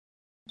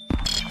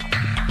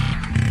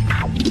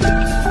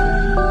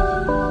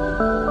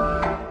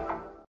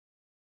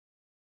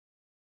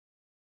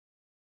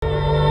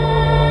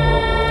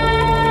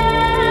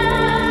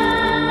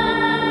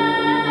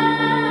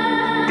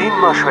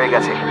হয়ে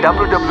গেছে।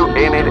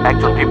 WWN এর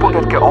একজন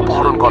রিপোর্টারকে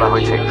অপহরণ করা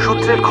হয়েছে।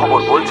 সূত্রের খবর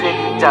বলছে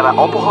যারা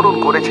অপহরণ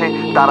করেছে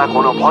তারা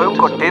কোনো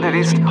ভয়ঙ্কর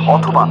টেররিস্ট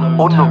অথবা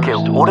অন্য কেউ।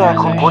 ওরা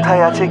এখন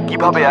কোথায় আছে,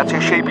 কিভাবে আছে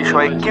সেই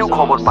বিষয়ে কেউ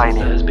খবর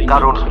পায়নি,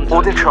 কারণ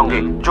ওদের সঙ্গে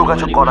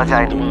যোগাযোগ করা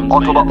যায়নি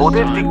অথবা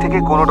ওদের দিক থেকে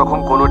কোনো রকম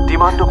কোনো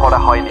ডিমান্ডও করা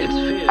হয়নি।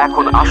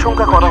 এখন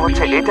আশঙ্কা করা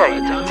হচ্ছে এটাই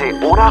যে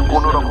ওরা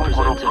কোনো রকম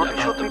কোনো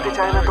প্রতিশোধ নিতে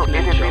চায় না তো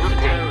এদের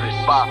বিরুদ্ধে,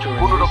 বা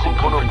কোনো রকম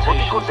কোনো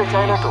ক্ষতি করতে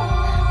চায় না তো।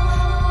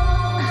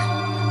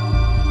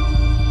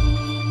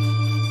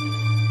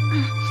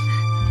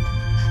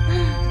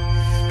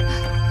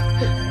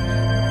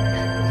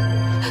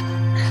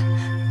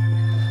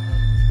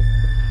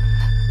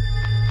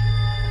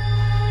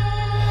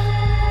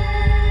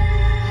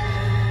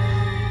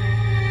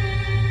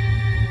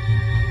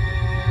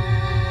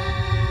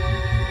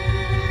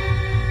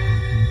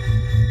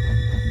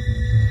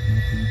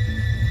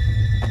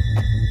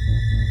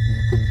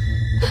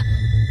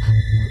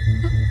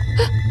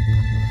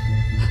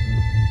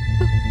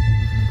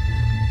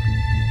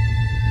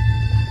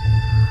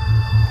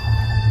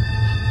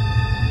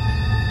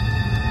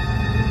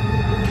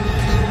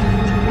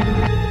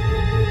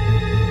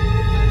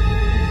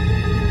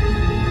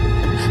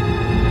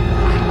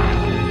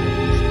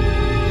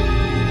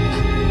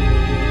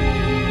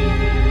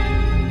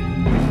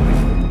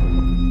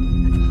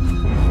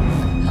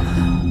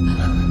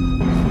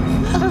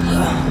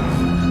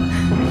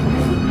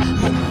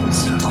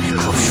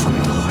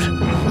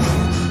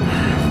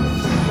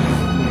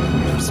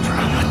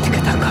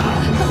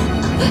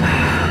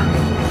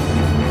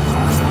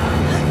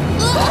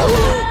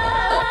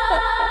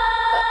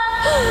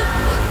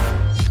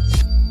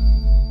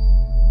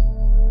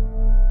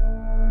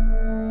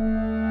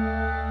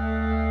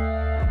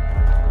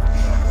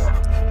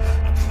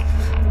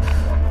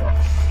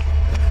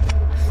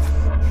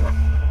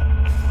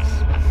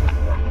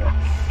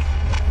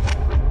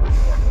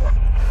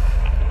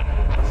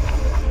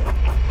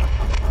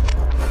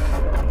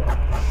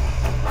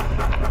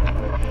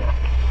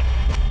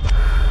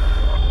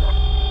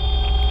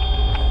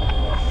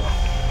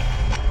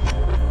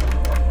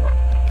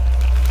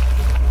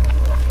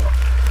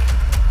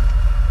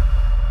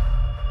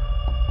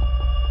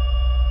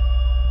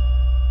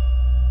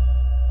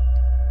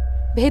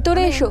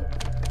 ভেতরে এসো।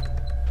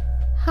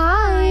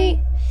 হাই,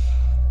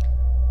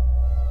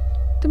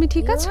 তুমি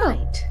ঠিক আছো?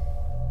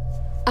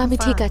 আমি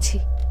ঠিক আছি।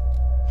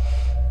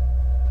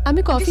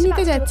 আমি কফি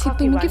নিতে যাচ্ছি,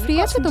 তুমি কি ফ্রি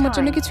আছো? তোমার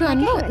জন্য কিছু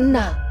আনবো?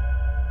 না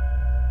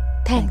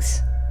থ্যাঙ্কস,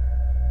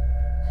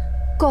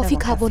 কফি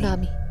খাবো না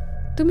আমি।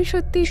 তুমি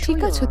সত্যি ঠিক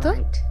আছো তো?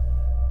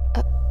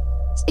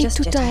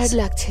 একটু টায়ার্ড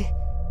লাগছে।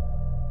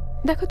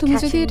 দেখো, তুমি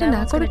যদি এটা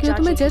না করো কেউ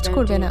তোমায় জাজ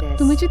করবে না।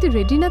 তুমি যদি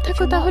রেডি না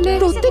থাকো তাহলে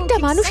প্রত্যেকটা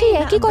মানুষই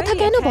একই কথা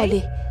কেন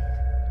বলে?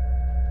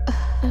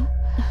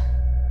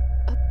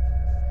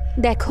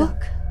 দেখো,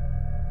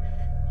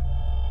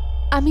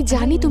 আমি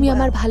জানি তুমি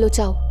আমার ভালো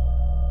চাও,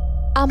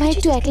 আমায়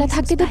একটু একলা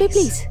থাকতে দেবে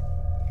প্লিজ?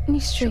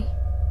 নিশ্চয়ই।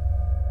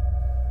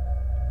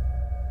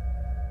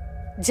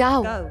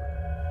 যাও,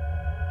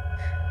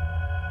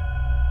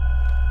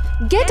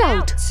 গেট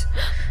আউট।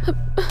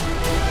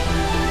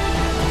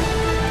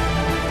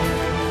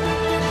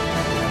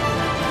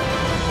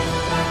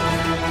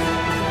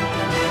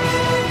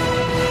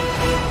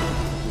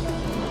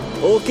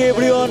 ওকে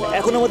এভরিওয়ান,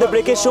 এখন আমাদের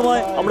ব্রেকের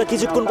সময়। আমরা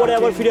কিছুক্ষণ পরে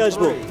আবার ফিরে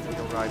আসব।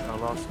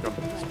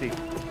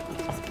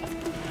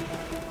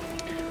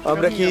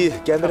 আমরা কি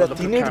ক্যামেরা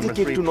 3-এর দিকে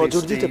একটু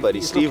নজর দিতে পারি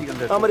স্টিভ?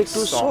 আমার একটু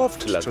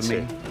সফট লাগছে।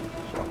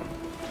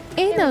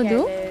 এই নাও দু,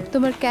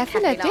 তোমার ক্যাফে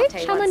ল্যাটে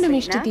সামান্য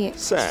মিষ্টি দিয়ে।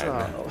 স্যার,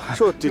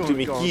 সত্যি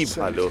তুমি কি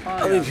ভালো।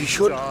 আমি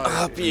ভীষণ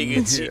হাঁপিয়ে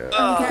গেছি।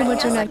 আমি কি তোমার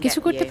জন্য আর কিছু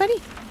করতে পারি?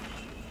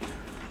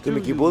 তুমি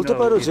কি বলতে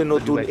পারো যে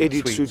নতুন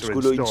এডিট সুইটস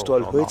গুলো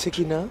ইনস্টল হয়েছে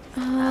কিনা?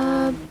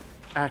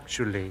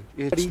 Actually,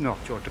 it's not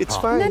your It's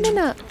department. fine. না না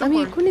না, আমি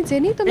এখনই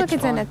জেনেই তোমাকে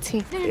জানাচ্ছি।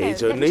 এই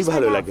জন্যই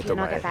ভালো লাগে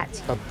তোমায়।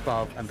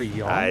 Above and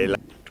beyond.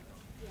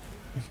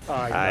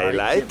 I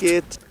like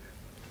it.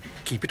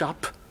 Keep it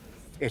up.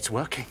 It's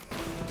working.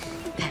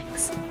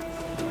 Thanks.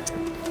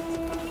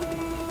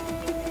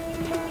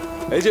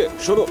 এই যে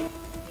শোনো,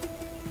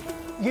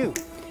 You,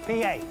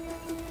 PA.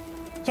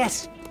 Yes,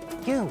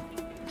 you.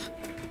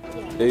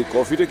 এই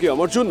কফিটা কি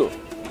আমার জন্য?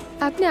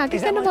 আপনি আগে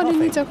কেন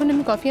বলেননি যখন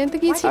আমি কফি আনতে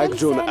গিয়েছিলাম?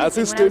 একজন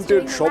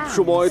অ্যাসিস্ট্যান্টের সব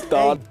সময়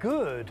তার A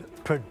good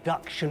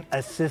production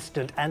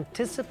assistant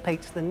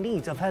anticipates the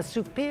needs of her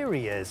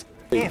superiors.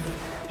 If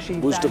she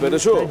বুঝতে values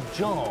পেরেছো? the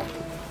job.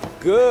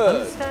 গুড।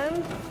 Understand?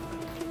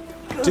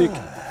 ঠিক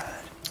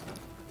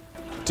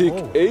ঠিক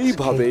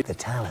এইভাবে Keep the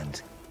talent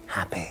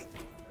happy.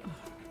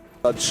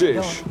 কাজ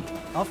শেষ।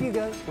 Off you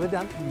go. We're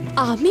done.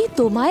 আমি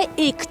তোমায়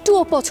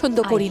একটুও পছন্দ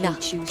করি না।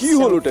 কি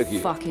হলোটা কি?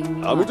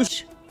 আমি তো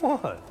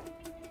What?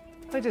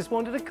 I just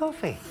wanted a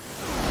coffee.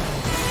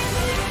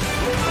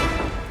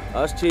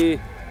 আসছি।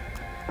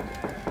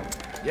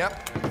 Yep.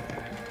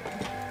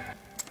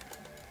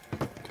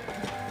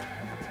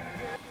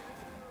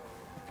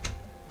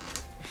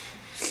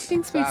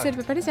 থিংস ফিক্সের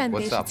ব্যাপারে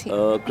জানতে এসেছি।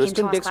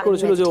 ক্রিস্টিন টেক্সট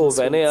করেছিল যে ও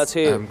ভ্যানে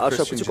আছে আর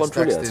সবকিছু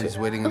কন্ট্রোলে আছে।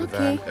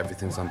 Okay.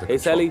 Everything's under এই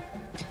স্যালি,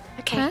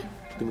 হ্যাঁ,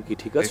 তুমি কি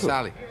ঠিক Hey, আছো?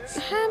 Sally.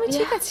 হ্যাঁ আমি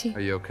ঠিক আছি।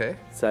 Are you okay?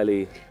 Sally,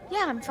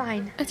 Yeah, I'm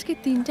fine. আজকে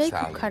দিনটাই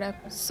খুব Sally. খারাপ,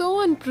 so Just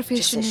a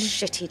unprofessional.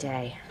 shitty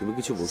day. তুমি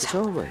কিছু বলতে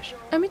চাও আমায়?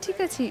 আমি ঠিক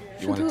আছি, You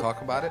want শুধু to talk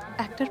about it?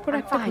 একটার পর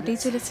I'm একটা fine. ঘটেই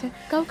চলেছে।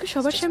 কাউকে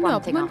সবার Just সামনে one thing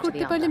অপমান after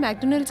করতে the পারলে other.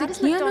 ম্যাকডোনাল্ডসে How does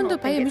কি আনন্দ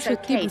McDonald পাই think আমি it's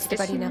সত্যিই okay to বুঝতে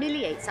just পারি না।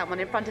 humiliate someone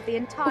in front of the O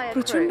entire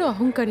প্রচন্ড crew?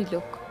 অহংকারী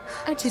লোক,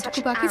 আর যেটুকু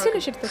Such an বাকি ছিল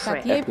সেটা তো arrogant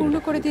কাতিয়াই prick. পূর্ণ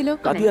করে দিল।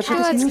 কাতিয়ার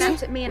সাথে সেও কি আজকে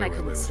Snapped at me and I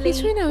couldn't sleep.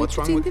 কিছুই না, ও What's একটু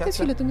wrong with চিন্তিত Katya?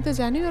 ছিল, তুমি তো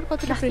জানোই ওর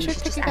কতটা Nothing, প্রেশার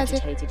she's থাকে just কাজে।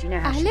 agitated. You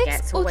know how she Alex,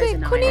 gets, ও তো always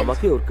এক্ষুনি annoying.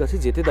 আমাকে ওর কাছে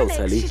যেতে দাও Alex,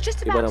 স্যালি, she's just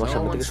এবার about আমার to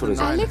সামনে go থেকে on সরে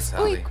যাও। tonight. অ্যালেক্স,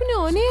 ও Sally. এক্ষুনি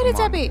অনেরে Come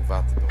on, যাবে। move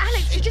out the door.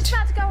 Alex, you're just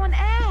about to go on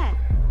air.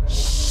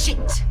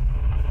 Shit.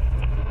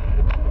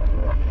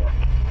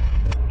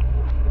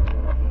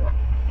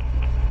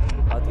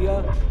 কাতিয়া,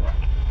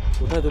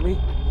 কোথায় তুমি?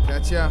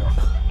 Katya,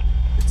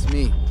 it's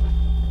me.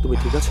 তুমি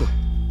ঠিক আছো?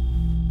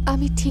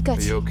 আমি ঠিক Are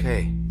আছি। you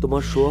okay?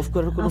 তোমার শো অফ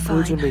করার কোনো I'm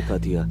প্রয়োজন fine. নেই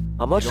কাতিয়া,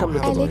 আমার You don't সামনে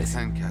have to তোমার। Alex.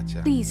 pretend, Katya.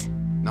 Please,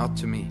 Not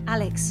to me.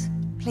 Alex,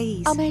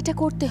 please. আমায় এটা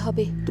করতে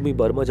হবে। তুমি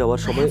বার্মা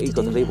যাওয়ার সময় have এই to do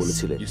কথাটাই this.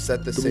 বলেছিলে। You said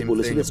the তুমি same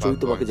বলেছিলে thing স্টোরি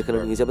about তোমাকে going যেখানে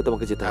to নিয়ে যাবে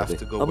তোমাকে যেতে Have হবে।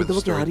 to go আমি where the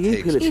তোমাকে story হারিয়েই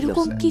takes ফেলেছিলাম।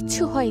 এরকম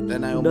কিচ্ছু হয়নি।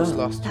 Then I না, almost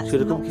lost you.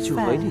 সেরকম কিছু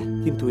হয়নি,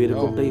 কিন্তু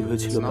এরকমটাই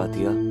হয়েছিল It's not.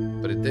 Katia.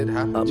 But it did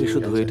happen. আমি to you,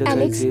 শুধু Katya. এটা চাই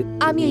অ্যালেক্স, যে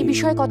আমি এই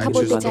বিষয়ে কথা Alex,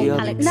 বলতে চাই।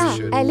 Alex, না, you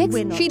should. Alex,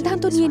 We're not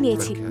সিদ্ধান্ত doing নিয়ে this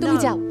নিয়েছি, one. তুমি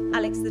যাও।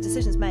 Alex, the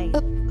decision's made.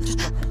 Just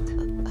drop it.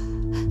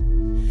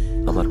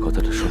 আমার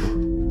কথাটা শোনো।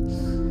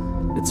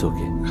 It's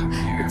okay,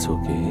 it's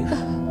okay.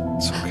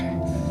 It's okay.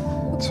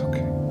 It's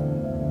okay.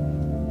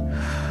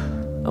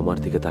 আমার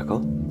দিকে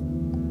তাকাও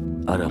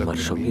আর আমার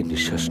সঙ্গে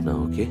নিঃশ্বাস নাও,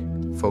 ওকে?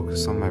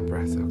 Focus on my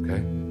breath,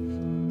 okay?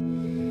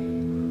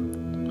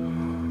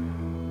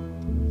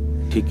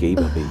 ঠিক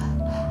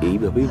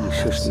এইভাবেই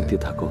নিঃশ্বাস নিতে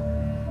থাকো।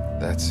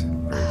 That's it.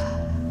 Breathe.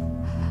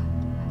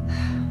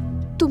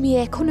 তুমি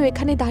এখনো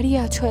এখানে দাঁড়িয়ে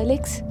আছো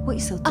Alex. What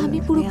you still doing আমি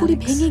with me, পুরোপুরি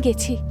Alex? ভেঙে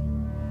গেছি।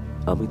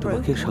 আমি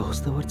তোমাকে সাহস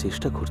দেওয়ার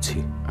চেষ্টা করছি,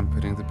 I'm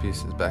putting the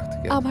pieces back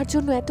together. আমার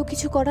জন্য এত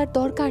কিছু করার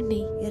দরকার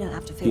নেই। You don't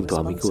have to feel কিন্তু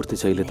আমি করতে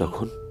চাইলে responsible for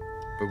তখন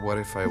But what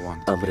if I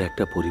want? আমরা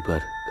একটা পরিবার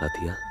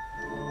কাতিয়া,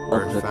 We're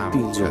আমরা a family,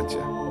 তিনজন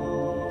Katya.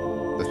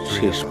 The three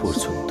শেষ of us.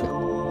 পর্যন্ত।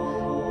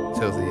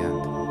 Till the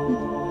end.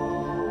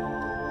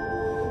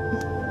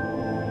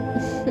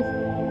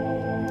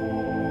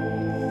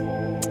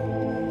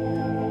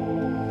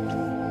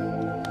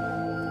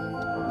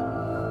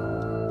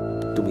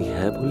 তুমি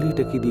হ্যাঁ বললে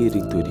এটাকে দিয়ে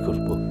রিং তৈরি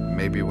করবো।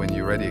 Maybe when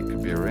you're ready, it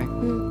could be a ring.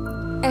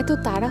 এত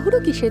তাড়াহুড়ো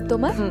কিসের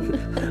তোমার?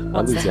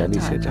 আমি জানি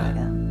সেটা,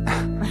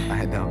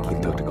 I know.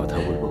 কিন্তু একটা কথা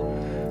বলবো,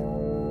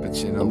 But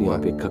you know আমি what?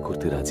 অপেক্ষা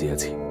করতে রাজি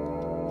আছি।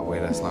 I'll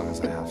wait as long as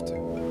I have to.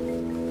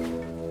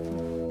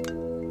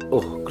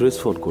 Oh, Chris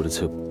phone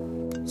করেছে।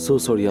 সো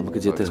সরি, আমাকে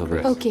যেতে হবে।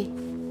 ওকে,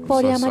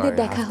 পরে so আমাদের sorry,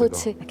 I দেখা have to go.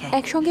 হচ্ছে। Okay.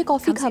 একসঙ্গে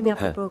কফি Come see খাবো। me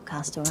after the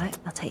broadcast, all right?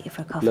 I'll take you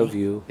for a coffee. Love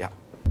you. Yeah.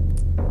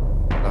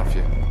 Love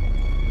you.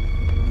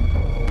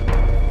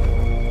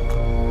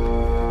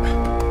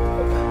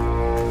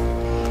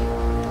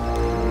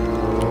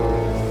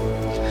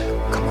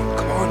 Come on,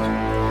 come on.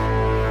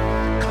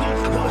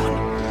 Come on.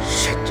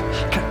 Shit.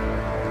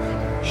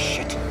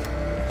 Shit.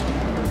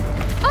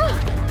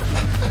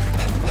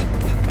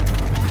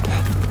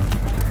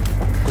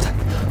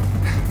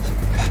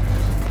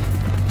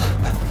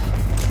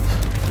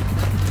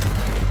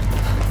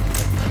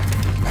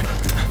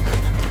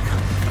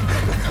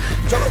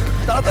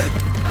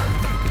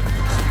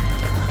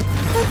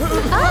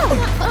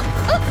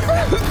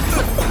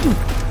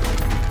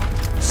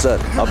 Sir,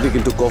 আপনি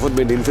কিন্তু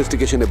government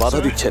ইনভেস্টিগেশনে বাধা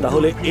দিচ্ছেন।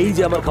 তাহলে এই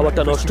যে আমার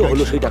খাবারটা নষ্ট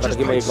হলো সেই টাকাটা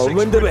কি আমাকে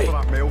গভর্নমেন্ট দেবে?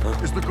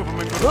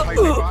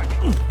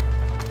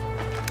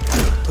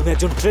 তুমি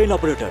একজন ট্রেন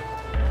অপারেটর,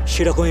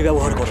 সেরকমই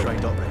ব্যবহার করো।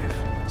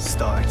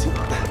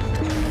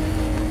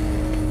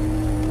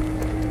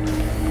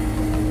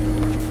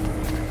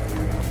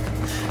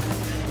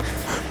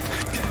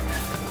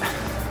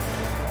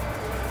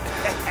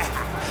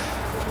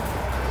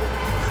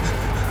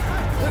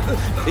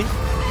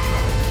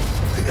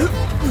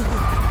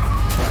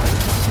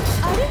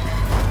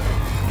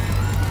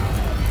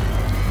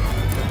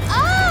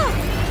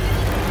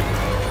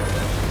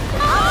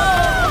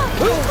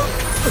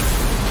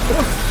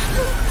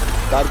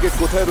 টার্গেট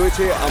কোথায়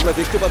রয়েছে আমরা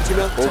দেখতে পাচ্ছি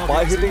না। ও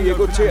পায়ে হেঁটেই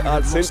এগোচ্ছে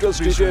আর সেন্ট্রাল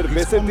স্ট্রিটের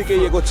বেসের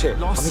দিকেই এগোচ্ছে।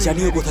 আমি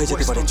জানিও কোথায়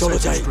যেতে পারে, চলো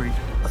যাই।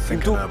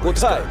 কিন্তু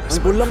কোথায়? আমি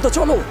বললাম তো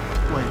চলো।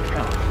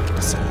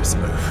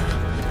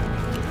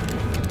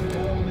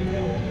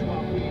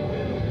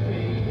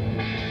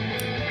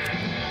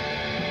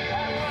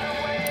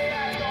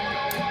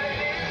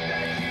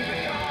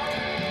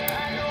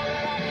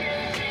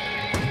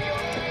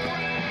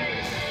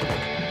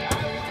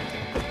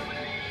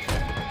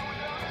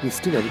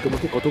 ক্রিস্টিন, আমি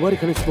তোমাকে কতবার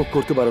এখানে স্মোক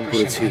করতে বারণ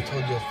করেছি।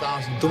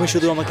 তুমি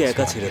শুধু আমাকে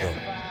একা ছেড়ে দাও।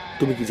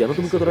 তুমি কি জানো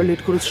তুমি কতটা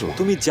লেট করেছো?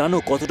 তুমি জানো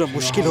কতটা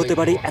মুশকিল হতে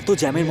পারে এত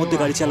জ্যামের মধ্যে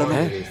গাড়ি চালানো?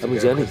 হ্যাঁ, আমি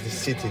জানি।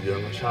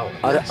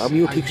 আর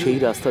আমিও ঠিক সেই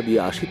রাস্তা দিয়ে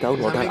আসি, তাও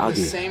 9টার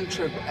আগে।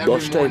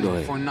 10টায়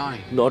নয়,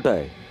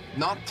 9টায়।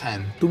 not 10.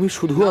 তুমি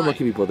শুধু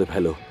আমাকে বিপদে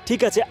ফেলো।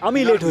 ঠিক আছে, আমি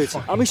লেট হয়েছি,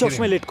 আমি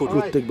সবসময় লেট করি।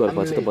 প্রত্যেকবার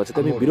বাঁচাতে বাঁচাতে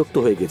আমি বিরক্ত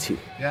হয়ে গেছি।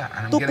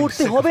 তো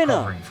করতে হবে না।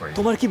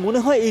 তোমার কি মনে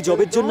হয় এই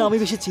জবের জন্য আমি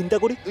বেশি চিন্তা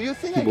করি?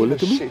 কি বললে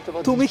তুমি?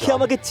 তুমি কি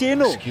আমাকে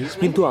চেনো?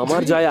 কিন্তু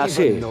আমার যায়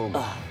আসে।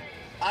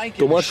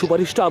 তোমার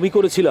সুপারিশটা আমি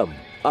করেছিলাম,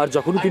 আর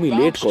যখনই তুমি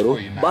লেট করো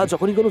বা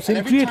যখনই কোনো সিন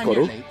ক্রিয়েট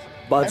করো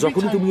বা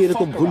যখনই তুমি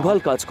এরকম ভুলভাল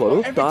কাজ করো,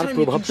 তার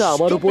প্রভাবটা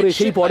আমার উপর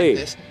এসেই পড়ে।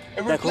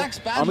 দেখো,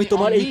 আমি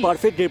তোমার এই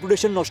পারফেক্ট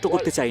রেপুটেশন নষ্ট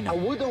করতে চাই না।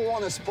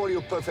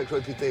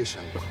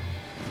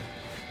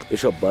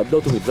 এসব বাদ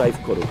দাও, তুমি ড্রাইভ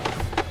করো।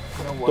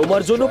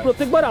 তোমার জন্য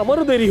প্রত্যেকবার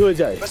আমারও দেরি হয়ে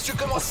যায়।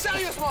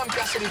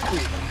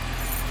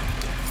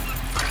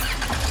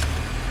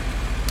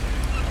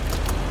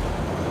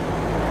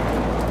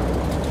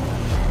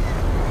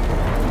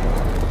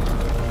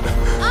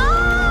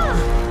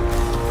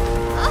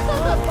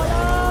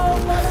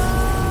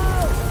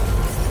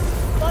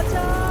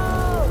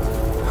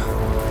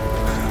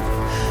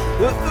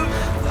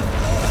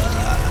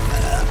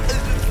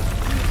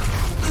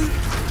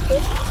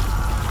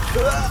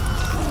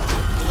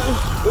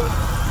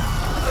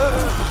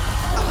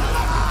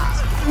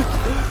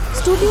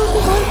 স্টুডিওতে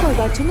কল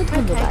করবার জন্য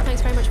ধন্যবাদ।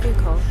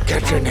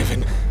 ক্যাটরিন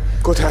নেভেন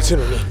কোথায় আছেন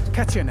উনি?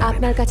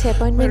 আপনার কাছে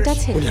অ্যাপয়েন্টমেন্ট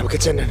আছে? উনি আমাকে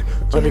চেনেন।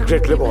 আমি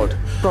গ্রেট লেবর্ড,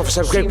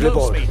 প্রফেসর গ্রেট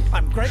লেবর্ড।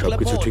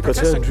 সবকিছু ঠিক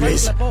আছে?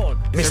 প্লিজ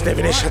মিস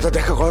নেভেনের সাথে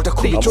দেখা করাটা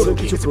খুবই জরুরি।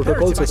 কিছু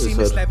প্রোটোকলস আছে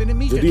স্যার,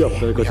 যদি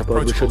আপনার কাছে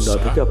পারমিশন না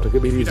থাকে আপনাকে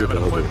বেরিয়ে যেতে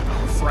হবে।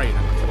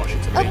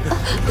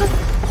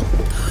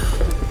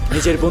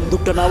 নিজের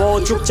বন্দুকটা নামাও,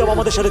 চুপচাপ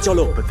আমাদের সাথে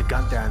চলো।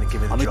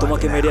 আমি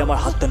তোমাকে মেরে আমার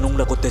হাতটা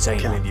নোংরা করতে চাই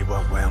না।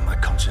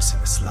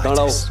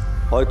 দাঁড়াও,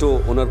 হয়তো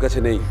ওনার কাছে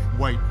নেই।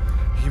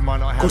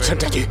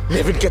 করছেনটা কি?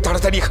 নেভিনকে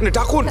তাড়াতাড়ি এখানে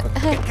ডাকুন।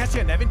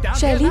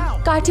 শেলি,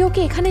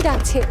 কার্টিওকে এখানে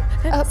ডাকছে।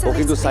 ও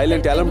কিন্তু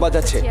সাইলেন্ট অ্যালার্ম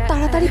বাজাচ্ছে।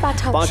 তাড়াতাড়ি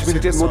পাঠাও। 5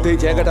 মিনিটের মধ্যে এই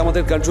জায়গাটা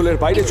আমাদের কন্ট্রোলের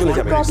বাইরে চলে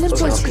যাবে। প্রবলেম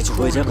চলছে। কিছু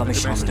হয়ে যাক, আমি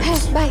সামলে।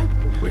 হ্যাঁ, বাই।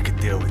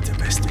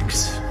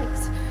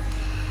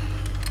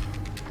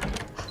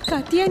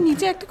 কাতিয়া,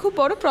 নিচে একটা খুব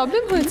বড়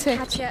প্রবলেম হয়েছে।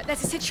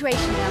 There's a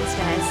situation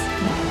downstairs.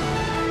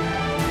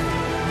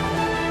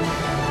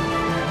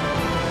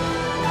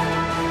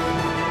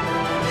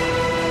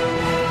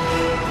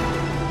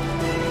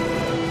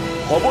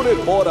 খবরের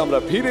পর আমরা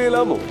ফিরে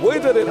এলাম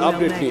ওয়েদারের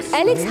আপডেট নিয়ে।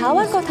 অ্যালেক্স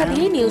হাওয়ার কথা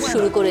দিয়ে নিউজ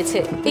শুরু করেছে।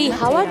 এই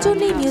হাওয়ার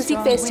জন্যই মিউজিক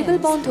ফেস্টিভ্যাল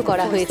বন্ধ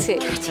করা হয়েছে।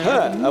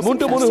 হ্যাঁ,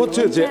 এমনটা মনে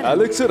হচ্ছে যে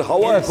অ্যালেক্সের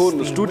হাওয়া এখন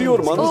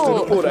স্টুডিওর মানুষদের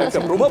উপর একটা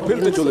প্রভাব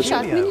ফেলতে চলেছে।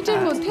 7 মিনিটের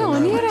মধ্যে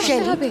অনিয়ার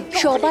আসতে হবে।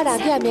 সবার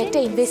আগে আমি একটা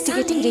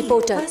ইনভেস্টিগেটিং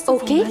রিপোর্টার,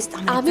 ওকে?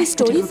 আমি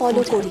স্টোরি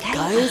ফলো করি।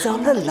 গাইস,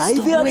 আমরা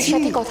লাইভে ওর আছি।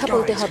 সাথে কথা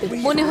বলতে হবে।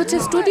 মনে হচ্ছে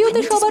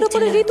স্টুডিওতে সবার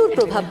উপরে ঋতুর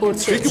প্রভাব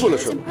পড়ছে। ঠিকই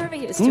বলেছো।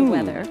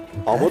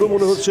 আমারও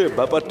মনে হচ্ছে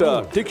ব্যাপারটা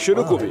ঠিক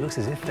সেরকমই।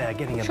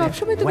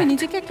 সবসময় তুমি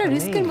নিজেকে একটা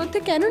রিস্কের মধ্যে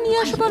কেন নিয়ে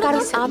আসো বলো?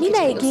 কারণ আমি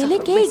না এগিয়ে এলে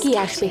কে এগিয়ে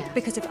আসবে?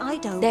 Because if I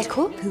don't,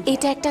 দেখো,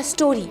 এটা একটা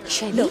story,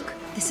 Shelley.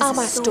 this is a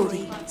আমার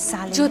স্টোরি।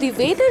 Sally. যদি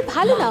ওয়েদার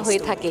ভালো না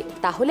হয়ে থাকে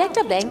তাহলে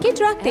একটা ব্ল্যাঙ্কেট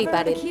রাখতেই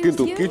পারেন।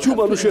 কিন্তু কিছু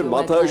মানুষের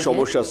মাথায়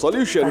সমস্যার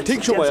সলিউশন ঠিক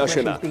সময়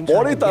আসে না,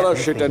 পরে তারা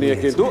সেটা নিয়ে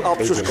কিন্তু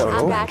আফসোস করে।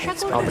 আমরা আশা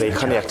করি আমরা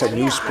এখানে একটা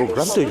নিউজ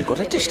প্রোগ্রাম তৈরি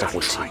করার চেষ্টা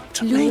করছি।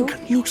 লুক,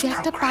 নিচে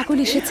একটা পাগল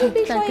এসেছে।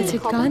 তার কাছে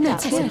গান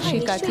আছে, সে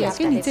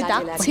কাতিয়াকে নিচে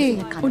ডাকছে।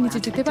 ও নিচে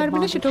যেতে পারবে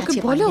না, সেটা ওকে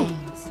বলো।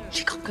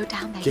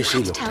 কে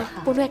সেই লোক?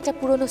 কোনো একটা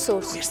পুরনো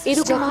সোর্স।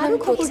 এরকম আরো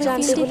খবর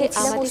জানতে হলে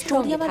আমাদের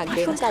স্টোরি আমার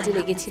ভীষণ কাজে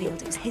লেগেছিল।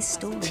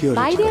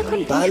 বাইরে এখন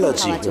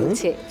বায়োলজি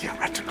চলছে।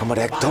 আমার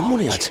একদম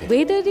মনে আছে।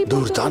 ওয়েদার রিপোর্ট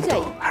দুর্দান্ত,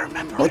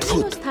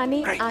 অদ্ভুত। স্থানে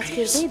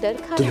আজকের ওয়েদার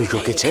তুমি খারাপ।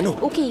 ওকে চেনো?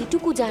 ওকে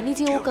এইটুকু জানি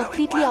যে ও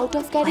কমপ্লিটলি আউট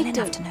অফ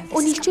ক্যারেক্টার। ও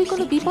নিশ্চয়ই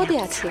কোনো বিপদে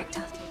আছে।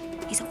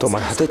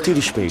 তোমার হাতে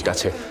 30 মিনিট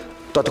আছে,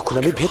 ততক্ষণ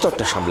আমি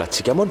ভেতরটা সামলাচ্ছি,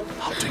 কেমন?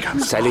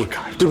 স্যালি,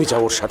 তুমি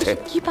যাও ওর সাথে।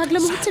 কি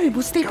পাগলামো হচ্ছে আমি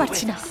বুঝতেই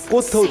পারছি না।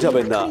 কোথাও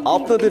যাবেন না,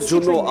 আপনাদের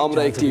জন্য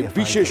আমরা একটি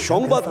বিশেষ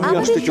সংবাদ নিয়ে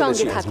আসতে আমাদের চলেছি।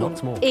 সঙ্গে থাকুন,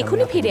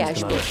 এখনই ফিরে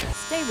আসবে।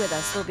 Stay with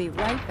us. We'll be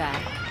right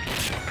back.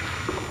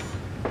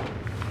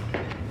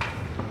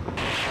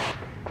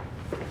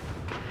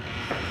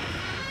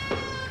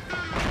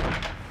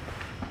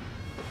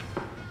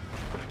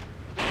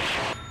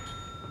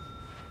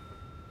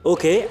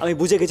 ওকে, আমি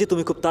বুঝে গেছি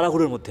তুমি খুব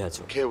তাড়াহুড়োর মধ্যে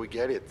আছো। Okay, we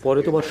get it. পরে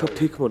তোমার সব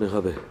ঠিক মনে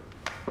হবে।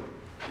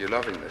 You're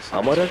loving this.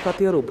 আমার আর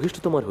কাতিয়ার অভ্যেসটা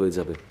তোমার হয়ে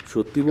যাবে।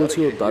 সত্যি বলছি,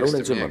 ও দারুণ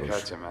একজন মানুষ।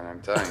 Man,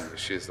 I'm telling you,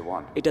 she's the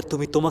one. এটা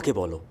তুমি তোমাকে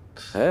বলো।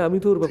 হ্যাঁ, আমি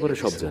তো ওর ব্যাপারে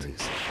সব জানি।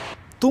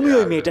 তুমি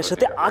ওই মেয়েটার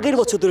সাথে আগের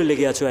বছর ধরে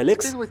লেগে আছো,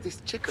 Alex. Been with this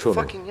chick a শোনো।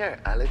 fucking year,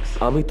 Alex.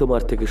 আমি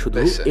তোমার থেকে শুধু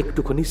Listen.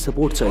 একটুখানি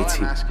সাপোর্ট All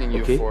চাইছি, I'm asking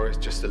you okay? for is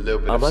just a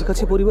little bit of আমার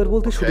কাছে support, পরিবার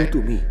বলতে শুধু okay?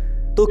 তুমি।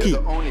 তো কি,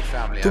 You're the only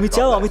family তুমি I've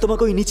চাও got আমি left.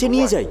 তোমাকে ওই নিচে For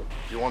নিয়ে what? যাই?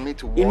 You want me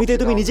to walk এমনিতে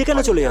you তুমি down নিজে the কেন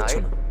চলে fucking যাচ্ছ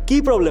না? aisle? কি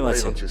প্রবলেম Why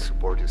আছে? don't you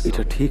support yourself?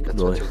 এটা ঠিক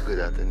That's নয়। what you're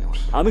good at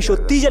anyway. আমি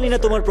সত্যিই জানি না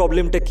তোমার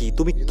প্রবলেমটা কি।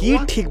 তুমি কি You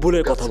know what? ঠিক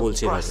ভুলের Got কথা some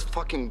বলছো এভাবে? brass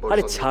fucking balls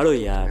আরে on you ছাড়ো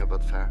talking ইয়ার,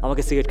 about fair.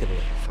 আমাকে সিগারেট খেতে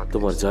দাও। Fuck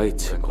তোমার this. যা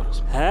ইচ্ছে করো।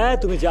 হ্যাঁ,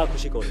 তুমি যা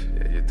খুশি করো।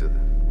 Yeah, you do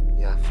that.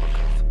 Yeah, fuck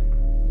off.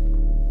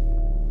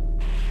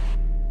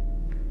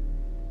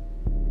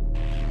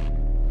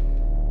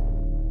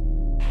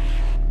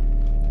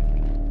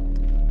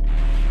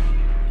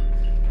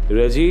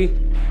 রেজি,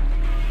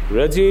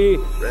 রেজি,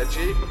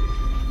 Reggie?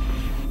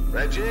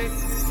 Reggie?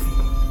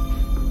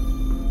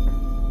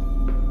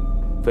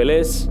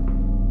 ফেলেস,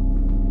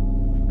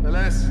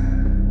 Phyllis.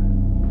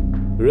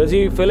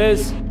 রেজি,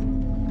 ফেলেস।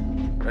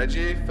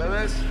 Reggie,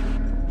 Phyllis.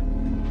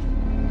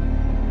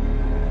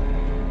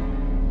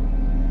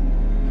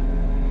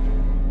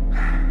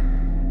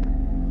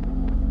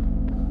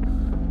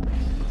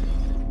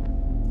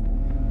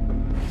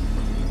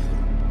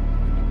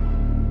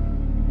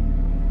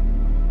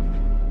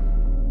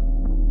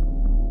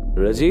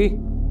 রেজি,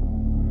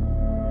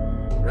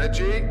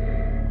 Reggie.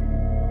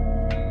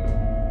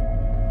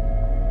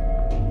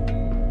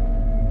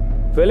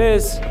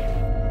 ফেলেস।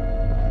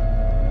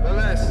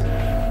 Phyllis.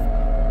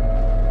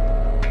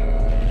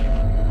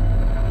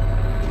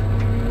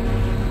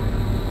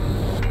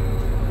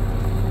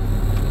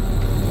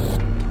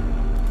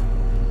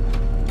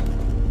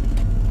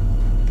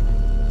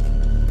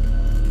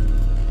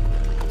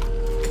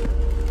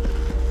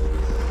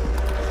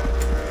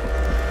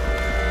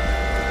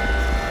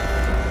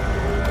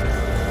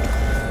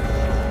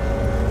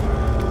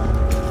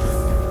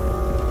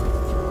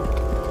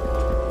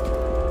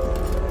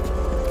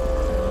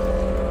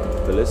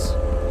 ফেলেস,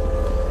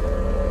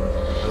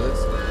 Phyllis.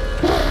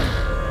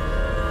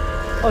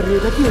 আরে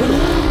এটা কি হলো?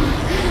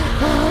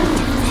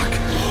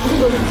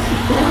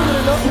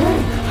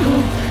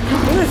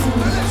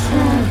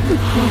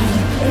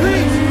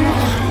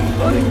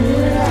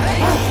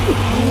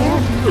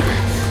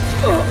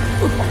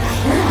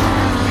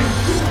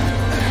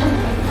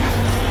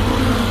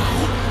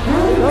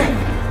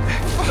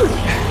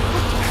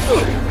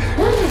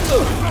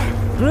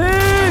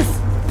 ক্রিস!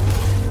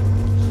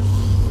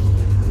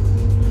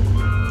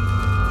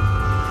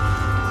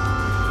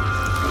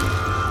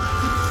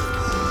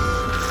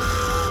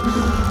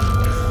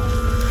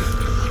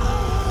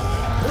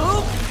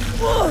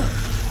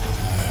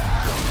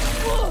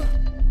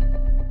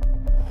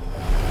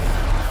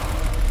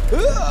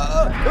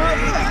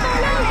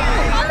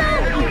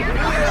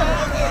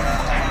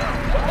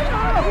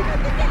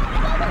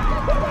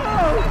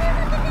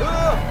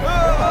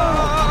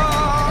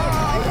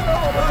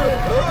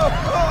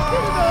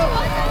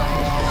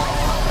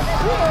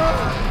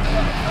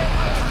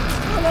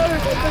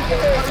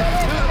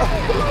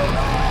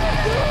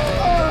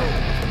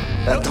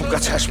 একদম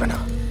কাছে আসবে না।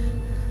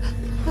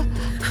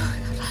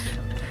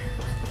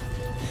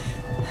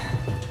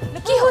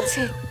 কি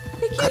হচ্ছে?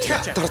 কাছে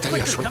তাড়াতাড়ি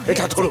আসুন,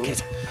 এটা ধরুন।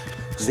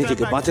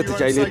 নিজেকে বাঁচাতে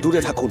চাইলে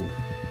দূরে থাকুন।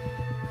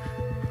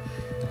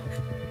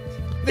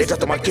 এটা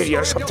তোমার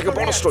কেরিয়ার সব থেকে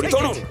বড় স্টোরি।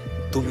 ধরুন।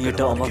 তুমি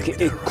এটা আমাকে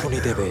এক্ষুনি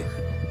দেবে।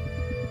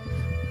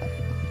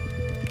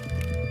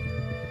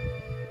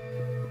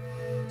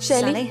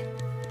 শ্যালি,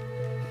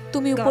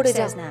 তুমি উপরে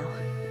যাও।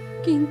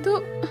 কিন্তু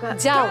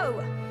যাও।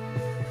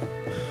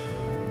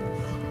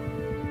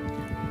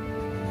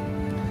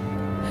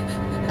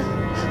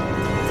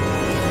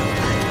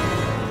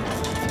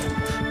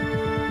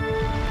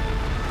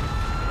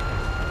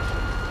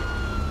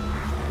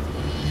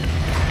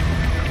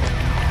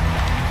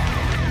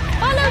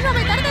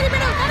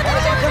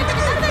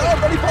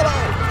 তাড়াতাড়ি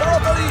পালাও,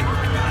 তাড়াতাড়ি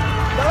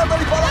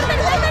তাড়াতাড়ি পালাও,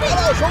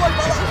 পালাও সবাই,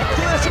 পালাও,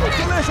 চলে এসো,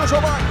 চলে এসো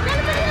সবাই,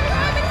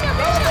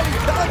 তাড়াতাড়ি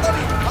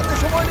তাড়াতাড়ি, হাতে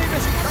সময় নেই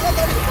বেশি,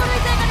 তাড়াতাড়ি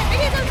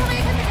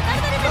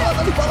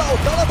তাড়াতাড়ি পালাও,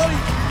 তাড়াতাড়ি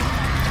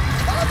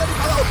তাড়াতাড়ি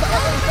পালাও,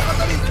 তাড়াতাড়ি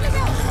তাড়াতাড়ি।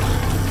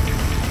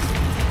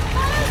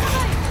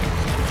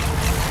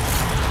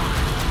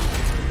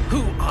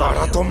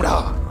 কারা তোমরা?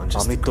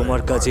 আমি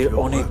তোমার কাজের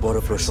অনেক বড়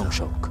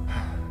প্রশংসক।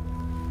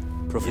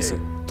 প্রফেসর,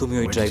 তুমি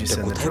ওই ড্রাইভটা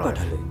কোথায়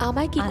পাঠালে?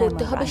 আমায় কি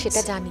করতে হবে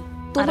সেটা জানি।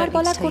 তোমার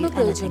বলার কোনো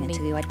প্রয়োজন নেই।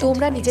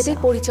 তোমরা নিজেদের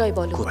পরিচয়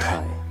বলো।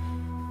 কোথায়?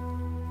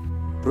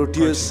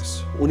 প্রোটিয়াস,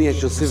 উনি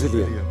একজন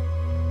সিভিলিয়ান।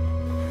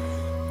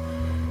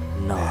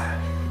 না,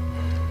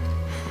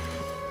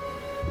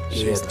 এ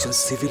একজন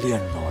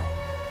সিভিলিয়ান নয়।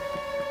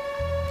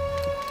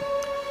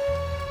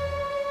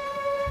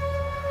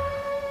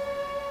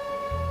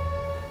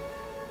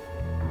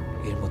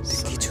 এর মধ্যে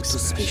কিছু তো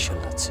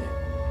স্পেশাল আছে।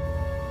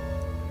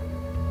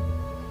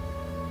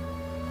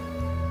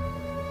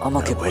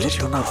 আমাকে বলো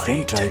তোমার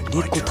ফ্রেন্ড ড্রাইভ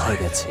নিয়ে কোথায়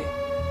গেছে?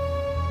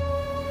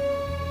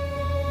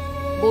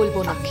 বলবো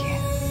না।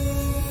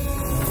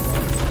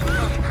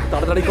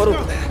 তাড়াতাড়ি করো,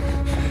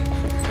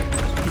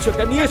 কিছু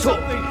একটা নিয়ে এসো।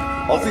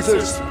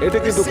 অফিসার্স, এটা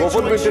কিন্তু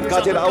গভর্নমেন্টের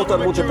কাজের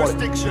আওতার মধ্যে পড়ে।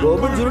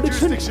 Government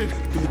jurisdiction?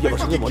 তুমি কি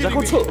আমার সঙ্গে মজা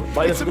করছো?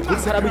 বাইরে শুধু খুব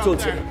খারাপই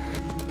চলছে।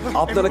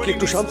 আপনারা কি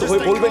একটু শান্ত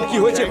হয়ে বলবেন কি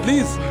হয়েছে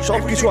প্লিজ?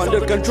 সবকিছু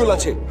আন্ডার কন্ট্রোল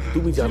আছে।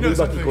 তুমি জানবেই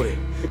বা কি করে?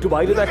 একটু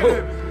বাইরে দেখো,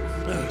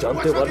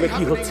 জানতে পারবে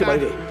কি হচ্ছে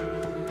বাইরে।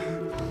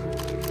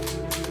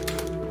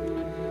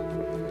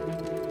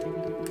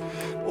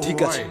 ঠিক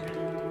আছে।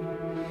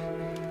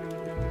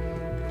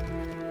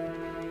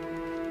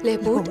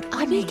 লেপুট,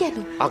 আমি কেন?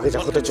 আগে যা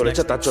হতে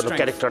চলেছে তার জন্য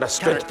ক্যারেক্টারটা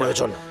স্ট্রেংথ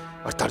প্রয়োজন,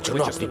 আর তার জন্য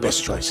আপনি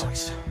বেস্ট চয়েস।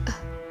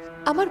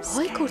 আমার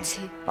ভয় করছে।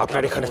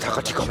 আপনার এখানে থাকা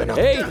ঠিক হবে না।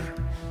 এই,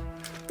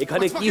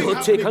 এখানে কি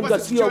হচ্ছে,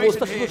 এখানকার কি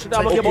অবস্থা শুধু সেটা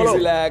আমাকে বলো।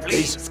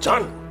 প্লিজ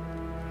যান।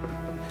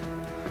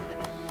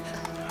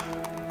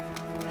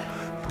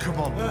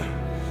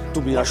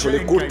 তুমি আসলে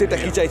করতেটা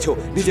কি চাইছো?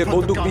 নিজের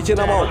বন্দুক নিচে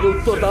নামাও।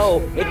 উত্তর দাও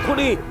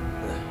এক্ষুনি।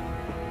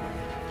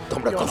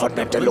 তোমরা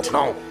গভর্নমেন্টের লোক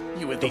নাও,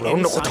 তোমরা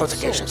অন্য কোথাও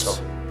থেকে এসেছো।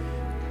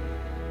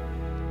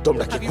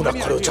 তোমরা কি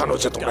গুণাক্ষরেও জানো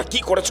যে তোমরা কি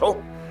করেছো?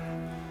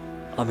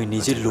 আমি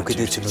নিজের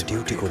লোকেদের জন্য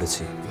ডিউটি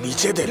করেছি।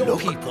 নিজেদের লোক?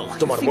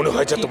 তোমার মনে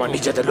হয় যে তোমার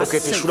নিজেদের লোক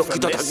এতে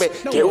সুরক্ষিত থাকবে?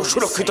 কেউ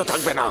সুরক্ষিত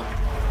থাকবে না।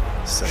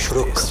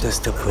 সুরক্ষা তো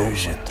একটা ভ্রম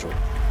মাত্র।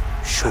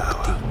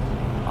 শক্তি,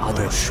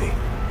 আদর্শ,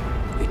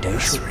 এটাই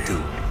সত্যি।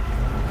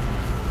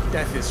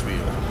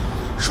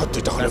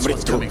 সত্যিটা হলো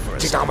মৃত্যু,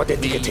 যেটা আমাদের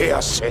দিকে ধেয়ে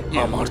আসছে।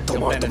 আমার,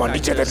 তোমার, তোমার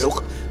নিজেদের লোক,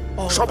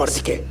 সবার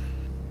দিকে।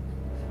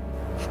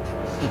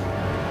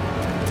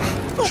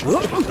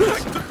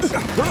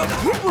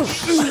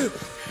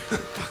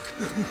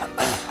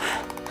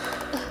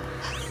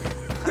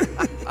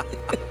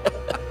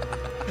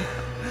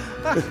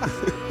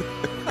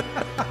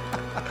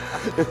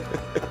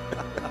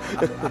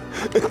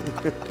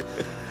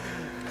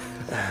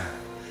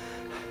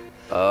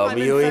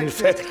 আমিও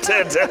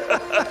ইনফেক্টেড।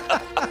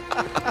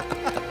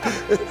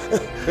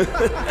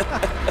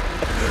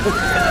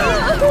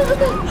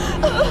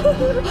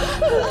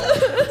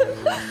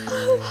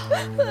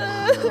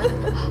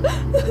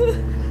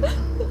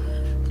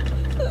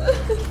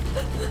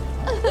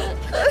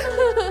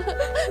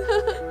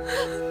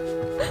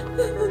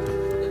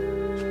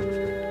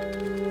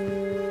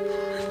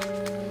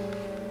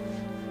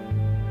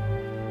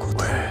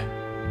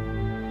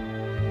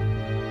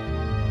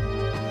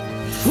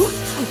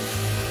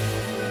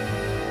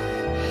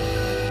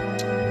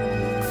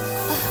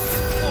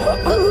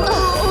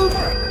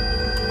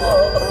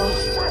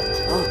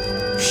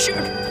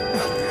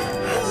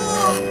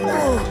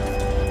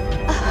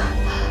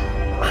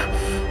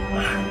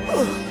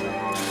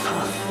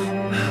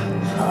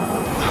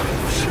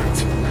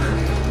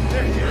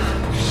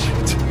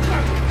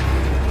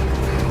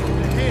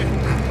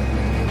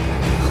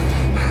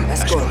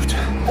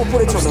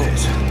 উপরে চলো।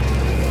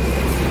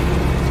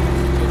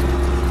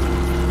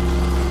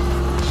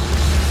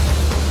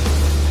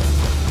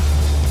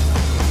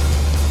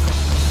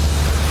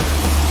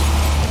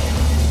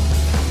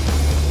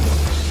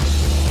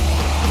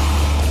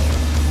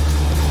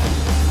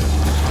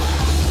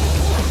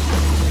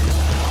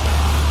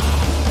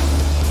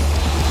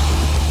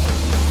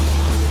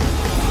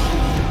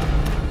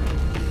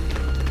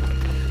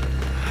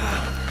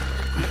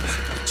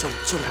 চল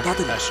চল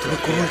তাড়াতাড়ি, তুমি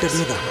কোমলটা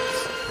নিয়ে দাও।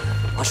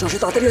 আসো আসো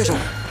তাড়াতাড়ি আসো।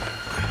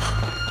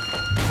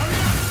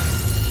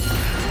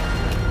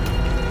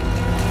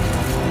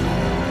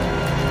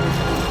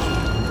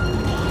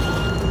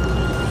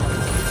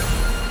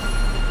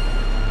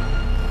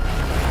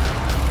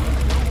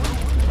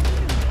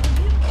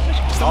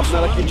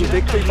 আপনারা কিন্তু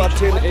দেখতেই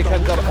পাচ্ছেন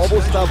এখানকার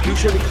অবস্থা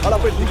ভীষণই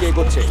খারাপের দিকে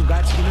এগোচ্ছে।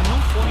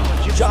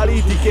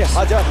 চারিদিকে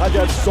হাজার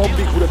হাজার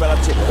জম্বি ঘুরে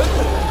বেড়াচ্ছে।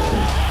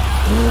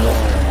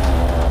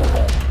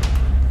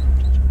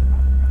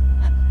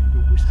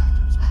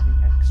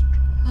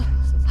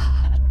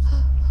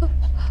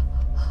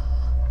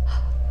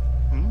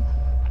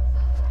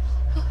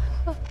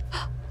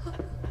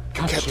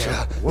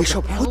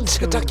 এসব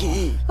হচ্ছেটা কি?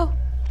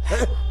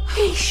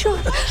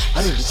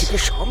 আরে নিজেকে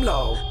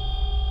সামলাও।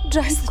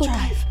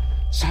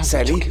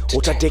 স্যালি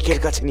ওটা ডেকের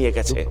কাছে নিয়ে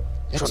গেছে।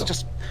 শোনো,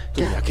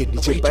 তুমি আগে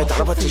নিজের পায়ে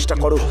দাঁড়াবার চেষ্টা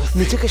করো,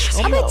 নিজেকে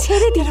সামলাও।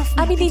 ছেড়ে দিন,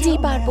 আমি নিজেই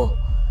পারবো।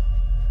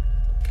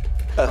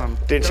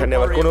 টেনশন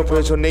নেওয়ার কোনো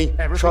প্রয়োজন নেই,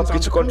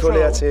 সবকিছু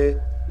কন্ট্রোলে আছে।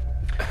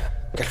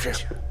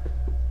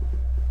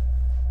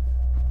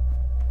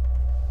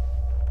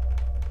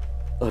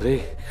 আরে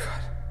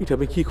এটা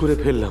আমি কি করে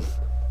ফেললাম?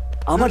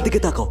 আমার দিকে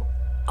তাকাও,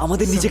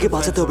 আমাদের নিজেকে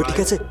বাঁচাতে হবে, ঠিক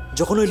আছে?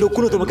 যখন ওই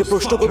লোকগুলো তোমাকে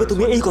প্রশ্ন করবে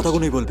তুমি এই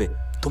কথাগুলোই বলবে।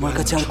 তোমার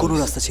কাছে আর কোনো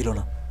রাস্তা ছিল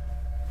না।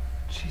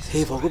 হে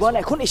ভগবান,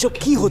 এখন এসব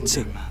কি হচ্ছে?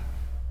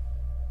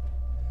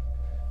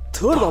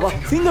 তোর বাবা,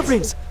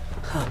 ফিঙ্গারপ্রিন্টস।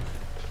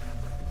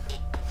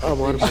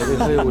 আমার মনে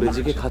হয় ওরে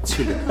জিকে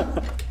খাচ্ছিল।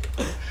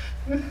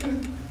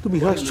 তুমি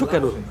হাসছো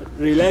কেন?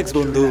 রিল্যাক্স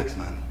বন্ধু,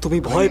 তুমি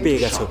ভয় পেয়ে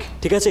গেছো,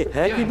 ঠিক আছে?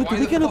 হ্যাঁ, কিন্তু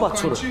তুমি কেন পাচ্ছ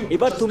না?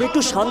 এবার তুমি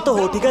একটু শান্ত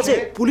হও, ঠিক আছে?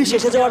 পুলিশ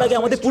এসে যাওয়ার আগে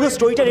আমাদের পুরো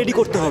স্টোরিটা রেডি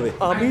করতে হবে।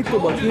 আমি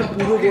তোমাকে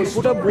পুরো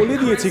গল্পটা বলে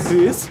দিয়েছি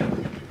ক্রিস।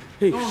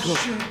 এই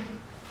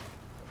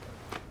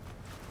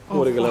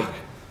মরে গেলাম,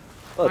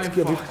 আজকে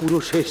আমি পুরো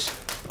শেষ।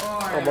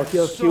 আমাকে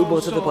আর কেউ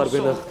বাঁচাতে পারবে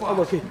না।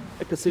 আমাকে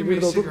একটা সিগারেট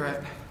দাও তো।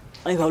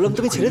 আমি ভাবলাম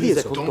তুমি ছেড়ে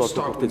দিয়েছো। এখন তর্ক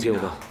করতে যেও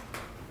না,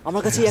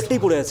 আমার কাছে একটাই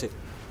পড়ে আছে।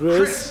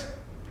 ক্রিস,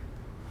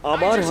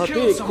 আমার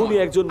হাতে এক্ষুনি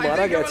একজন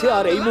মারা গেছে,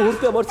 আর এই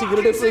মুহূর্তে আমার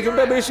সিগারেটের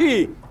প্রয়োজনটা বেশি।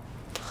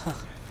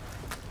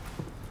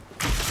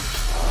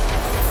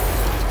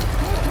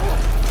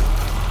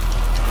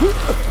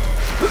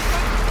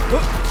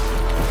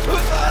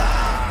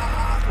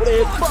 ওরে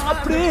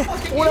বাপরে,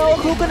 ওরা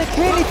ওকে ওখানে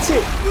খেয়ে নিচ্ছে।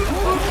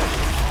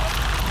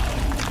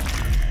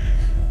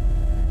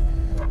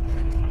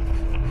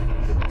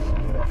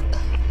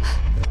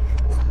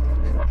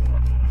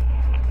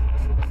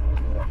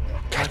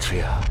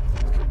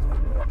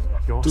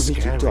 তুমি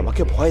কিন্তু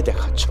আমাকে ভয়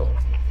দেখাচ্ছ।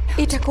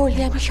 এটা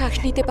করলে আমি শ্বাস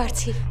নিতে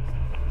পারছি।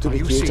 তুমি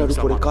কি এটার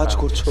উপরে কাজ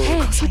করছো?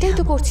 হ্যাঁ, সেটাই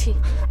তো করছি।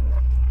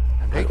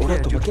 ওরা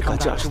তোমাকে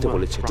কাজে আসতে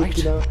বলেছে, ঠিক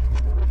কিনা?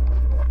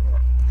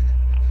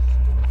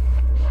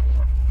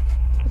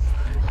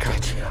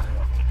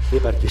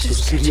 এবার কিছু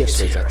সিরিয়াস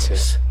হয়ে যাচ্ছে।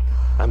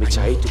 আমি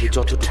চাই তুমি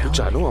যতটুকু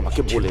জানো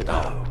আমাকে বলে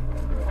দাও।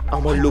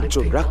 আমার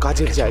লোকজনরা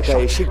কাজের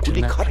জায়গায় এসে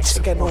গুলি খাচ্ছে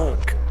কেন?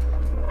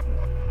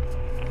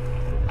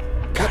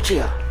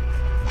 কাটিয়া,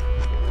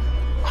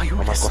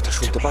 আমার কথা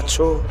শুনতে পাচ্ছ?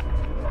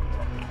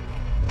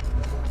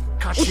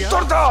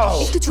 উত্তর দাও।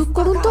 একটু চুপ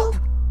করুন তো।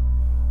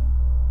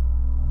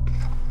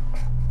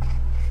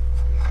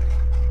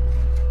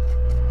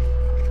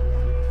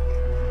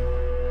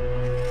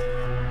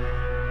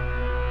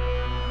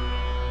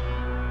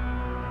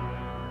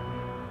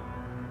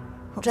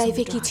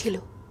 ড্রাইভে কি ছিল?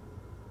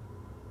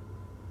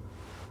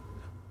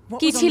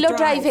 কি ছিল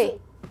ড্রাইভে?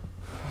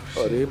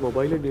 আরে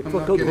মোবাইলে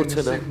নেটওয়ার্কটাও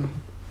ধরছে না,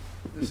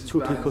 কিচ্ছু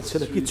ঠিক হচ্ছে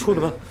না, কিচ্ছু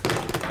না।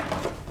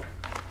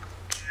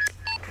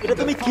 এটা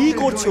তুমি কি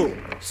করছো?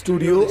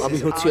 স্টুডিও, আমি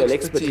হচ্ছি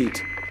অ্যালেক্স পেটিট।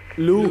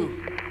 লু,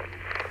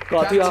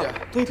 কাতিয়া,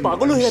 তুমি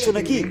পাগল হয়ে আছো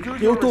নাকি?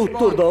 কেউ তো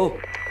উত্তর দাও।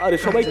 আরে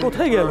সবাই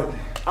কোথায় গেল?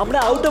 আমরা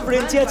আউট অফ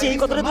রেঞ্জে আছি, এই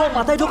কথাটা তোমার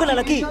মাথায় ঢোকে না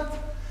নাকি?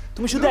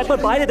 তুমি শুধু একবার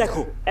বাইরে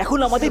দেখো। এখন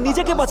আমাদের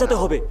নিজেকে বাঁচাতে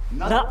হবে,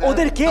 না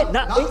ওদেরকে,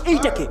 না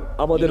এইটাকে।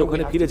 আমাদের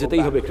ওখানে ফিরে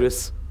যেতেই হবে ক্রিস,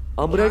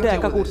 আমরা এটা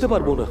একা করতে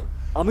পারবো না।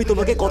 আমি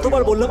তোমাকে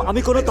কতবার বললাম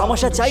আমি কোনো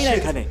তামাশা চাই না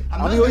এখানে।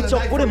 আমি ওই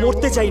চক্করে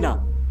মরতে চাই না।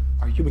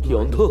 তুমি কি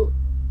অন্ধ?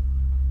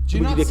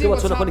 তুমি কি দেখতে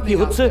পাচ্ছ না ওখানে কি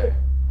হচ্ছে?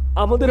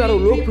 আমাদের আরো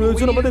লোক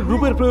প্রয়োজন, আমাদের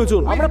গ্রুপের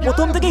প্রয়োজন। আমরা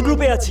প্রথম থেকেই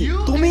গ্রুপে আছি,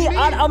 তুমি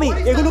আর আমি।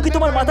 এগুলো কি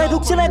তোমার মাথায়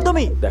ঢুকছে না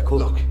একদমই? দেখো,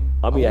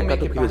 আমি একা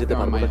তো ফিরে যেতে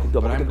পারবো না, কিন্তু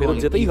আমাকে তো ফেরত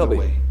যেতেই হবে।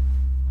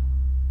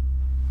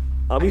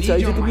 আমি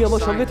চাই যে তুমি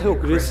আমার সঙ্গে থাকো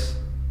ক্রিস,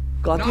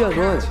 কাতিয়া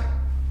নয়,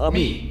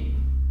 আমি।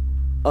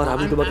 আর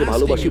আমি তোমাকে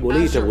ভালোবাসি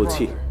বলেই এটা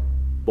বলছি।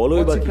 বলো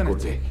এবার কি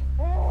করবে?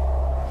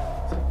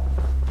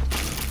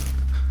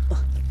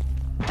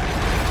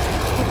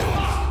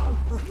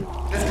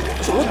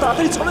 চলো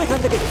তাড়াতাড়ি, চলো এখান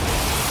থেকে।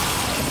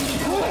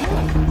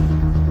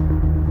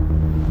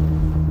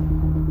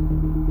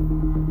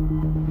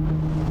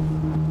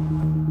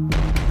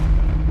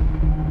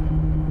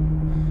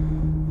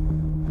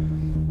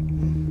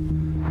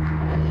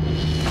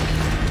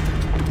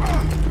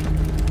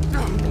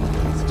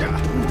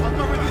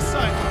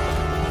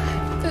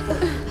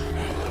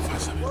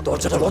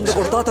 দরজাটা বন্ধ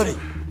করো তাড়াতাড়ি।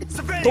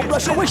 তোমরা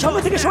সবাই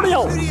সামনে থেকে সরে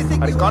যাও।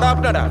 আরে কারা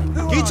আপনারা?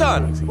 কি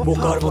চান?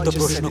 বোকার মতো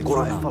প্রশ্ন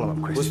করো না,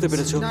 বুঝতে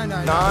পেরেছো?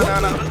 না না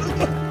না,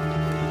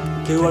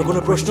 কেউ আর কোনো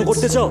প্রশ্ন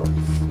করতে চাও?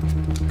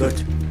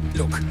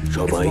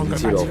 সবাই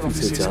নিজের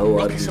অফিসে যাও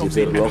আর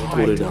নিজেদের লক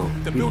করে নাও।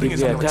 বিল্ডিং এ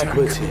অ্যাটাক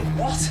হয়েছে।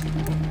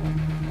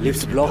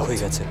 লিফট ব্লক হয়ে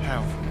গেছে,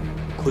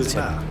 খুলছে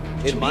না।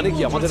 এর মানে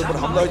কি আমাদের উপর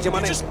হামলা হয়েছে?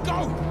 মানে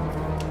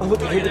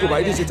আমাদের এখান থেকে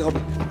বাইরে যেতে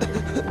হবে।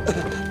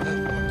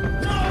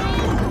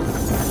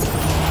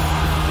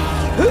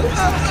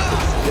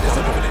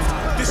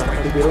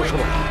 বেরো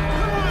সবাই।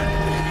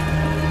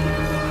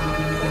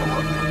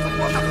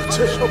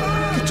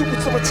 কিছু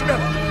বুঝতে পারছি না।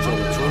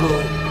 চলো চলো,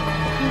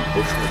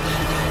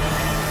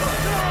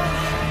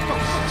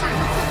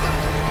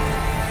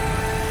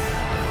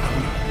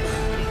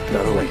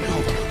 দাঁড়াও এক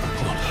মিনিট।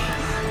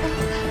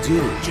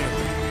 জিল,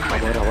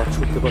 আমার আওয়াজ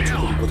শুনতে পাচ্ছ?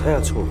 তুমি কোথায়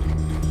আছো?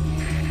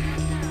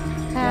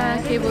 হ্যাঁ,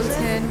 কে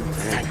বলছেন?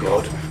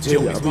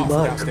 জিল, আমি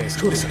মার্ক।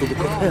 শোনো, তুমি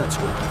কোথায়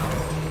আছো?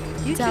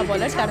 যা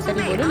বলার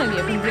তাড়াতাড়ি বলুন, আমি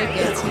এখন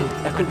ব্রেকে আছি।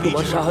 এখন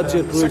তোমার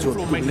সাহায্যের প্রয়োজন।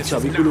 তুমি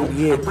চাবিগুলো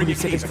নিয়ে এক্ষুনি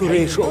সেকেন্ড ফ্লোরে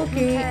এসো।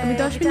 ওকে, আমি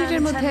 10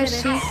 মিনিটের মধ্যে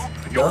আসছি।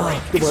 না,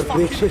 তোমার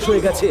ব্রেক শেষ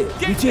হয়ে গেছে,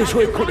 নিচে এসো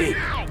এক্ষুনি।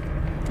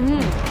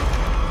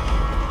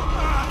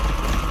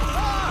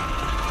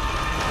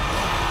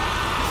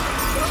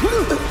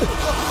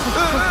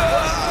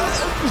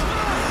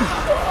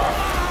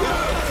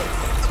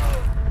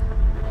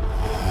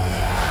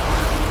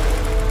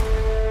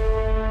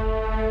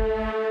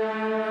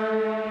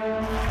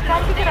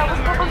 চারদিকের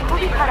অবস্থা এখন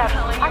খুবই খারাপ।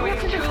 আমি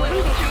আপনাদের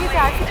বলেই দিচ্ছি যে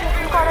আর কিছু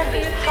করার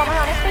নেই, সময়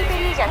অনেকটাই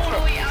পেরিয়ে গেছে।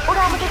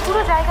 ওরা আমাদের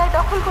পুরো জায়গায়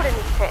দখল করে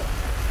নিচ্ছে।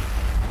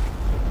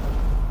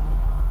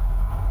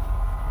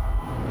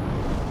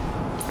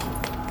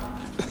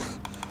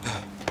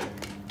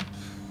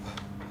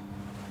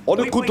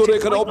 অনেকক্ষণ ধরে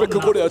এখানে অপেক্ষা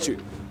করে আছি।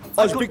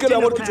 আজ বিকেলে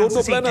আমার কিছু অন্য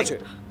প্ল্যান আছে।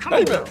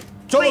 এই মেয়ে,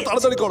 চলো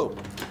তাড়াতাড়ি করো।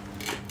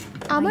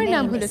 আমার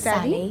নাম হলো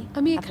স্যালি,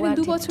 আমি এখানে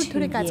 2 বছর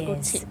ধরে কাজ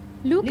করছি।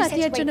 লু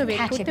কাটিয়ার জন্য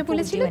ওয়েট করতে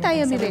বলেছিল, তাই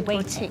আমি ওয়েট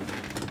করছি।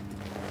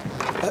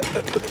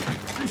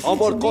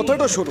 আমার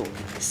কথাটা শোনো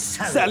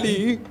স্যালি,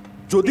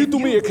 যদি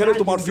তুমি এখানে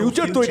তোমার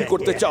ফিউচার তৈরি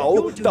করতে চাও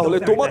তাহলে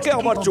তোমাকে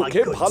আমার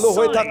চোখে ভালো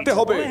হয়ে থাকতে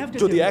হবে।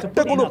 যদি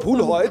একটা কোনো ভুল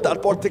হয়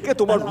তারপর থেকে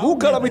তোমার মুখ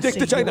আর আমি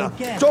দেখতে চাই না।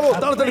 চলো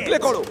তাড়াতাড়ি প্লে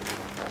করো।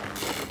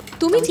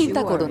 তুমি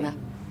চিন্তা করো না,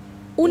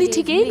 উনি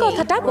ঠিক এই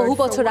কথাটা বহু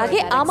বছর আগে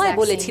আমায়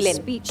বলেছিলেন,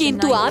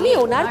 কিন্তু আমি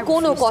ওনার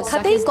কোনো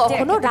কথাতেই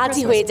কখনো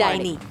রাজি হয়ে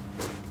যাইনি।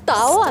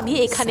 তাও আমি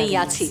এখানেই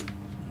আছি।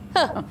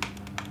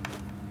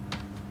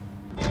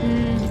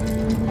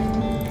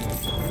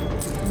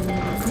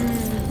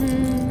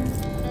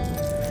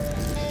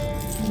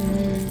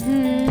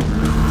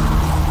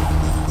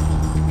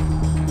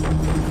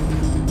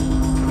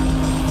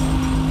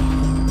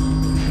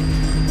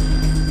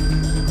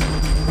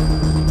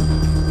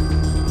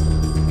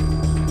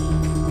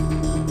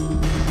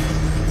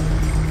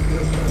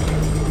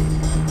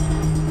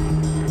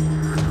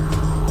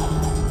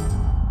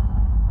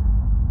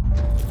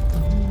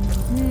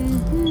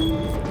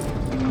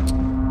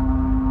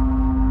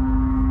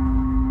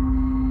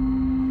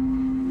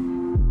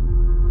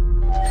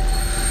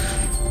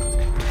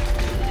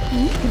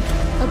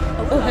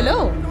 হ্যালো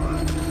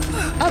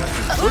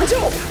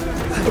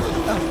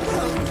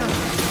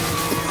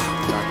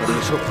তাড়াতাড়ি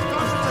এসো।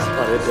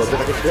 আরে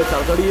দরজাটাকে খুলে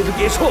তাড়াতাড়ি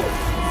এদিকে এসো।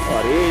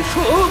 আরে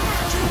এসো।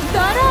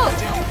 দাঁড়াও,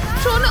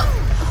 শোনো।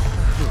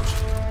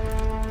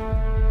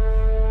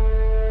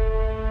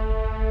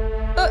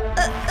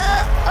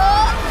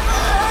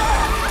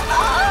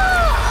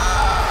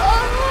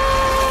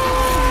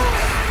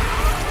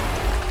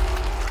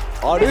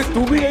 আরে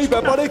তুমি এই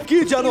ব্যাপারে কি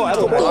জানো?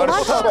 এত বড়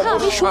কথা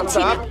আমি শুনছি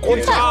না।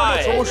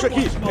 সমস্যা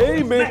কি? এই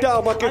মেয়েটা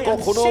আমাকে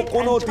কখনো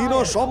কোনো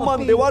দিনও সম্মান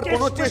দেওয়ার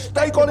কোনো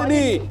চেষ্টাই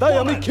করেনি, তাই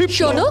আমি ক্ষিপ্ত।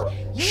 শোনো,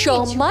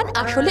 সম্মান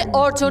আসলে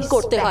অর্জন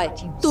করতে হয়।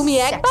 তুমি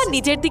একবার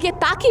নিজের দিকে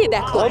তাকিয়ে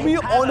দেখো। আমি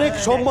অনেক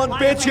সম্মান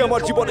পেয়েছি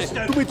আমার জীবনে।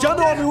 তুমি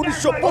জানো আমি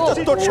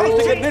 1975 সাল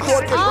থেকে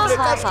নেটওয়ার্কের সঙ্গে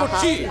কাজ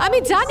করছি। আমি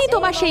জানি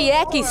তোমার সেই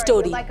একই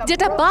স্টোরি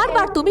যেটা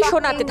বারবার তুমি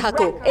শোনাতে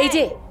থাকো। এই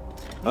যে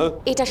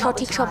এটা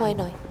সঠিক সময়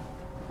নয়।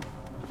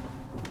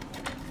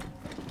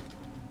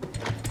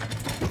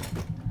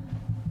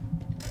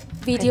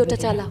 ভিডিওটা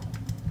চালাও।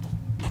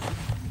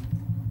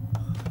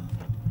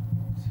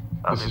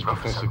 This is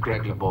Professor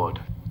Greg Laborde.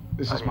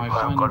 This is my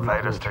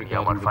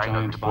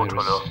final report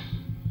regarding the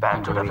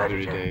giant virus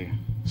every day.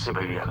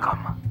 সিবেরিয়া কাম।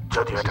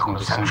 যদিও এটা কোনো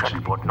স্যাংশন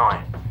রিপোর্ট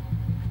নয়,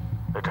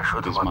 এটা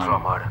শুধুমাত্র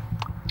আমার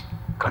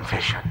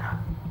কনফেশন।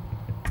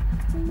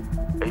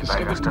 এই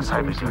ভাইরাসটা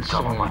সাইবেরিয়ার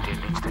জমা মাটির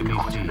নিচ থেকে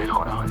খুঁজে বের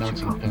করা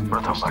হয়েছিল।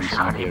 প্রথমবার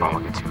সেখানেই পাওয়া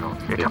গেছিল।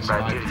 এটা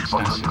প্রায় 30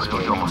 বছর ধরে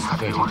ওই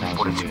অবস্থাতেই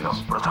পড়েছিল।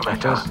 প্রথমে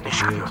এটা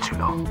নিষ্ক্রিয়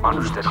ছিল,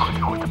 মানুষদের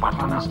ক্ষতি করতে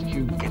পারত না,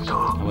 কিন্তু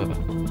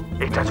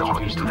এটা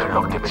যখন ইঁদুরের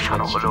রক্তে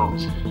মেশানো হলো,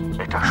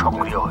 এটা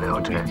সক্রিয় হয়ে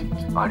ওঠে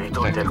আর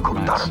ইঁদুরদের খুব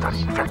তাড়াতাড়ি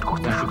ইনফেক্ট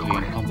করতে শুরু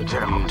করে,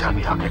 যেরকম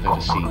আমি আগে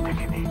কখনো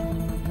দেখিনি।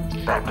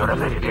 প্যান্ডোরা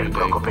ভ্যারিয়েন্টের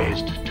প্রকোপে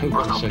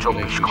প্রথম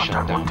 24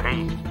 ঘন্টার মধ্যেই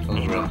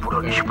ইঁদুর পুরো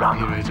নিষ্প্রাণ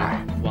হয়ে যায়।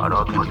 আর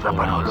অদ্ভুত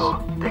ব্যাপার হলো,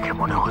 দেখে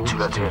মনে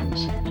হচ্ছিল যে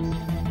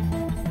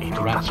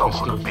ইঁদুরটা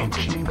তখনও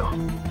বেঁচে ছিল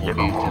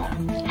এবং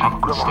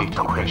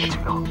আক্রমণাত্মক হয়ে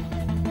গেছিল,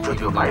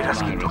 যদিও ভাইরাস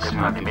ইঁদুরকে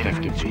প্রাণী মেরে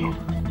ফেলেছিল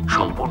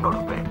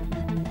সম্পূর্ণরূপে।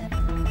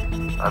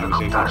 আমি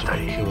খুব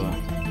তাড়াতাড়ি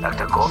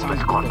একটা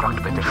গভর্নমেন্ট কন্ট্রাক্ট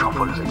পেতে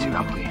সফল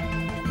হয়েছিলাম।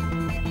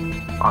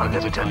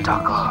 আনলিমিটেড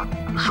টাকা,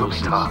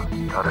 সুবিধা,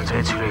 তারা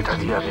চেয়েছিল এটা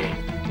দিয়ে আমি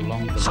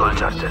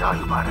সোলজারদের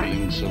আয়ু বাড়াই,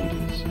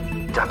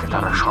 যাতে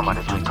তারা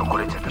সমানে যুদ্ধ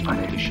করে যেতে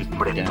পারে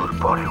মৃত্যুর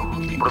পরেও,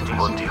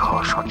 প্রতিবন্ধী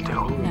হওয়া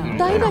সত্ত্বেও।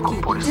 তাই নাকি?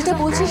 যেটা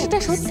বলছে সেটা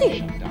সত্যি?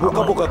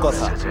 বোকা বোকা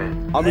কথা।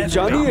 আমি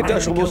জানি এটা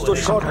সমস্ত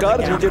সরকার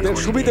নিজেদের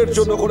সুবিধার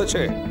জন্য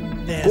করেছে।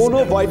 কোনো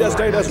ভাইরাস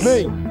টাইরাস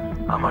নেই।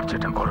 আমার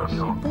যেটা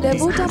করণীয়,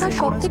 লেবুট আমার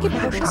সবথেকে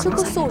ভরসাযোগ্য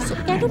সোর্স,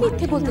 কেন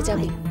মিথ্যে বলতে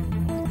যাবে?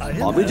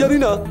 আমি জানি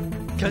না,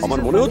 আমার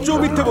মনে হচ্ছে ও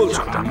মিথ্যে বলছে।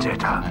 জানতাম যে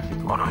এটা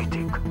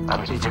অনৈতিক।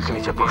 আমি নিজেকে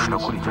নিজে প্রশ্ন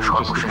করি যে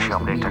সর্বশেষে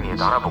আমরা এটা নিয়ে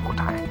দাঁড়াবো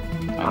কোথায়।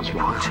 আমি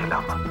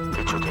ভুলছিলাম।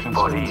 কিছুদিন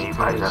পরেই এই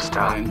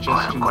ভাইরাসটা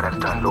ভয়ঙ্কর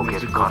একটা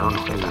রোগের কারণ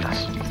হয়ে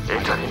দাঁড়ায়।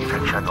 এটার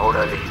ইনফেকশন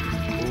ওরালি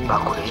বা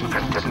কোনো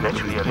ইনফেক্টেড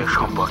ম্যাটেরিয়ালের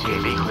সম্পর্কে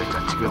এলেই হয়ে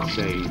যাচ্ছিল,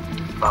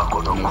 বা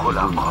কোনো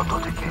খোলা ক্ষত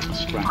থেকে।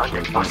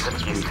 100%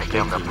 কেস থেকে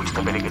আমরা বুঝতে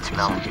পেরে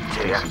গেছিলাম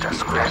যে একটা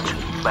স্ক্র্যাচ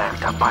বা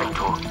একটা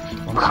বাইটও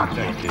প্রাণ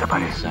নিয়ে নিতে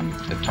পারে।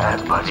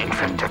 একবার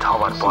ইনফেক্টেড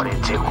হওয়ার পরে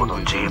যে কোনো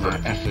জীব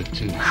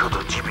শুধু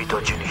জীবিত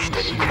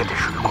জিনিসদেরই খেতে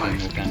শুরু করে,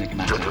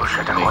 যদিও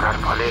সেটা করার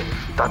ফলে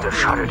তাদের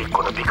শারীরিক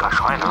কোনো বিকাশ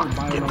হয় না,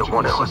 কিন্তু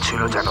মনে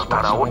হচ্ছিল যেন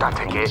তারা ওটা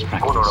থেকে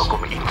কোনো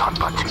রকম ইন্ধন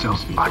পাচ্ছিল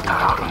আর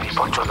তারা আরো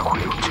বিপজ্জনক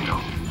হয়ে উঠছিল।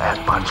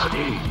 একবার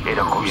যদি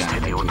এরকম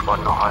স্থিতি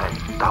উৎপন্ন হয়,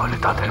 তাহলে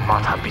তাদের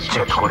মাথা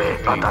বিচ্ছেদ করে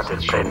বা তাদের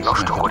ব্রেন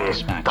নষ্ট করে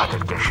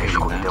তাদেরকে শেষ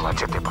করে দেওয়া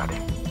যেতে পারে।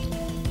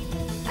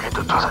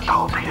 কিন্তু তারা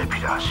তাও ফিরে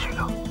ফিরে আসছিল।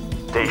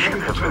 23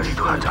 ফেব্রুয়ারি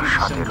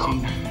 2017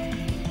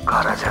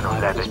 কারা যেন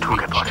ল্যাবে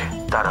ঢুকে পড়ে।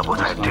 তারা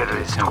বোধহয়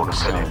টেররিস্ট কোনো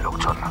সেলের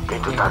লোকজন,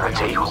 কিন্তু তারা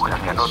যেই হোক না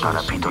কেন,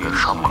 তারা ভিতরের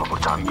সব খবর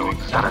জানতো।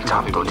 তারা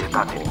জানতো যে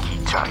তাদের কি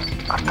চাই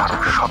আর তারা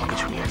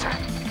সবকিছু নিয়ে যায়।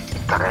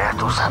 তারা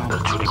এত স্যাম্পল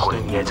চুরি করে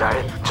নিয়ে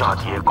যায় যা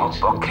দিয়ে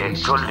কমপক্ষে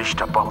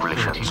 40টা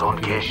পপুলেশন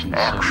জোনকে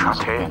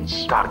একসাথে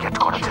টার্গেট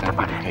করা যেতে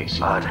পারে।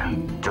 আর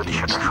যদি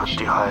সেটা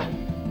সত্যি হয়,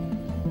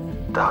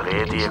 তাহলে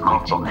এ দিয়ে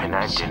কমপক্ষে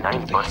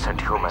 99%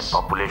 হিউম্যান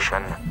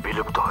পপুলেশন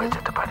বিলুপ্ত হয়ে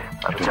যেতে পারে।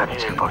 আমি জানি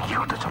এরপর কি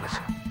হতে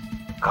চলেছে,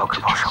 কাউকে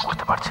ভরসা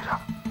করতে পারছি না।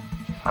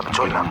 আমি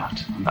চললাম।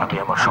 আমি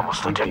আমার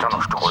সমস্ত ডেটা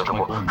নষ্ট করে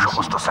দেবো,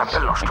 সমস্ত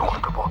স্যাম্পল নষ্ট করে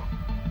দেবো,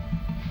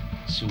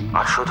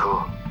 আর শুধু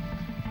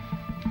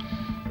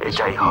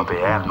এটাই হবে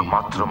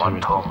একমাত্র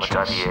মাধ্যম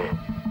যা দিয়ে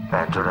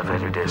প্যান্ডোরা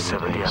ভ্যালিডের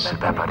সিভিলিয়ানের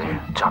ব্যাপারে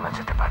জানা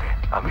যেতে পারে।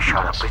 আমি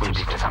সারা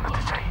পৃথিবীকে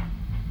জানাতে চাই।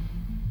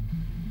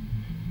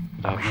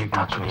 আমি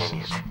সিদ্ধান্ত নিয়ে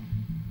নিয়েছি।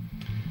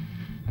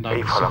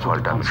 এই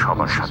ফলাফলটা আমি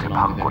সবার সাথে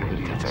ভাগ করে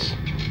নিতে চাই।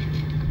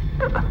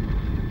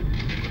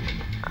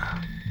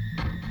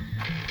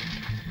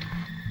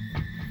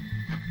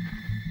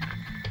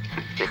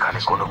 এখানে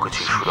কোনো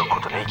কিছুই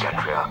সুরক্ষিত নেই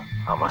ক্যাটরিয়া।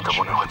 আমার তো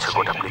মনে হচ্ছে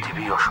গোটা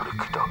পৃথিবী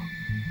অসুরক্ষিত।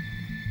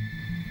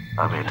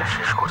 আমি এটা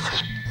শেষ করছি।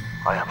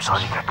 আই এম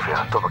সরি ক্যাটরিয়া,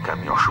 তোমাকে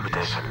আমি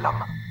অসুবিধায় ফেললাম।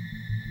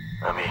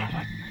 আমি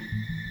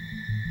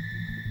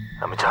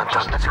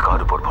জানতাম না যে কার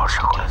উপর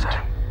ভরসা করা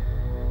যায়।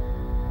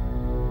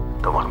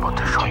 তোমার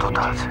মধ্যে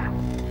সততা আছে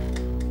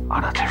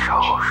আর আছে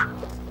সাহস।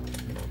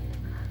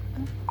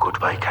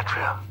 Goodbye,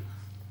 Katria.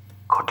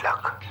 Good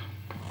luck.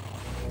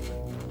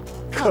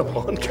 Come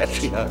on,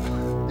 Katria.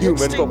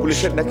 Human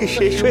population নাকি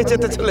শেষ হয়ে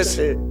যেতে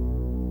চলেছে।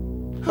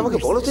 আমাকে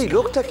বলো তো এই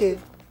লোকটাকে।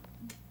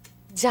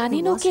 জানি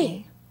ওকে।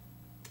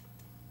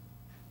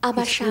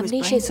 আমার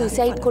সামনেই সে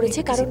সুইসাইড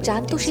করেছে কারণ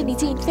জানতো সে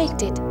নিজে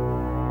ইনফেক্টেড।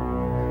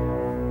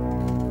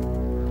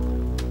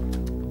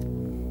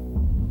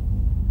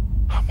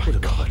 Oh my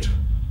God.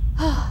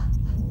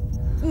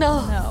 না,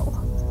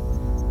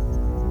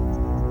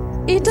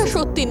 এটা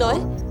সত্যি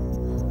নয়।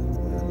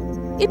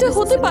 এটা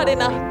হতে পারে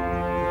না।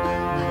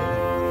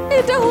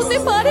 এটা হতে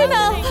পারে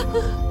না।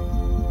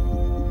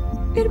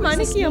 এর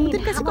মানে কি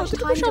আমাদের কাছে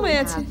কতটুকু সময়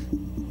আছে?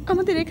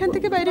 আমাদের এখান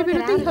থেকে বাইরে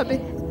বেরোতেই হবে।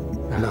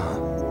 না,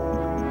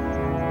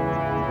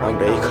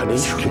 আমরা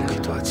এখানেই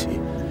সুরক্ষিত আছি।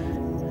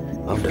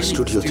 আমরা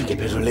স্টুডিও থেকে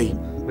বেরোলেই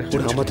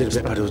ওরা আমাদের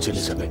ব্যাপারেও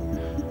জেনে যাবে।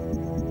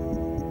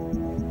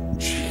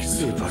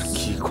 এবার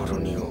কি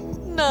করণীয়?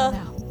 না,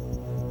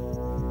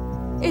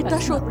 এটা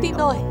সত্যি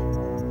নয়।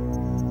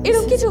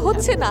 এরকম কিছু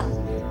হচ্ছে না,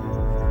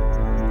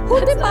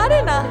 হতে পারে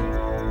না।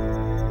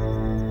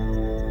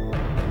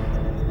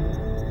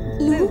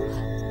 লু,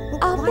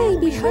 আমরা এই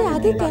বিষয়ে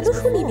আগে কেন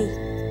শুনিনি?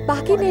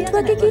 বাকি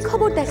নেটওয়ার্কে কি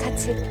খবর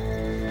দেখাচ্ছে?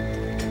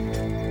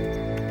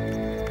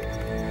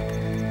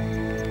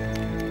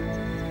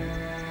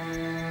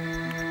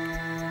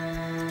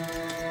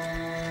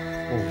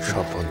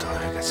 সব বন্ধ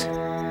হয়ে গেছে।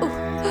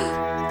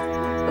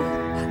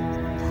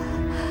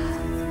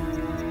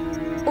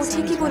 ও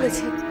ঠিকই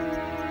বলেছে,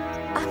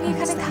 আমি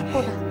এখানে থাকবো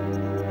না।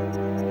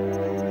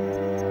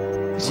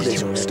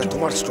 এটা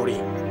তোমার স্টোরি।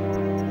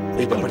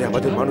 এই ব্যাপারে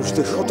আমাদের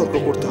মানুষদের সতর্ক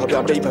করতে হবে।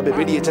 আমরা এইভাবে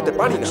বেরিয়ে যেতে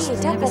পারি না।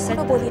 সেটা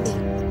কখনো বলিনি।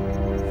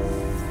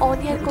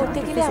 অনিয়ার করতে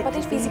গেলে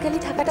আমাদের ফিজিক্যালি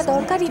থাকাটা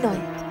দরকারই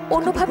নয়।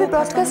 অন্যভাবে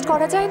ব্রডকাস্ট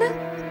করা যায় না?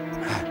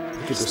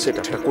 কিন্তু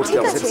সেটআপটা করতে ঠিক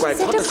আমাদের আছে, কয়েক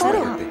ঘন্টা সেটা সময়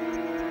করো। লাগবে।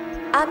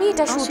 আমি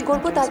এটা শুট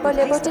করব, তারপর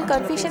লেবরেটরি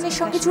কনফিউশনের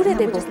সঙ্গে জুড়ে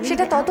দেব।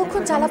 সেটা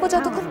ততক্ষণ চালাবো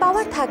যতক্ষণ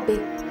পাওয়ার থাকবে।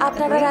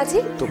 আপনারা রাজি?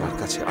 তোমার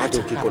কাছে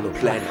আদৌ কি কোনো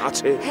প্ল্যান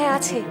আছে? হ্যাঁ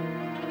আছে।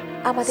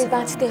 আমাদের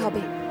বাঁচতে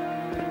হবে।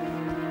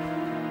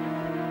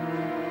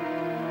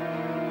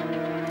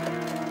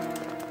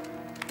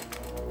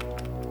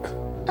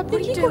 আপনি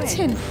কি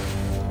করছেন?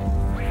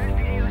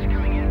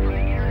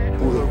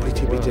 পুরো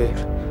পৃথিবীতে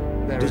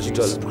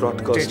ডিজিটাল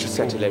ব্রডকাস্ট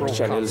স্যাটেলাইট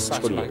চ্যানেল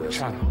ছড়িয়ে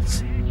রয়েছে।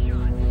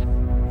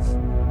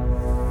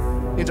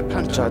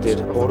 যাদের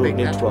বড়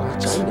নেটওয়ার্ক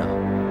চাই না,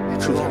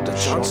 শুধু একটা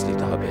চান্স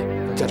দিতে হবে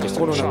যাতে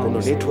কোনো না কোনো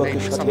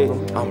নেটওয়ার্কের সাথে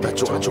আমরা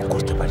যোগাযোগ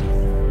করতে পারি।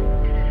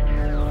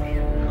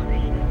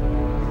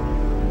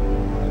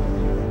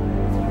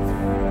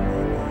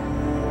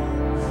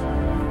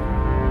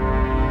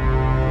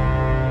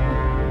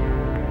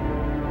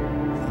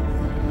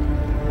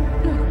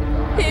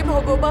 হে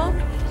ভগবান,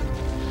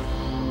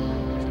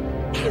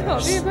 কি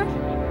হবে এবার?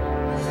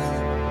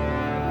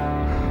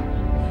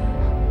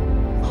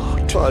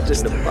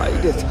 যেন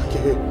বাইরে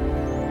থাকে।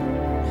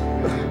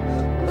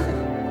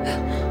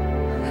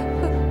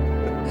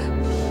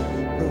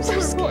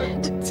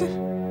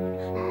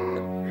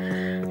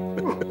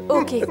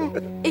 ওকে,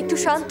 একটু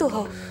শান্ত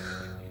হও।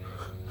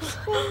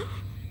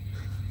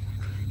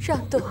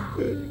 শান্ত হও।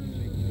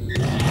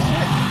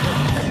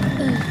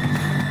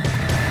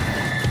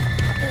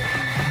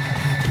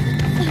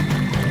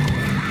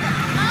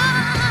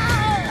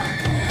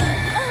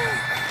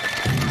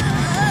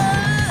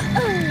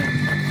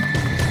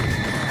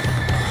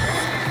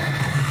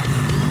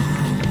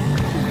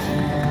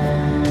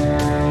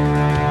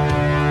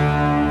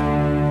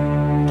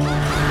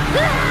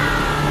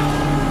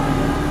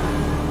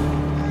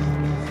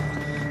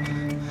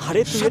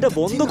 আরে তুই এটা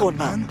বন্ধ কর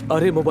না।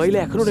 আরে মোবাইলে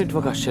এখনো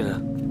নেটওয়ার্ক আসছে না।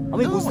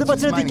 আমি বুঝতে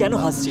পারছি না তুই কেন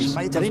হাসছিস।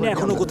 জানি না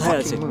এখনো কোথায়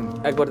আছে।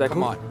 একবার দেখো,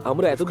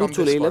 আমরা এত দূর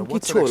চলে এলাম,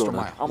 কিচ্ছু হলো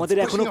না। আমাদের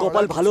এখনো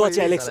কপাল ভালো আছে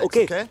অ্যালেক্স,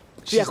 ওকে?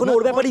 তুই এখনো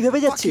ওর ব্যাপারেই ভেবে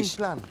যাচ্ছিস?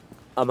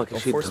 আমাকে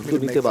সিদ্ধান্ত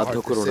নিতে বাধ্য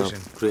করো না,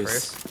 ক্রিস।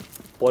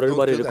 পরের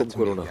বার এরকম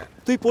করো না।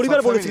 তুই পরিবার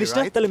বলেছিলিস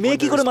না? তাহলে মেয়ে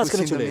কি করে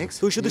মাঝখানে চলে?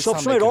 তুই শুধু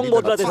সবসময় রং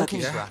বদলাতে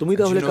থাকিস। তুমি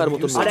তাহলে কার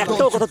মতন? আর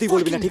একটাও কথা তুই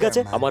বলবি না, ঠিক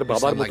আছে? আমার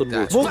বাবার মতন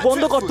বলছো। মুখ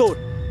বন্ধ কর তোর।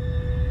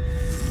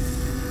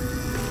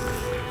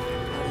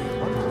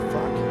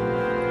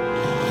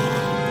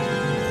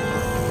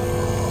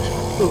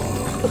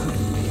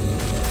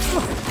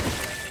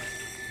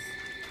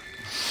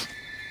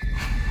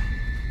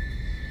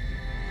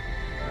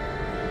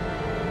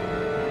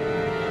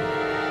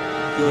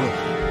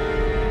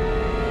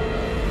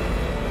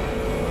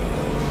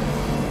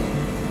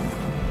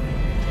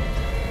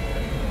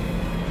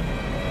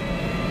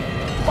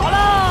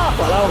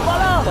 পালাও,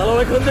 পালাও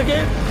এখান থেকে,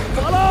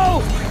 পালাও!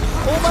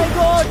 ও মাই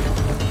গড!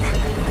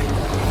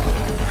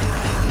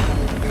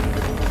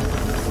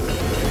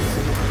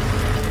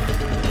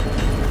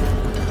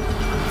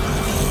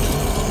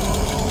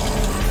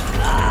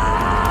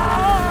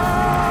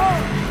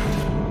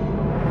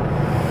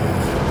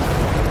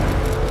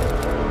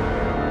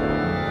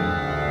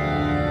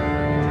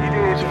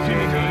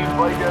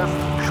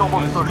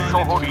 সমস্ত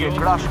শহরকে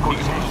গ্রাস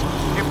করছে।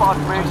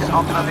 ডিপার্টমেন্ট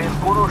আপনাদের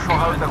কোনো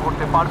সহায়তা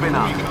করতে পারবে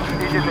না।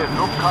 নিজেদের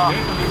রক্ষা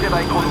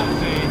নিজেরাই করুন।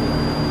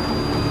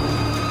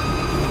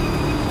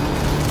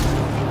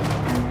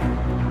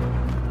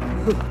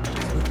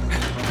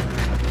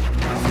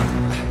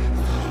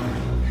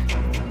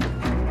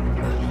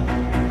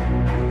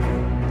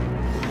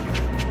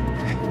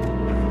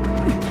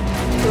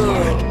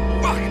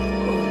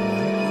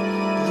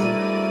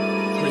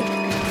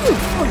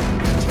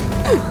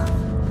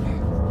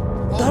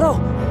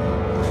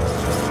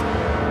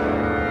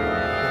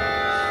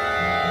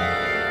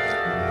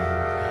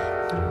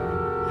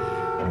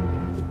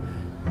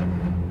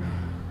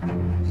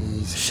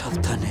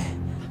 সাবধানে।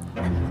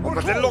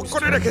 আমাদের লক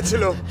করে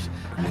রেখেছিল।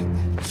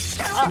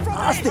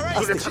 আস্তে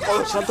আস্তে,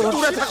 শান্ত হও।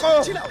 দূরে থাকো।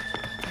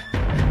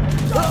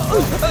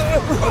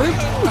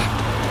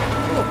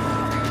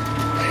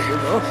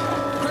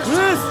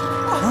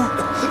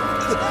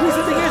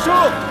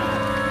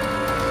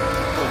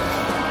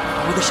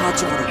 আমাদের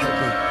সাহায্য করো।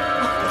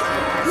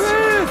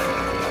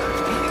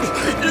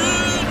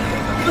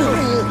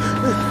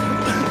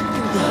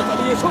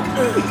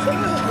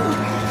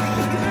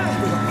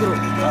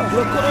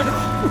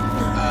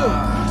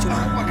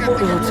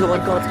 মনে হচ্ছে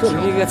আমার কাঁধটা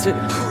ভেঙে গেছে।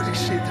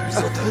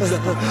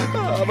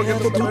 আমাকে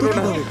তো ধরো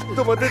না,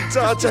 তোমাদের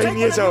যা চাই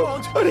নিয়ে যাও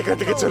আর এখান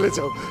থেকে চলে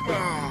যাও।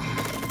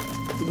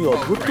 তুমি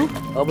অদ্ভুত তো,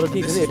 আমরা কি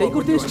এখানে এটাই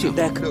করতে এসেছি?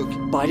 দেখ,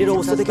 বাইরের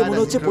অবস্থা থেকে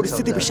মনে হচ্ছে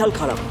পরিস্থিতি বিশাল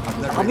খারাপ।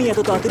 আমি এত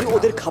তাড়াতাড়ি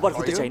ওদের খাবার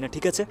হতে চাই না,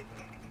 ঠিক আছে?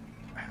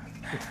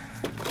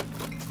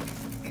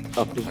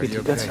 আপনি কি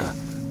ঠিক আছে?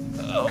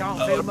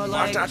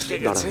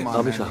 দাঁড়ান,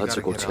 আমি সাহায্য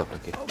করছি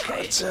আপনাকে।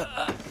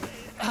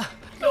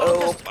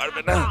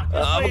 পারবে না,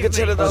 আমাকে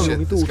ছেড়ে দাও।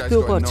 আপনি তো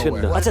উঠতেও পারছেন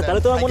না। আচ্ছা,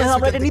 তাহলে তোমার মনে হয়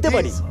আমরা এটা নিতে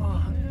পারি?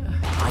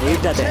 আর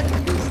এটা দেখ,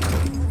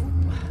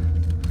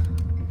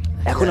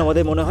 এখন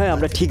আমাদের মনে হয়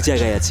আমরা ঠিক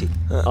জায়গায় আছি।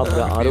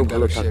 আমরা আরো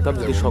ভালো থাকতাম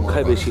যদি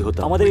সংখ্যায় বেশি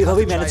হতাম। আমাদের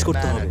এইভাবেই ম্যানেজ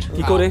করতে হবে।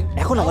 কি করে?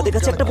 এখন আমাদের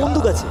কাছে একটা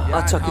বন্দুক আছে।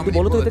 আচ্ছা, কিন্তু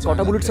বলো তো এতে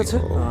কটা বুলেটস আছে?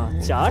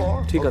 4।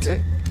 ঠিক আছে,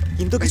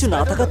 কিন্তু কিছু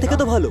না থাকার থেকে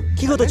তো ভালো।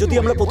 কি হতো যদি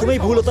আমরা প্রথমেই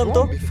ভুল হতাম?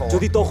 তো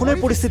যদি তখনের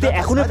পরিস্থিতি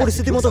এখনের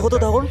পরিস্থিতি মতো হতো,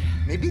 তখন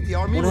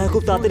মনে হয়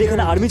খুব তাড়াতাড়ি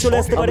এখানে আর্মি চলে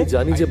আসতে পারে। আমি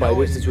জানি যে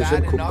বাইরের সিচুয়েশন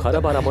খুব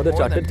খারাপ আর আমাদের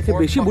 4টের থেকে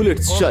বেশি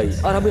বুলেটস চাই।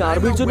 আর আমি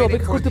আর্মির জন্য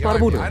অপেক্ষা করতে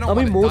পারবো না।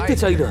 আমি মরতে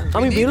চাই না,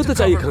 আমি বেরোতে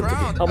চাই এখান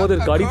থেকে। আমাদের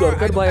গাড়ি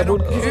দরকার বা এমন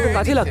কিছু যেটা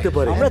কাজে লাগতে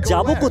পারে। আমরা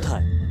যাবো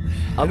কোথায়?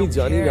 আমি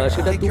জানি না,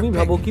 সেটা তুমি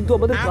ভাবো, কিন্তু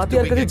আমাদের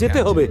কাতিয়ার কাছে যেতে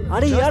হবে।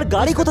 আরে ইয়ার,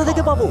 গাড়ি কোথা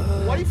থেকে পাবো?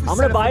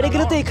 আমরা বাইরে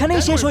গেলে তো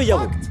এখানেই শেষ হয়ে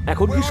যাবো।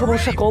 এখন কি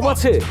সমস্যা কম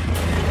আছে?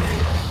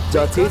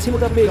 যা চেয়েছিল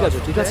তা পেয়ে গেছো,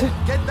 ঠিক আছে?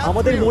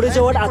 আমাদের মরে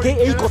যাওয়ার আগে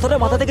এই কথাটা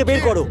মাথা থেকে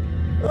বের করো।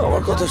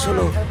 আমার কথা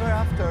শোনো,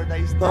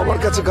 আমার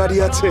কাছে গাড়ি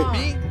আছে।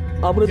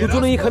 আমরা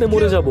দুজনেই এখানে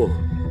মরে যাব।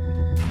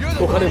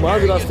 ওখানে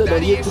মাঝ রাস্তায়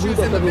দাঁড়িয়ে তুমি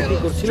দরকার বিক্রি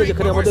করছিলে,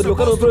 যেখানে আমাদের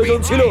লোকানোর প্রয়োজন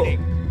ছিল।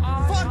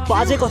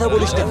 বাজে কথা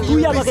বলিস না,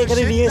 তুই আমাকে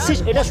এখানে নিয়ে এসেছিস,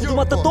 এটা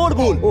শুধুমাত্র তোর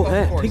ভুল। ও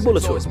হ্যাঁ, ঠিক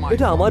বলেছো,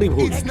 এটা আমারই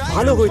ভুল।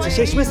 ভালো হয়েছে,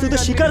 শেষমেশ তুই তো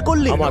স্বীকার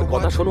করলি। আমার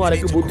কথা শোনো, আর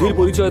একটু বুদ্ধির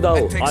পরিচয় দাও,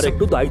 আর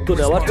একটু দায়িত্ব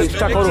নেওয়ার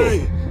চেষ্টা করো।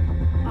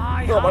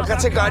 আমার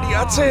কাছে গাড়ি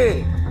আছে,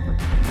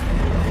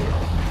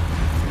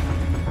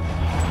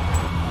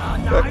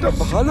 একটা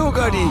ভালো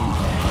গাড়ি।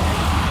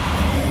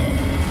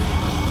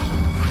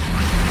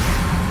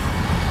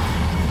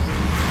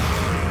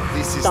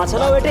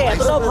 তাছাড়াও এটা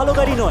এতটাও ভালো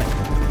গাড়ি নয়।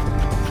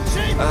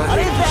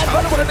 আরে দেখ,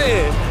 ভালো করে নে।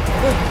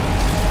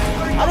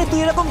 আরে তুই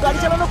এরকম গাড়ি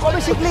চালানো কবে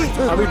শিখলি?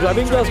 আমি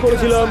ড্রাইভিং ক্লাস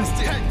করেছিলাম।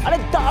 আরে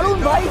দারুণ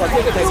ভাই।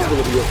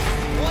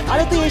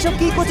 আরে তুই এসব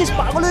কি করছিস?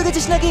 পাগল হয়ে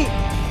গেছিস নাকি?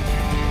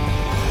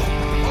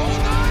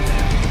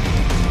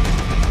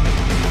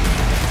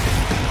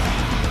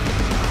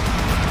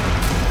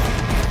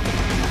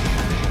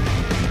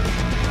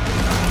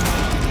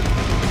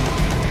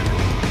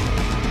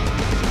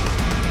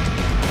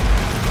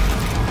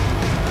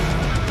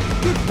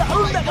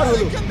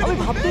 আমি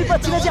ভাবতেই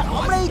পারছি না যে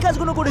আমরা এই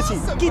কাজগুলো করেছি।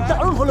 কি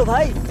দারুণ হলো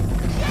ভাই,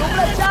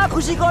 তোমরা যা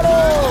খুশি করো।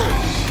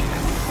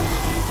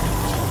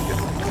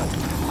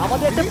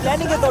 আমাদের একটা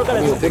প্ল্যানিং এর দরকার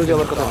আছে। উপরে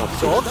যাওয়ার কথা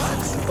ভাবছো?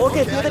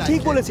 ওকে, তুই এটা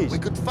ঠিক বলেছিস।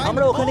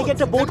 আমরা ওখানে গিয়ে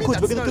একটা বোট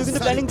খুঁজবো, কিন্তু তুই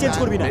কিন্তু প্ল্যানিং চেঞ্জ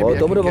করবি না।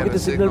 তোমরা ওয়াকিতে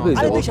সিগন্যাল পেয়ে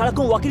আরে যাও। তুই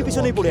সারাক্ষণ ওয়াকির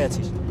পিছনেই পড়ে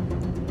আছিস।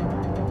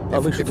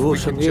 আমি শুধু ওর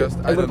সঙ্গে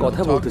একবার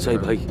কথা বলতে চাই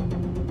ভাই।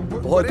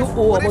 হয়তো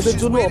ও আমাদের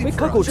জন্য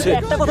অপেক্ষা করছে।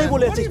 একটা কথাই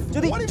বলে আছিস,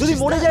 যদি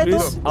মরে যায় তো?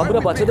 আমরা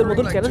বাচ্চাদের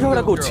মতন কেন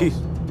ঝগড়া করছি?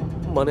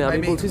 মানে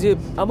আমি বলছি যে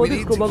আমাদের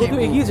ক্রমাগত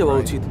এগিয়ে যাওয়া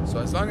উচিত।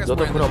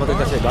 যতক্ষণ আমাদের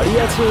কাছে গাড়ি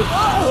আছে।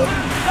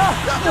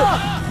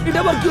 এটা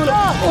আবার কি হলো?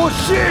 ও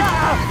শিট!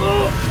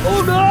 ও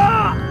না!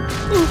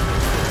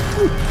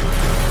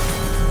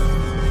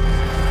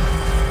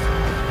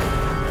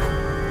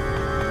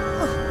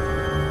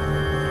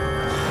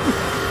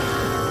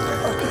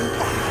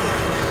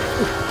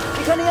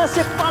 এখানে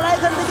আসছে, পালা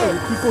এখান থেকে।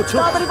 কি করছো?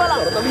 তাড়াতাড়ি পালা।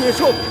 তাড়াতাড়ি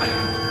এসো,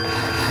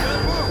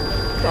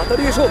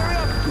 তাড়াতাড়ি এসো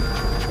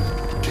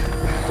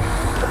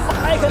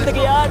এখান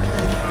থেকে। আর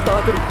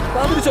তাড়াতাড়ি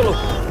তাড়াতাড়ি চলো,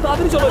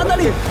 তাড়াতাড়ি চলো,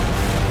 তাড়াতাড়ি।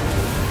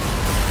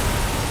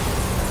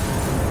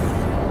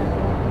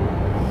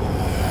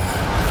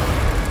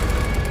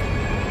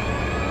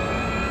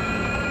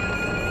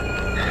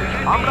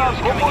 আমরা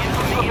গোপন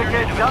সূত্র থেকে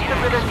জানতে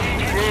পেরেছি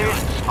যে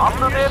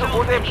আপনাদের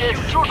ওদেরকে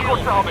শুট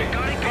করতে হবে।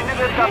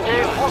 নিজেদের কাছে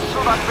অস্ত্র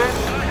রাখবেন।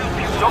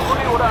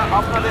 যখনই ওরা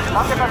আপনাদের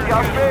কাছাকাছি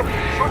আসবে,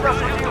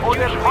 সোজাসুজি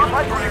ওদের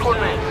মাথায় গুলি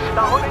করবে।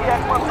 তাহলেই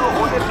একমাত্র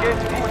ওদেরকে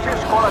শেষ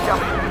করা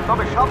যাবে।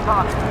 তবে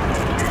সাবধান।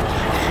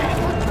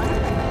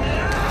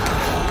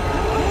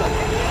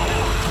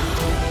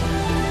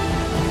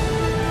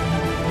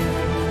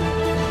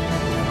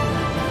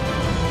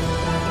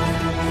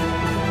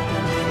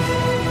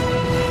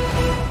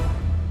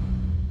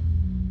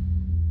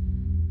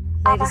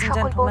 আমার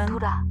সকল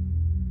বন্ধুরা,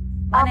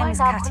 আমার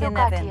নাম হলো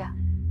কাটিয়া।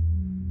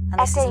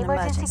 একটা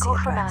ইমার্জেন্সি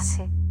ঘোষণা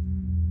আছে।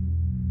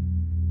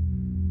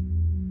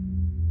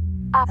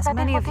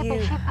 আপনাদের মধ্যে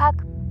বেশিরভাগ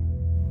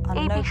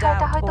এই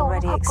বিষয়টা হয়তো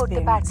অনুভব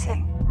করতে পারছেন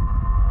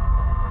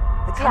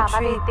যে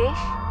আমাদের দেশ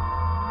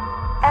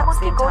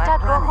এমনকি গোটা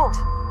গ্রহ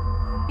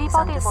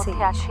বিপদের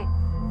মধ্যে আছে।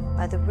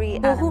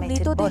 বহু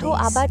মৃতদেহ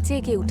আবার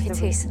জেগে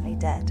উঠেছে,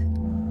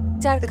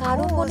 যার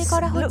কারণ মনে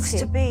করা হচ্ছে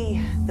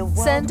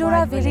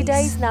স্যান্ডোরা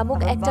ভিলিডাইস নামক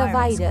একটা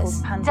ভাইরাস,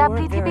 যা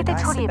পৃথিবীতে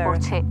ছড়িয়ে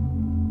পড়ছে।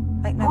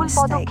 ভুল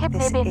পদক্ষেপ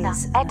নেবেন না,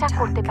 অ্যাটাক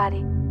করতে পারে।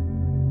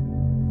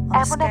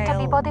 এমন একটা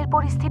বিপদের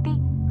পরিস্থিতি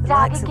যা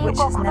আগে কেউ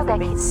কখনো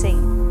দেখেনি।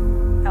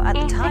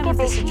 এর থেকে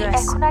বেশি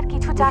এখন আর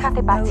কিছু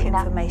জানাতে পারছি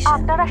না,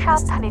 আপনারা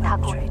সাবধানে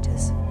থাকুন।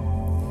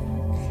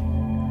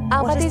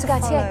 আমাদের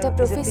কাছে একটা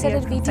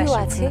প্রফেসরের ভিডিও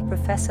আছে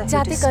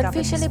যাতে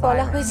কনফেশনে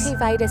বলা হয়েছে এই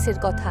ভাইরাসের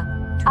কথা।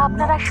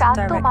 আপনারা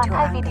শান্ত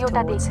মাথায়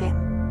ভিডিওটা দেখবেন,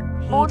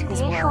 মন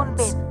দিয়ে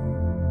শুনবেন।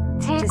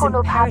 যে কোনো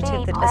ভাবে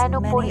এই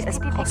ভয়ানক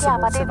পরিস্থিতি থেকে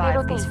আমাদের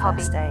বেরোতেই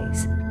হবে।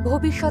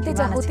 ভবিষ্যতে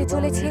যা হতে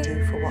চলেছে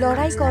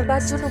লড়াই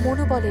করবার জন্য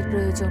মনোবলের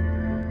প্রয়োজন।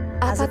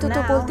 আপাতত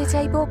বলতে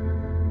চাইব,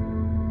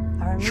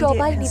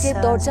 সবাই নিজের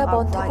দরজা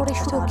বন্ধ করে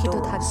সুরক্ষিত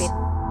থাকবেন।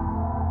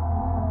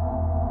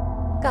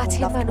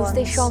 কাছের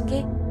মানুষদের সঙ্গে,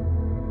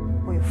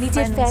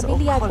 নিজের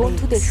ফ্যামিলি আর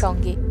বন্ধুদের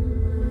সঙ্গে।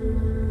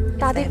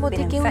 তাদের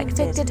মধ্যে কেউ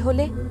ইনফেক্টেড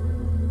হলে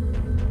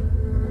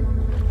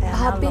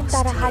ভাববেন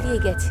তারা হারিয়ে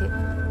গেছে,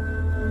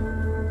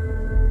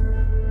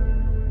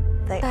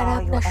 তারা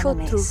আপনার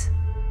শত্রু।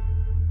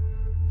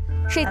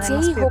 সে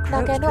যেই হোক না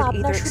কেন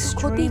আপনার শুধু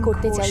ক্ষতি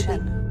করতে চাইবে।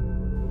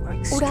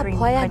 ওরা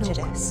ভয়ানক।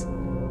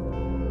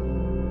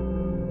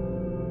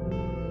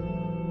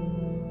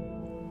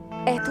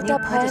 এতটা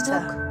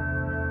ভয়ানক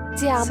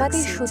যে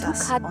আমাদের শুধু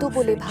খাদ্য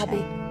বলে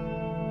ভাবে।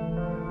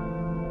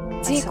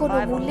 যে কোনো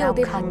মূল্যে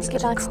ওদের হাত থেকে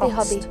বাঁচতে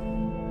হবে।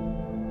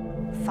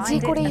 যে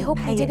করেই হোক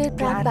নিজেদের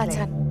প্রাণ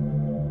বাঁচান।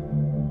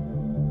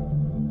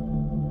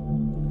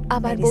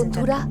 আমার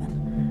বন্ধুরা,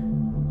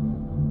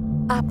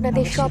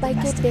 আপনাদের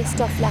সবাইকে বেস্ট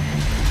অফ লাক।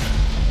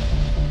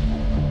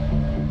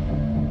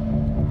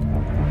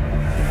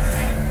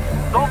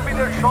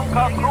 জম্বিদের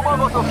সংখ্যা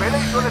ক্রমাগত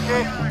বেড়েই চলেছে।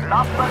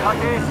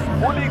 রাস্তাঘাটে,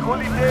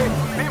 গলিতে,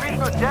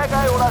 বিভিন্ন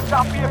জায়গায় ওরা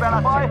চাপিয়ে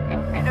বেড়ায়।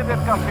 নিজেদের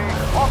কাছে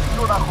অস্ত্র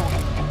রাখুন।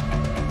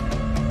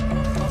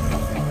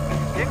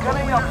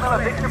 এখানেই আপনারা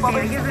দেখতে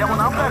পাবেন, যেমন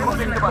আমরা এখন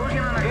দেখতে পাচ্ছি,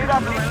 এরা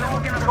কিন্তু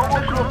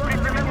সমগ্র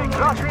পৃথিবীকে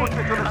গ্রাস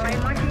করতে চলেছে।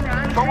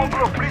 সমগ্র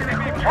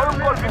পৃথিবী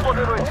ভয়ঙ্কর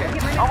বিপদে রয়েছে।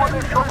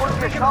 আমাদের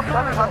সকলকে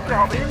সাবধানে থাকতে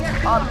হবে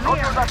আর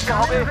নজর রাখতে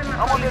হবে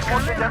আমাদের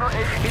মধ্যে যেন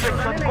এই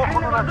ইনফেকশন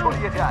কখনো না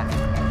ছড়িয়ে যায়।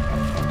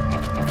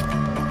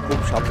 খুব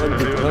সাবধান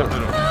থাকতে হবে।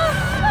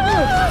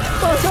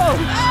 বাঁচাও!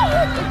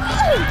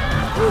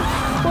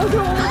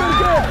 বাঁচাও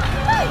আমাদেরকে!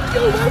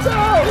 কেউ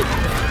বাঁচাও!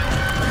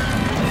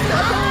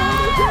 বাঁচাও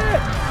আমাদেরকে!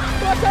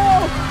 বাঁচাও!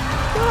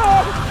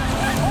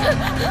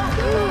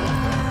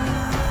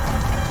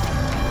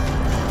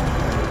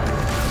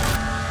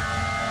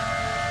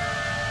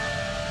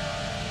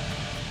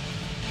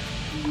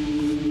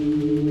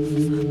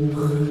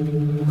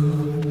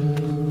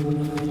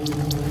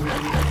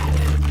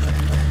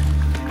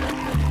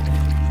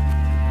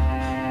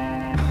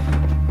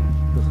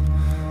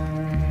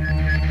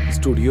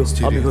 স্টুডিও,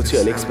 আমি হচ্ছে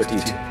অ্যালেক্স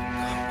প্যাটিট।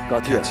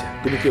 কাথিয়া,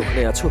 তুমি কি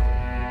ওখানে আছো?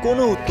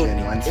 কোনো উত্তর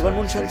নেই। এবার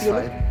মন শান্তি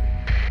হলো?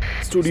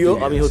 স্টুডিও,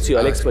 আমি হচ্ছি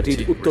অ্যালেক্স প্যাটিট,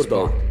 উত্তর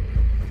দাও।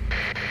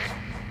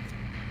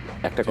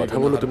 একটা কথা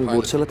বলো, তুমি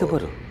বোট চালাতে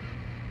পারো?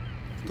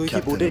 তুই কি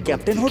বোটের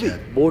ক্যাপ্টেন হবি?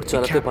 বোট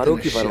চালাতে পারো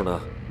কি পারো না,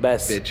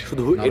 ব্যাস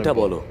শুধু এটা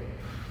বলো।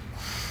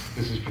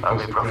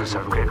 আমি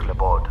প্রফেসর গ্রেগ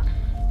লেবোর্ড।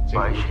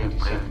 22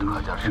 এপ্রিল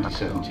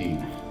 2017।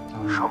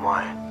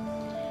 সময়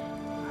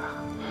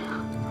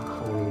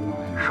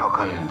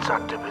সকাল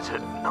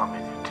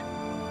 4:09।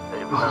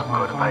 এই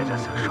ভয়ঙ্কর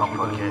ভাইরাসের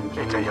সম্পর্কে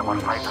এটাই আমার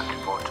ফাইনাল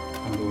রিপোর্ট,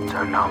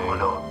 যার নাম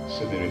হলো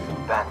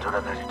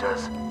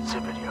প্যান্টোরাভেরিটাস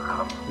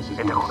সিবেরিয়াকাম।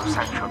 এটা কোনো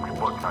স্যাংশন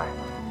রিপোর্ট নয়,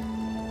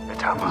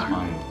 এটা আমার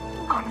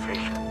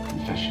কনফেশন।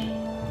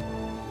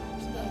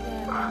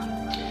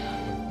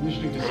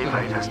 এই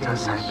ভাইরাসটা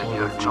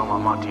সাইবেরিয়ার জমা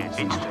মাটির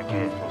নিচ থেকে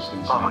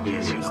পাওয়া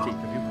গিয়েছিল।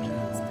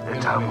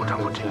 এটা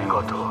মোটামুটি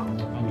বিগত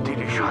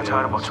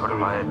 30,000 বছর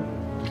মায়ের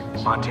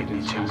মাটির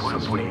নিচে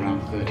পুরোপুরি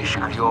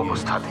নিষ্ক্রিয়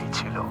অবস্থাতেই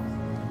ছিল।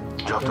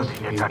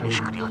 যতদিন এটা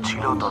নিষ্ক্রিয়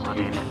ছিল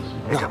ততদিন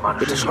এটা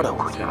মানুষের ক্ষতিকারক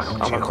ছিল।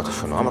 আমার কথা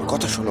শোনো, আমার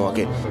কথা শোনো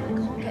আগে।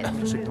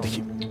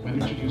 দেখি,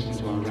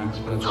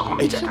 যখন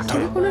এইটা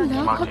ধরো। কোনো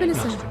লাভ হবে না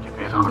স্যার।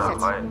 বের করা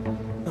হয়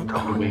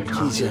তখন এটা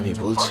কি যে আমি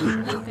বলছি।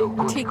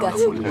 ঠিক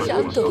আছে,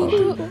 শান্ত হও।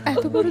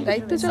 এত বড়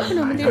দায়িত্ব যখন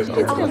আমাদের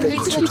আমাদের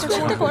কিছু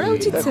একটা করা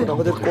উচিত স্যার। এখন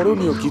আমাদের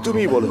করণীয় কি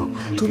তুমিই বলো,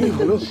 তুমি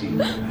বলো।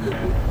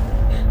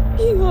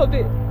 কি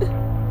হবে?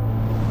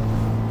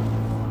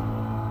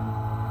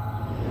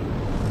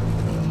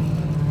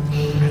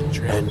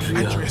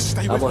 অ্যান্ড্রিয়া,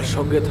 আমার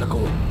সঙ্গে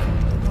থাকো।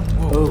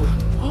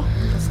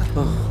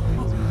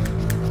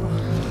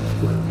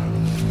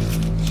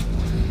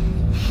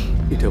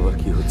 এটা আবার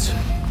কি হচ্ছে?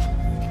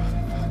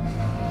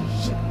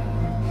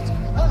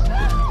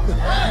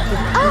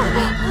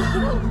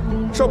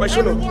 সবাই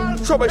শোনো,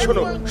 সবাই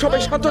শোনো, সবাই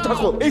শান্ত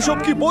থাকো। এইসব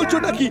কি বলছো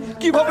নাকি?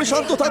 কিভাবে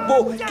শান্ত থাকবো?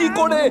 কি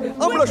করে?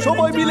 আমরা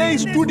সবাই মিলে এই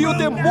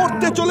স্টুডিওতে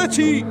মরতে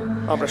চলেছি।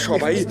 আমরা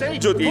সবাই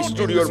যদি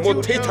স্টুডিওর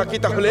মধ্যেই থাকি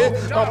তাহলে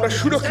আমরা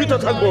সুরক্ষিত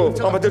থাকবো।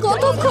 আমাদের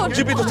কতক্ষণ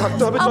জীবিত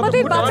থাকতে হবে।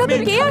 আমাদের বাঁচাতে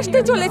কে আসতে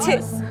চলেছে?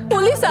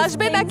 পুলিশ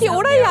আসবে নাকি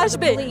ওরাই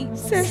আসবে?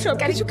 স্যার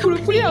সবকিছু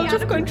পুরোপুরি আউট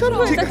অফ কন্ট্রোল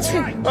হয়ে যাচ্ছে।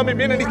 আমি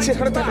মেনে নিচ্ছি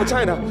এখানে থাকা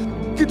যায় না,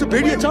 কিন্তু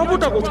বেরিয়ে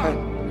যাবোটা কোথায়?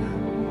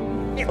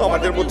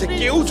 আমাদের মধ্যে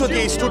কেউ যদি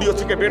এই স্টুডিও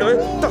থেকে বেরোয়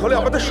তাহলে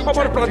আমাদের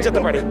সবার প্রাণ যেতে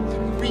পারে।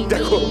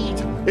 দেখো,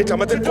 এটা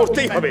আমাদের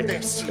করতেই হবে।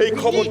 এই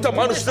খবরটা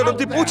মানুষদের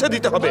অবধি পৌঁছে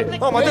দিতে হবে।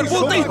 আমাদের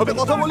বলতেই হবে।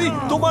 কথা বলি,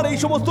 তোমার এই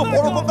সমস্ত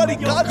পরোপকারী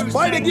কাজ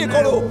বাইরে গিয়ে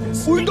করো।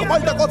 উল্টো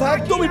পাল্টা কথা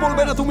একদমই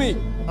বলবে না তুমি।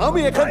 আমি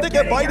এখান থেকে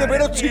বাইরে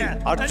বেরোচ্ছি,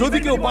 আর যদি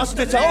কেউ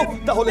বাঁচতে চাও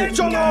তাহলে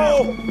চলো।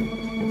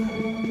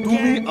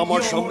 তুমি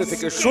আমার সামনে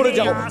থেকে সরে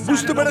যাও,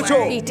 বুঝতে পেরেছো?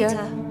 পিটার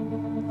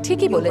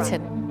ঠিকই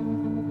বলেছেন,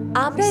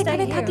 আমরা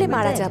এখানে থাকলে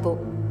মারা যাব,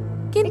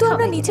 কিন্তু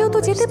আমরা নিচেও তো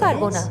যেতে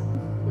পারবো না।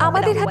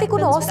 আমাদের হাতে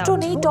কোনো অস্ত্র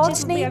নেই, টর্চ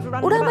নেই,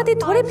 ওরা আমাদের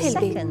ধরে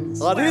ফেলবে।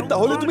 আরে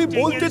তাহলে তুমি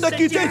বলতেটা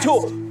কি চাইছো?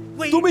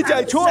 তুমি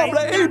চাইছো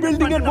আমরা এই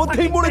বিল্ডিং এর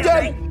মধ্যেই মরে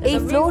যাই? এই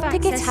ফ্লোর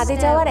থেকে ছাদে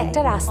যাওয়ার একটা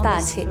রাস্তা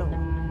আছে।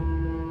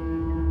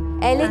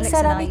 অ্যালেক্স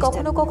আর আমি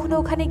কখনো কখনো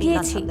ওখানে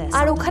গিয়েছি,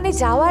 আর ওখানে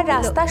যাওয়ার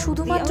রাস্তা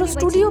শুধুমাত্র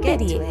স্টুডিও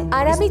পেরিয়ে,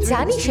 আর আমি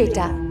জানি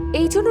সেটা।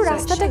 এই জন্য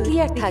রাস্তাটা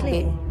ক্লিয়ার থাকবে,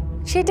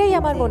 সেটাই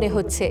আমার মনে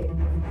হচ্ছে।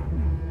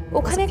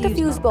 ওখানে একটা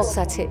ফিউজ বক্স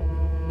আছে,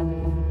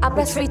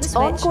 আমরা সুইচ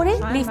অন করে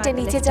লিফটে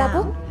নিচে যাব।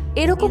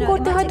 এরকম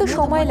করতে হয়তো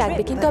সময়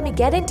লাগবে, কিন্তু আমি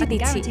গ্যারান্টি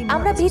দিচ্ছি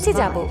আমরা বেঁচে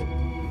যাব।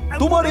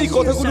 তোমার এই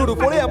কথাগুলোর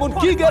উপরে এমন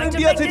কি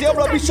গ্যারান্টি আছে যে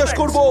আমরা বিশ্বাস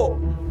করব?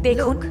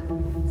 দেখুন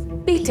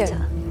পিটার,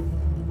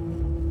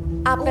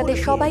 আপনাদের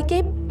সবাইকে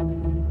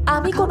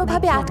আমি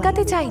কোনোভাবে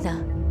আটকাতে চাই না,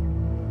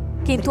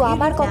 কিন্তু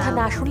আমার কথা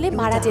না শুনলে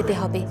মারা যেতে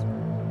হবে,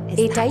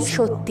 এটাই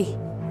সত্যি।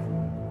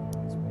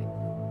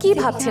 কি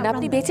ভাবছেন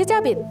আপনি বেঁচে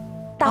যাবেন?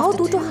 তাও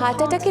দুটো হার্ট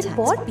অ্যাটাকের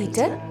পর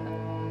পিটার।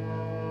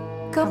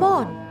 কাম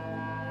অন,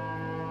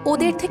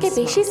 ওদের থেকে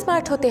বেশি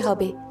স্মার্ট হতে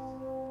হবে।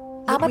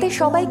 আমাদের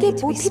সবাইকে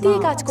বুদ্ধি দিয়ে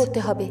কাজ করতে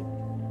হবে।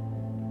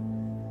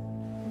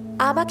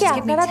 আমাকে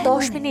আপনারা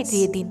 10 মিনিট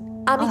দিয়ে দিন,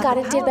 আমি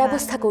কারেন্টের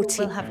ব্যবস্থা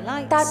করছি।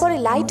 তারপরে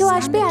লাইটও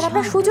আসবে আর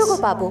আমরা সুযোগও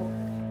পাবো।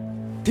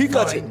 ঠিক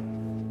আছে,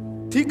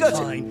 ঠিক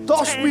আছে,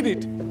 10 মিনিট,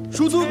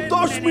 শুধু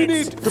 10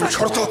 মিনিট। তুমি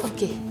শর্ত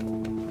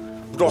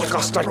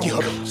ব্রডকাস্টার কি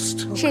হবে?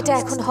 সেটা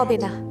এখন হবে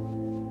না।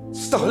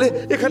 তাহলে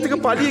এখান থেকে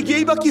পালিয়ে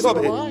গিয়েই বা কি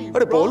হবে?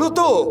 আরে বলো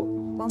তো।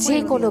 যে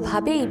কোনো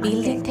ভাবে এই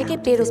বিল্ডিং থেকে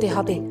বেরোতে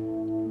হবে,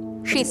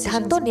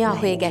 সিদ্ধান্ত নেওয়া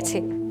হয়ে গেছে।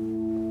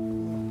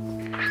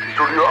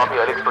 স্টুডিও, আমি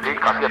অ্যালেক্স প্রদীপ।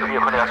 কাতিয়া, তুমি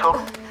ওখানে আছো?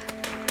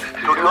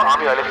 স্টুডিও,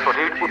 আমি অ্যালেক্স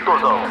প্রদীপ, উত্তর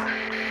দাও।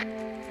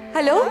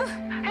 হ্যালো,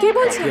 কে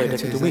বলছেন?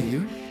 তুমি?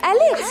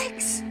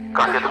 অ্যালেক্স।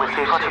 কাতিয়া, তুমি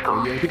সেফ আছো তো?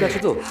 ঠিক আছে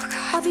তো?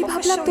 আমি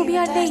ভাবলাম তুমি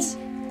আর নেই।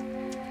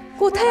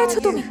 কোথায় আছো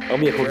তুমি?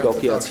 আমি এখন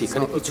ডকে আছি,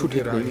 এখানে কিছু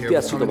ঠিক নেই। নিতে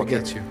আসছি তোমাকে।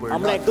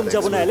 আমরা একদম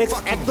যাব না অ্যালেক্স,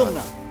 একদম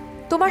না।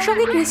 তোমার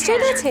সঙ্গে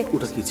ক্রিশ্চিয়ান আছে?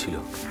 ওটা কি ছিল?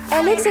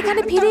 অ্যালেক্স,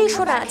 এখানে ফিরে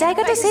এসো না,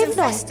 জায়গাটা সেফ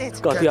নয়।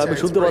 কাতিয়া, আমি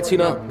শুনতে পাচ্ছি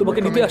না। তোমাকে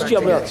নিতে আসছি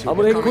আমরা।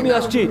 আমরা এক্ষুনি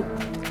আসছি।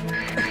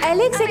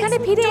 অ্যালেক্স, এখানে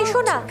ফিরে এসো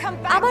না,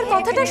 আমার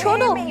কথাটা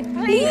শোনো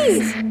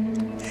প্লিজ।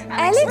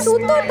 অ্যালেক্স,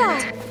 উত্তর দাও।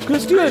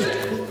 ক্রিশ্চিয়ান,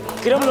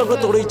 কিরম লাগলো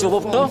তোর এই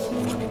জবাবটা?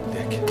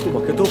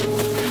 তোমাকে তো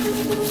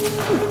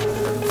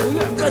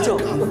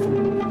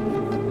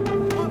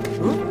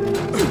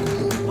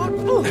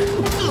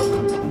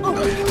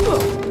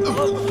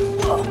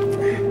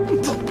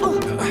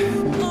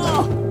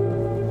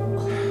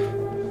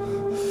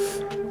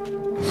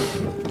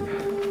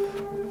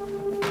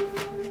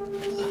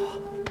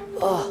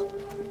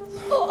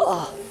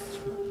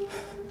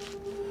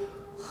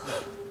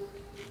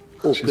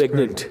ও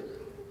প্রেগনেন্ট।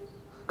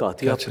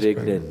 কাতিয়া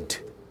প্রেগনেন্ট।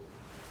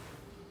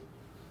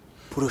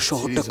 পুরো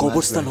শহরটা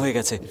কবরস্থান হয়ে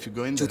গেছে।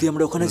 যদি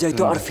আমরা ওখানে যাই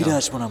তো আর ফিরে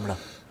আসবো না আমরা।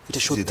 এটা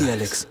সত্যি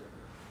অ্যালেক্স।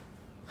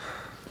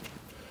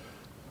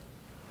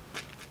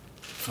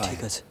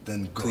 ঠিক আছে,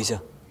 তুই যা।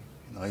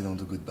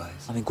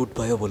 আমি গুড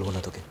বাইও বলবো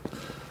না তোকে।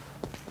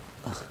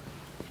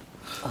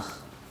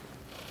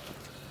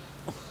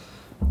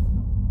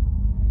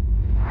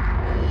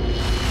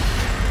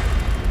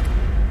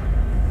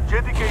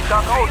 যেদিকেই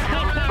তাকাও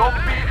শুধু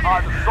জম্বি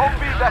আর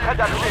জম্বি দেখা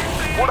যাচ্ছে।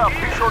 ওরা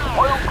ভীষণ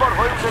ভয়ঙ্কর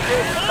হয়ে উঠেছে,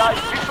 তাই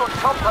ভীষণ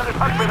সাবধানে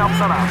থাকবেন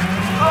আপনারা।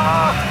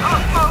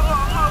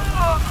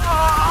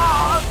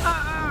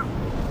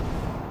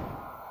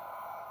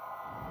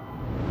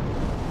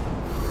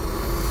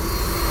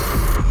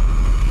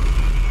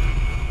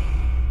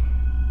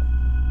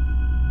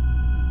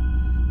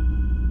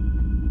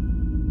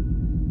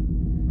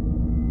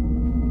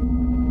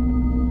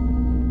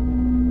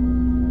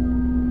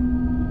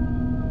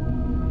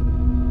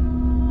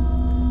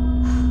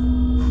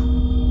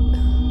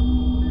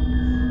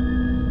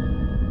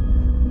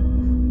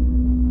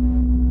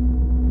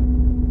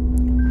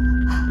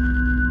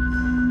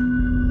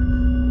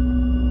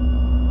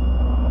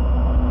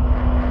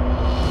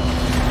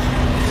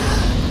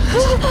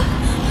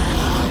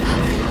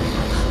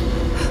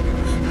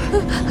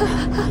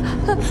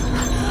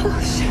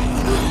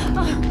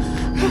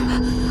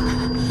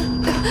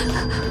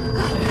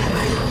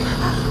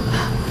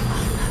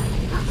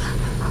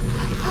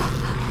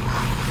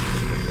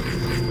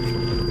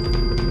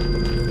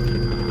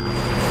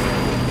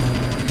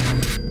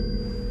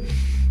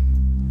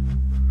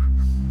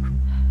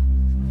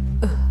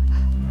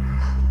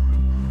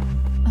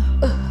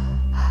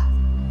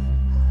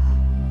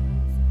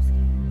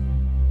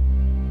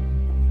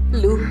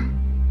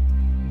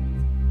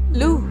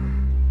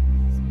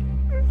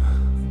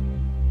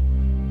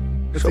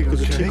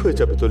 সবকিছু ঠিক হয়ে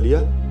যাবে তো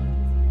লিয়া।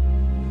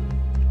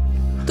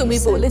 তুমি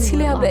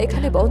বলেছিলে আমরা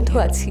এখানে বন্ধ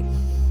আছি।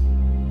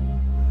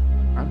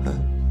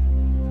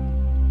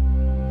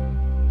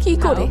 কি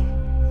করে?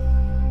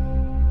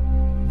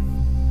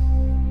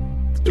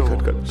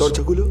 এখানকার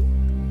দরজাগুলো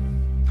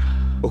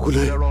ওগুলো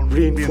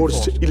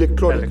রিইনফোর্সড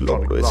ইলেকট্রনিক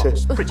লক রয়েছে।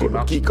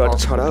 কি কার্ড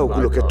ছাড়া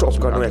ওগুলোকে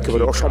টপকানো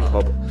একেবারে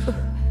অসম্ভব।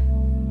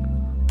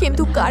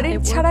 কিন্তু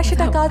কারেন্ট ছাড়া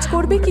সেটা কাজ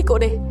করবে কি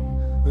করে?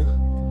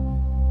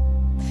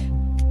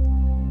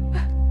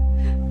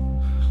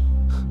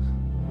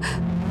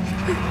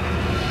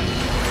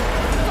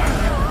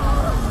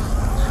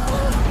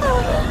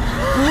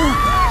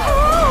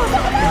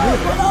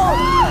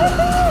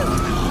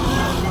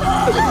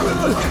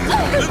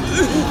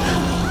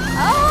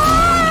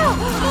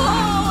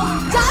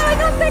 যাও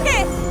এখান থেকে।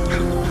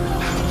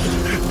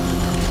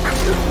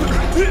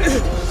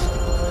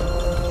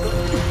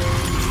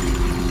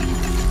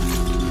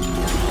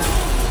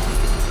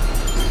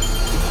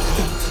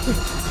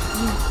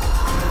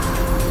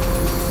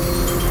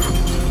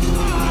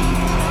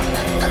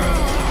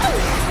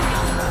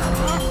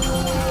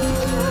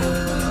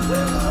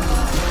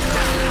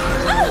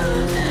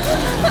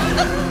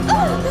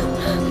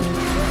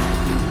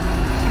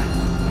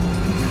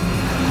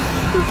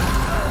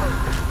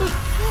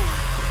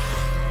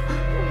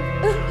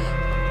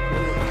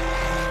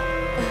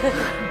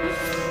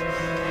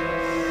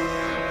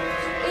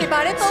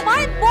 এবারে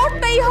তোমায়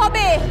মরতেই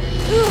হবে।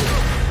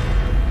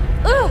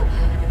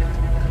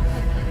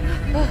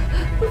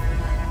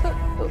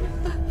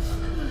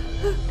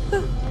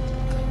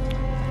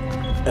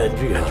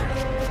 অ্যান্ড্রিয়া,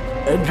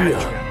 অ্যান্ড্রিয়া,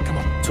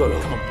 চলো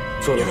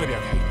চলো,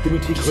 তুমি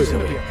ঠিক হয়ে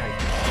যাবে।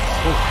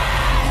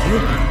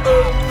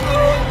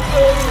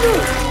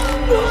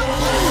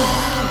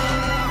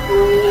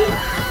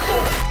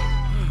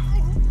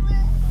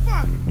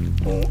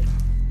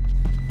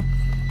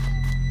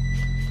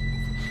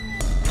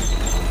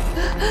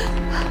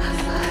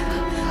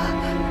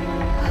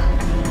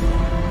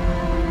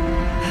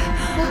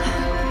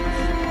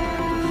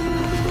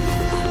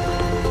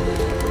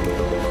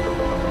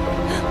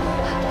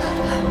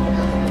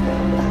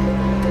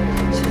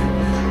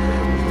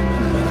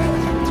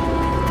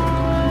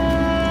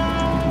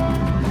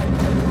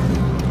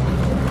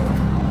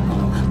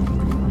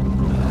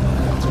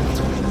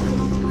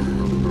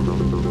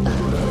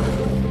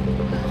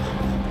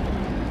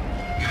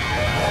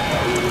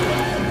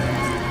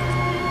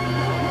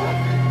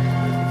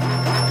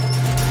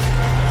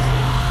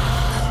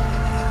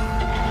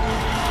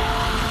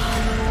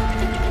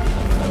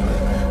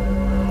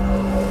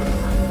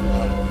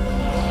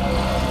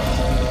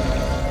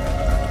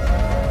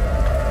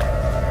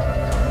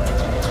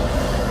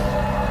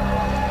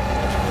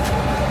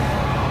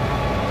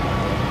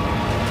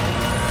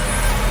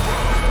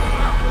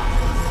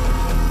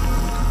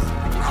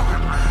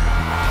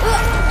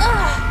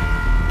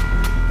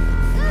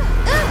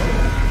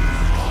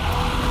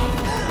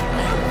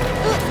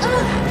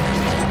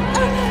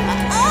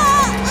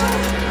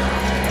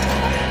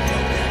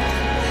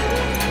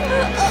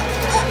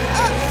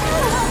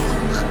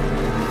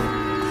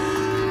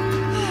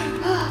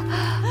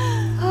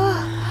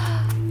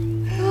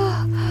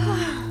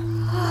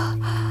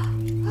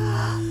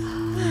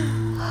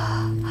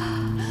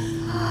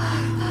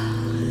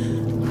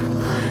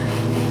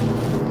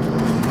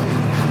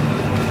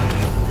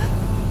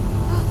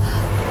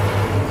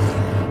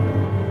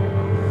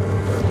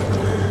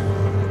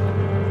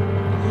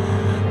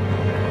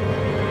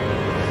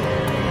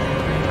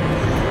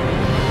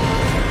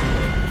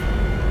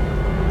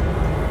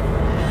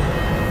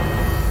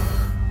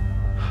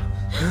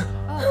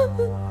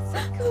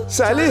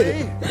 স্যালি,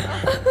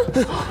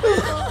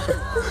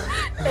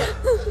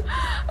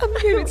 আমি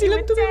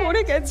ভেবেছিলাম তুমি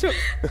মরে গেছো।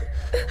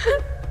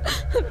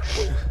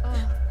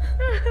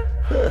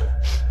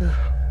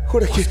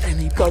 ওরা কি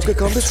কাউকে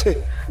কামড়েছে?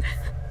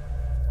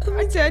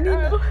 আমি জানি না,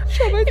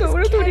 সবাই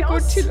দৌড়াদৌড়ি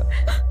করছিল।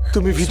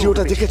 তুমি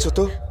ভিডিওটা দেখেছো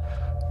তো?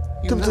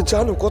 তুমি তো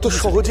জানো কত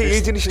সহজে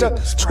এই জিনিসটা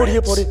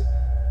ছড়িয়ে পড়ে।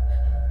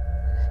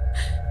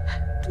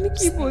 তুমি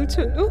কি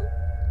বলছো?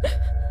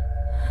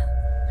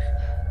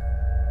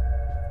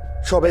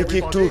 সবাই কি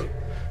একটু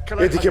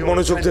এদিকে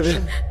মনোযোগ দেবে?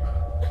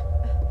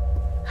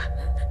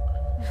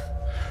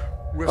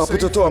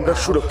 আপাতত আমরা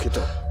সুরক্ষিত,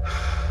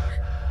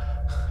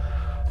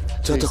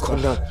 যতক্ষণ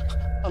না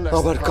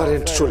আবার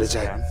কারেন্ট চলে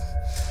যায়।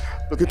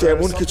 কিন্তু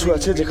এমন কিছু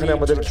আছে যেখানে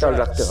আমাদের খেয়াল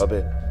রাখতে হবে।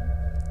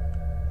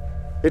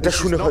 এটা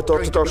শুনে হয়তো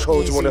অতটা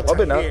সহজ মনে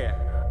হবে না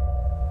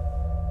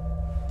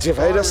যে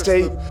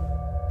ভাইরাসটাই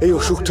এই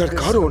অসুখটার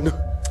কারণ।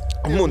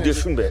 মন দিয়ে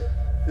শুনবে,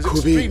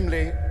 খুবই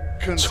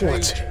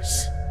ছোঁয়াচে।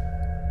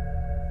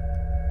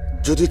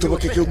 যদি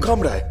তোমাকে কেউ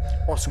কামড়ায়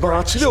বা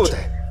আঁচড়েও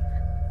দেয়,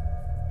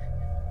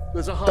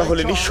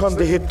 তাহলে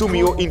নিঃসন্দেহে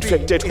তুমিও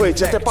ইনফেক্টেড হয়ে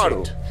যেতে পারো।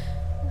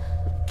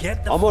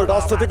 আমার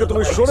রাস্তা থেকে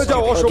তুমি সরে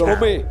যাও, অসভ্য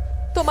মেয়ে।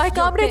 তোমায়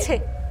কামড়েছে,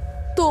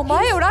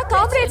 তোমায় ওরা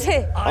কামড়েছে।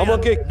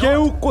 আমাকে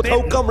কেউ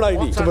কোথাও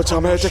কামড়ায়নি। তোমার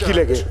জামাইটা কি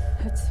লেগে?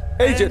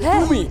 এই যে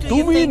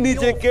তুমি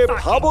নিজেকে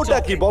ভাবোটা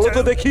কি বলো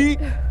তো দেখি?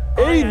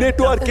 এই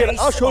নেটওয়ার্কের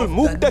আসল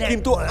মুখটা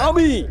কিন্তু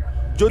আমি।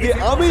 যদি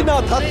আমি না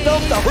থাকতাম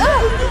তাহলে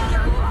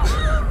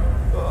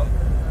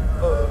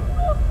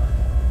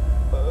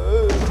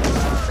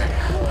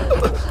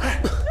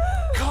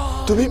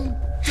তুমি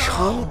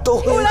শান্ত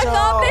হয়ে ওরা যাও।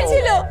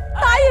 কাঁপতেছিল,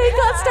 তাই এই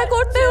কাজটা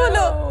করতে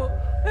হলো।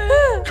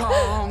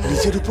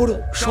 নিজের উপর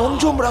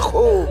সংযম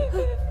রাখো।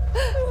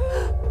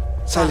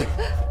 সালি,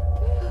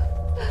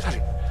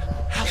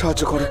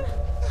 সাহায্য করো।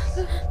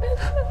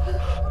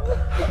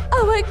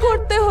 আমায়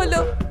করতে হলো,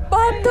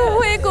 বাধ্য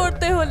হয়ে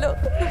করতে হলো।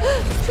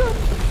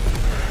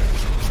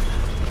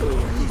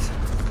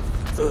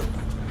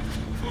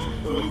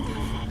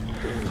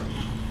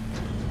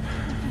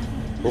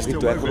 ও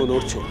কিন্তু এখনো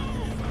নড়ছে।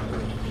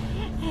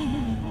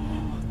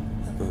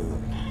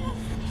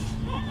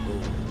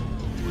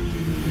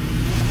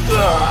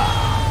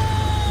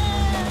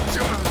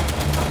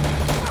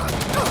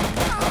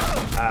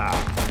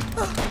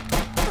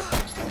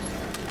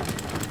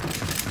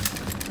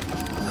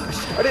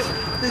 আরে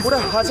ওরা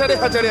হাজারে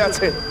হাজারে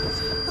আছে।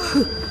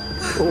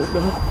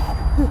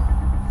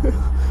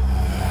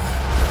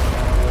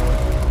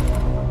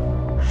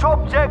 সব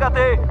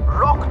জায়গাতে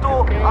রক্ত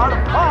আর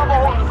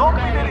ভয়াবহ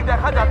জম্বিদেরই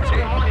দেখা যাচ্ছে।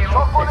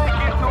 সকলেই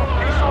কিন্তু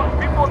ভীষণ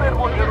বিপদের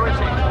মধ্যে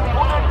রয়েছে।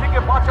 ওদের থেকে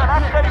বাঁচার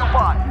একটাই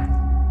উপায়।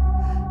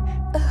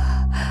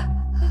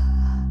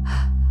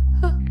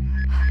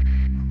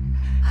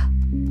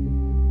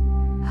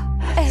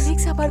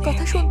 অ্যালেক্স, আমার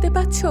কথা শুনতে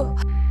পাচ্ছো?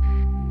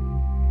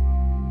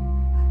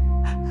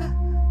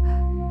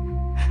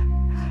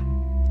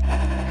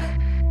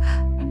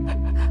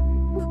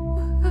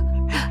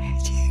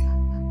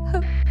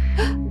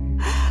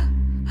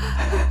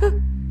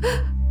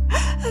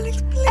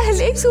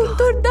 অ্যালেক্স,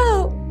 উত্তর দাও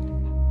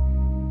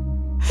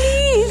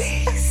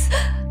প্লিজ।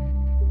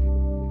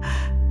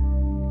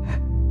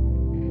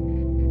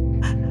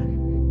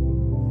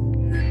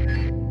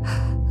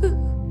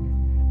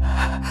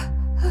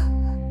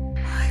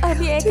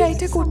 আমি একা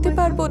এটা করতে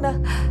পারবো না।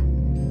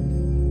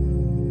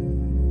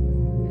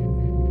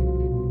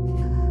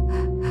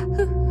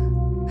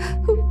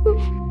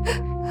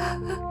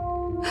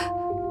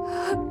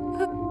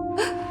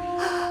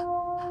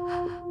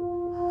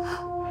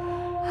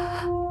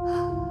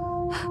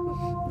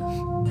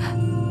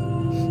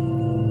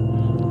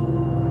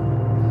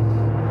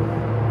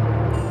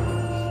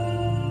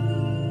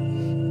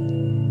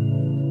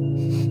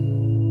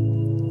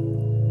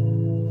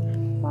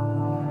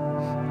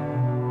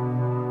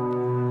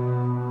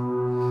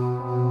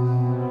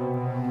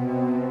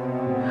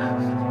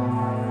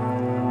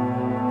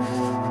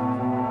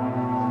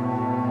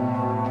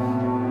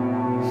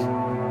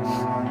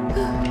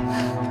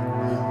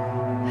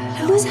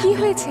 কি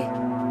হয়েছে?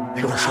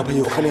 ওরা সবাই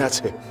ওখানে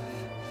আছে,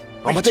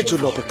 আমাদের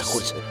জন্য অপেক্ষা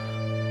করছে।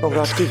 আমরা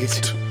আটকে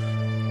গেছি।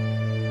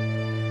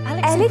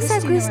 অ্যালেক্স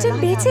আর ক্রিস্টেন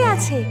বেঁচে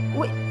আছে,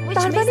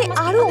 তার মানে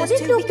আরো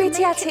অনেক লোক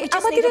বেঁচে আছে।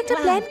 আমাদের একটা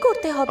প্ল্যান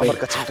করতে হবে। আমার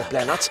কাছে একটা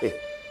প্ল্যান আছে।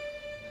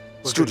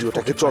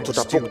 স্টুডিওটাকে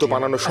যতটা পোক্ত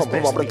বানানো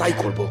সম্ভব আমরা তাই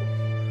করব।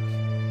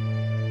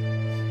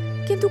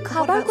 কিন্তু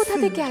খাবার কোথা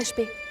থেকে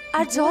আসবে?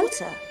 আর জল?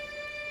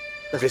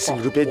 ড্রেসিং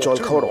রুমে জল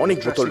খাওয়ার অনেক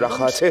বোতল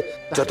রাখা আছে,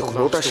 যতক্ষণ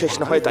ওটা শেষ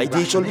না হয় তাই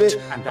দিয়ে চলবে।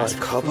 আর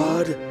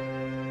খাবার,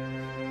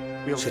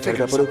 সেটার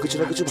ব্যাপারেও কিছু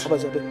না কিছু ভাবা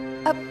যাবে।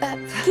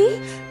 কি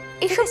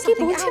এসব কি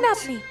বলছেন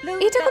আপনি?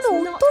 এটা কোনো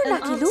উত্তর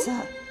নাকি লু?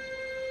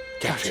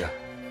 ক্যাপ্টেন,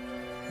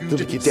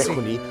 তুমি কি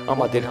দেখোনি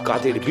আমাদের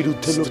কাদের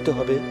বিরুদ্ধে লড়তে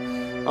হবে?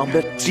 আমরা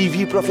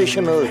টিভি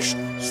প্রফেশনালস,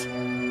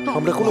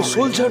 আমরা কোনো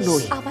সোলজার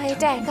নই। আমায়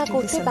এটা একা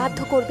করতে বাধ্য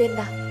করবেন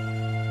না।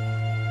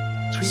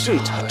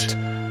 সুইটহার্ট,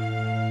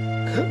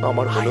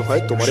 আমার মনে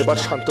হয় তোমার এবার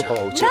শান্ত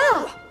হওয়া উচিত।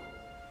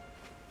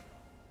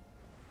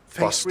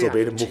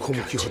 বাস্তবের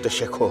মুখোমুখি হতে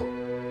শেখো।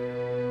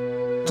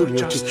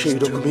 তুমিও ঠিক সেই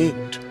রকমই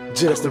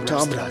যেরকমটা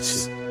আমরা আছি।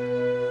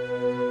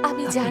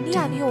 আমি জানি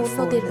আমি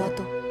অন্যদের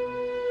মতো,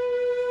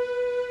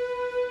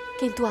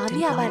 কিন্তু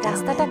আমি আমার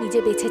রাস্তাটা নিজে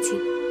বেছেছি।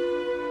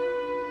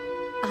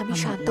 আমি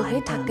শান্ত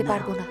হয়ে থাকতে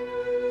পারবো না।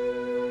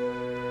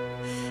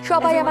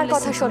 সবাই আমার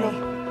কথা শোনো।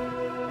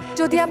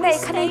 যদি আমরা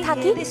এখানেই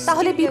থাকি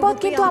তাহলে বিপদ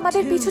কিন্তু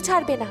আমাদের পিছু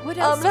ছাড়বে না।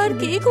 আমরা আর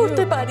কি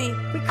করতে পারি?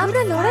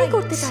 আমরা লড়াই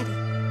করতে পারি।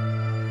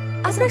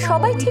 আমরা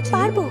সবাই ঠিক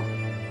পারবো।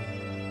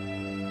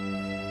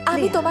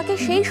 আমি তোমাকে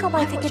সেই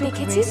সময় থেকে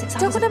দেখেছি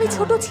যখন আমি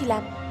ছোট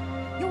ছিলাম।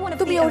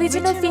 তুমি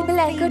অরিজিনাল ফিমেল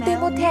অ্যাঙ্কারদের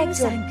মধ্যে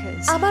একজন।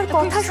 আমার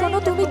কথা শোনো,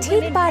 তুমি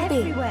ঠিক পারবে।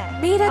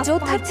 মেয়েরা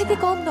যোদ্ধার থেকে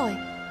কম নয়।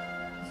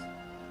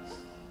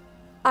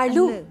 আর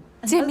লু,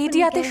 যে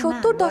মিডিয়াতে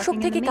 ৭০ দশক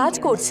থেকে কাজ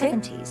করছে,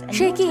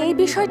 সে কি এই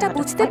বিষয়টা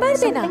বুঝতে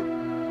পারবে না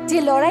যে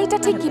লড়াইটা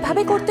ঠিক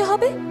কিভাবে করতে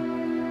হবে?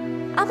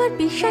 আমার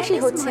বিশ্বাসই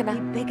হচ্ছে না।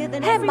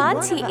 হ্যাঁ,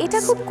 মানছি এটা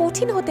খুব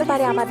কঠিন হতে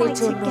পারে আমাদের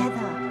জন্য,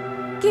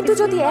 কিন্তু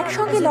যদি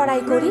একসঙ্গে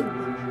লড়াই করি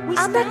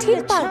আমরা ঠিক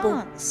পারবো।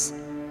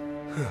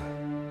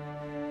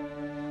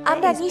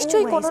 আমরা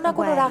নিশ্চয়ই কোনো না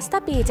কোনো রাস্তা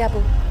পেয়ে যাব।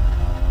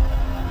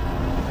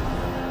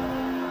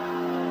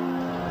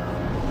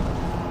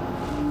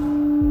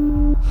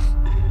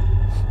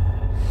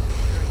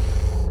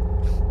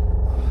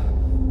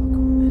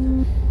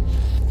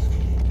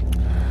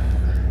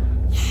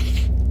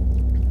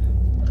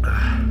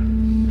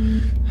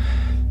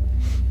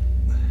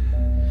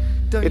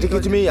 এটা কি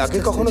তুমি আগে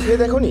কখনো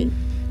খেয়ে দেখোনি?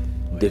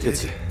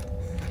 দেখেছি।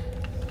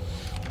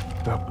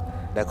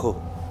 দেখো,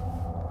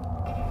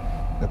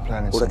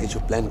 ওরা কিছু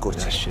প্ল্যান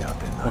করছে।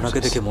 ওনাকে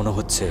দেখে মনে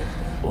হচ্ছে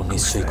ও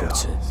নিশ্চয়ই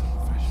করছে।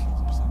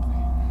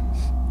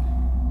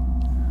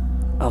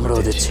 আমরা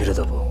ওদের ছেড়ে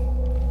দেবো।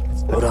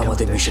 ওরা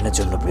আমাদের মিশনের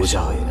জন্য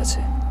বোঝা হয়ে গেছে।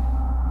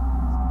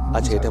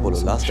 আচ্ছা, এটা বলো,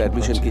 লাস্ট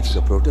অ্যাডমিশন কি ছিল?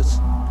 প্রোটেস?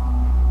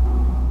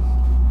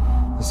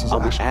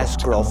 আমি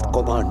অ্যাশক্রফট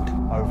কমান্ড,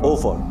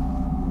 ওভার।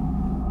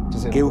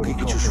 কেউ কি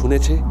কিছু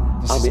শুনেছে?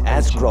 আমি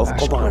অ্যাশক্রফট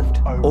কমান্ড,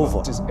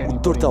 ওভার।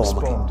 উত্তর দাও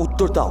আমাকে,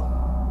 উত্তর দাও।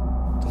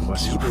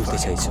 কি বলতে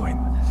চাইছো?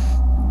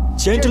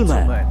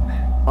 জেন্টলম্যান,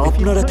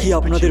 আপনারা কি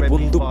আপনাদের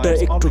বন্দুকটা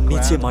একটু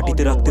নিচে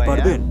মাটিতে রাখতে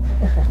পারবেন?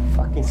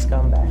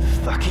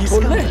 কি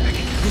বললে?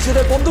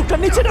 নিজেদের বন্দুকটা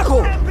নিচে রাখো,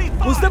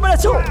 বুঝতে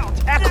পেরেছো?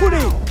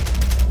 এখনই।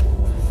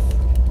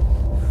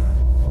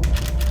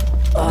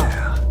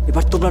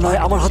 এবার তোমরা নয়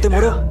আমার হাতে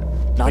মরো,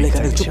 নাহলে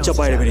এখানে চুপচাপ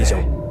বাইরে বেরিয়ে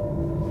যাও।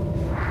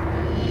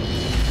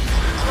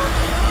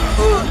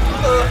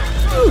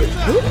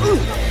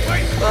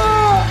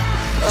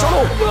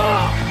 ছাড়ো,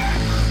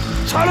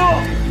 ছাড়ো,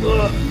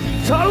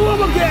 ছাড়ো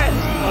আমাকে।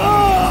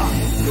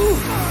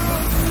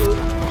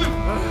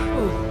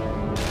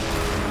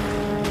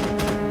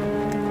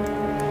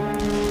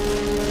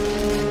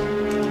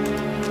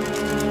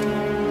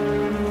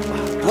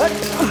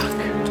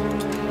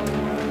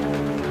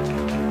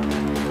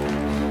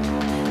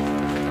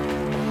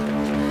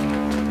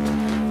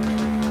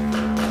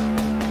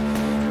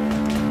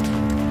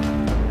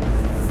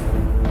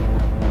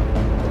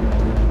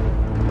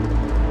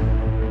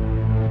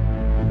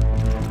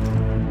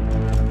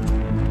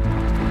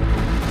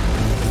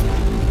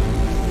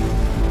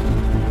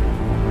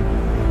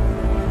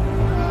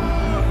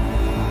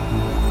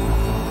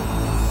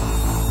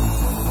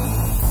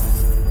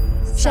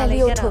 শ্যালি,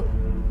 ওঠো।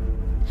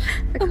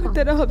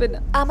 আমাদের হবে না।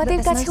 আমাদের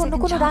কাছে অন্য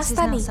কোনো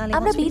রাস্তা নেই,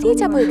 আমরা বেরিয়ে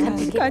যাবো এখান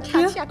থেকে।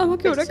 কাটিয়া,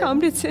 আমাকে ওরা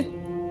কামড়েছে।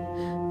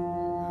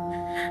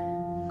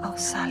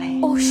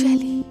 ও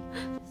শ্যালি,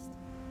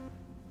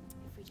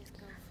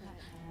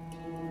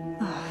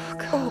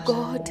 ও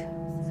গড।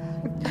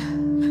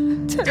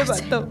 ছেড়ে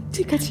বাদ দাও।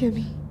 ঠিক আছে,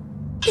 আমি,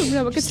 তোমরা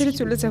আমাকে ছেড়ে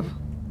চলে যাও।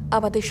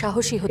 আমাদের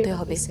সাহসী হতে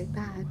হবে।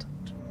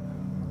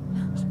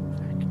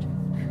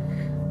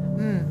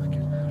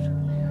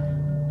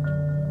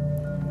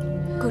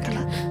 Good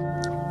luck.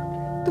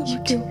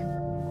 তোমাকে,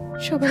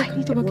 সবার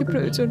এখন তোমাকে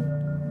প্রয়োজন।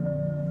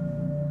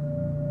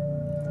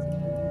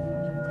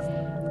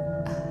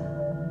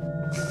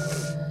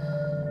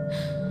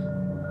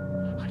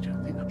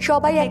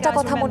 সবাই একটা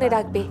কথা মনে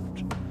রাখবে,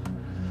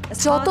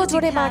 যত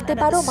জোরে মারতে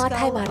পারো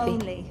মাথায় মারবে।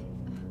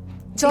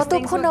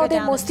 যতক্ষণ না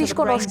ওদের মস্তিষ্ক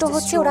নষ্ট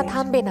হচ্ছে ওরা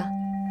থামবে না।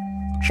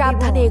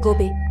 সাবধানে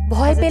এগোবে,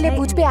 ভয় পেলে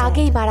বুঝবে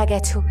আগেই মারা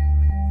গেছো।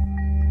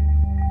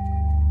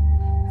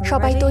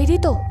 সবাই তৈরি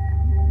তো?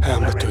 হ্যাঁ,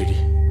 আমরা তৈরি।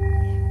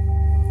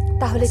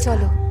 তাহলে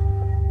চলো।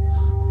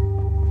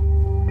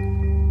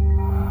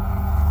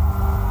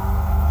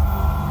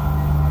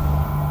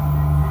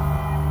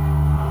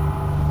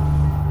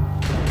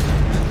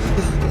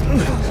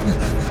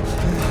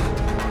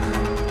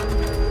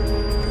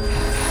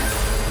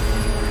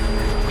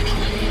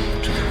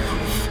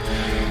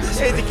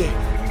 এইদিকে।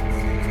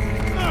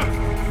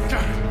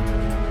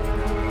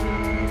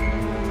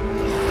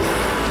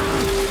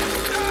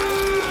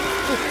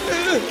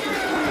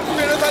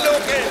 মেরে ফেলো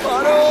ওকে,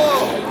 মারো।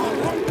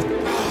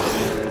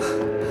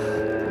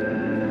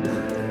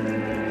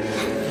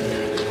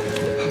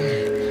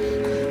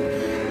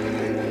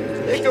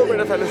 একেও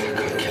মেরে ফেলো,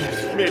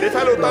 মেরে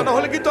ফেলো, তা না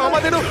হলে কিন্তু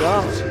আমাদেরও।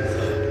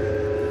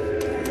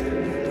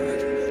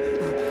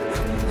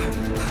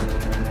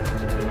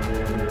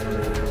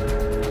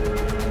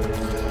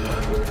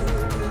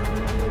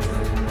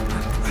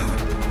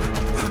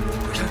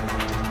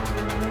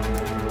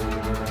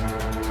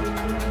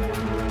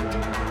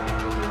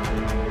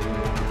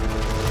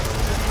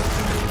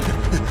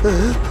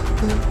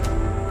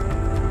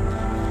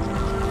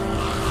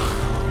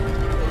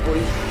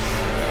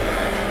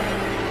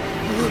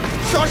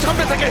 সর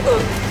সামনে থেকে।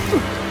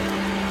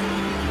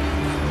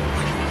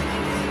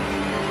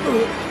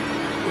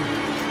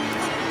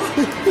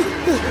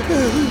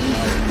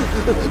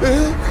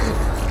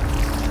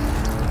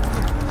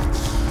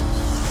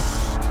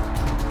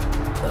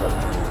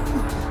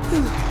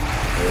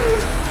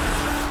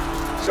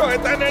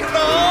 শয়তানের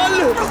দল,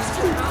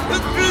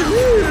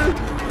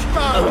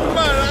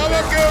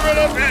 আমাকেও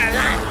মেরে ফেল।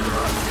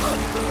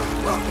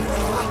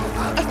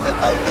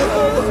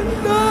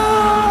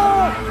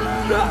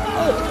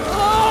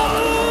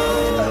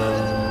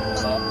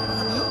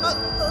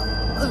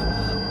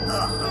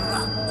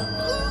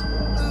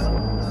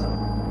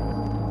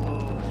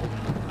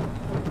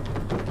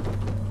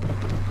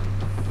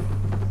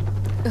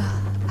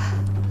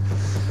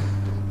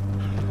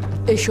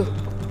 এসো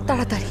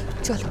তাড়াতাড়ি,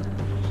 চলো।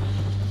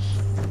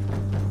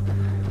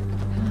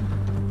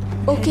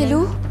 ও কেলু,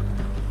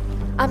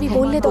 আমি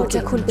বললে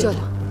দরজা খুলবে।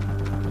 চলো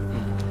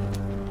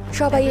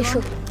সবাই এসো,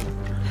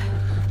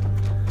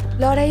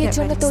 লড়াইয়ের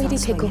জন্য তৈরি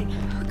থেকো।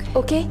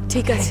 ওকে,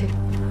 ঠিক আছে।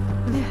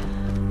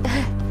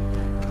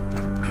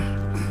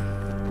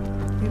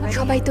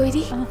 সবাই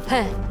তৈরি?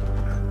 হ্যাঁ।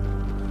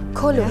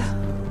 খোলো।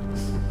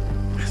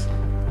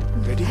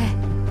 রেডি?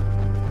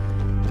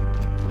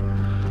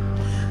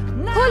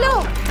 খোলো।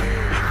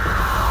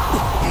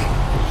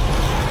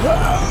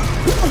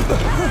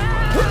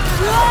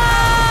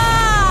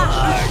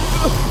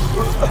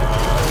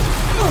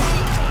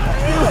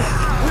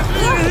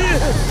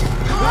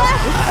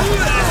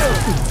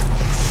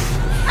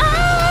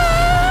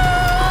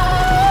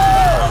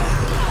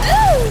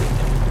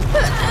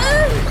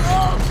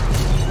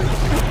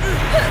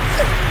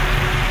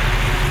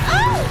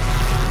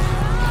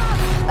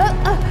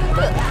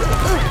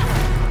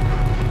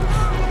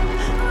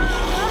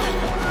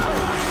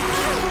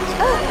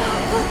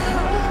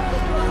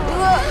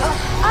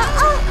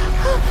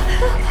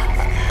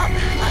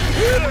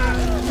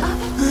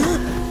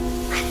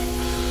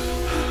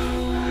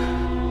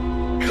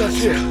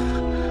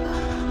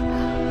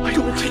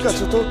 ঠিক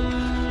আছে তো,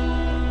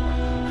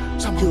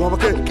 কেউ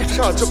আমাকে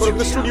সাহায্য করে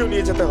স্টুডিও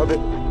নিয়ে যেতে হবে।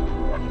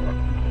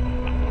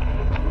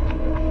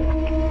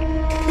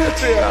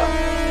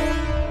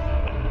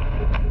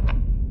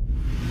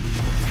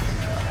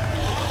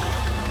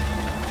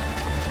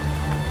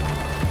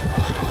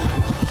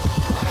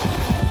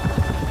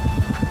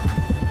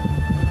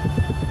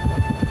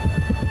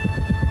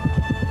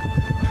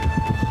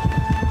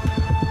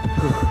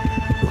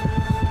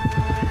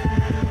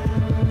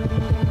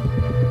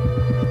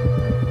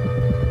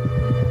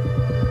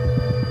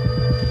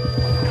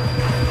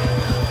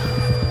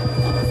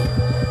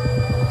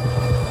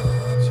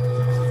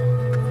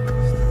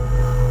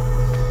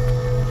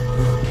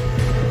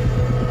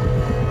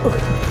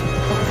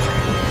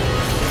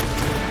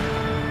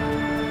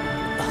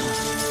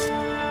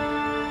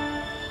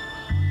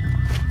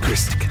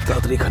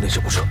 তাড়াতাড়ি এখানে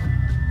এসে বসো।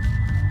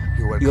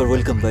 You R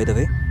welcome by the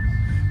way.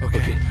 Okay.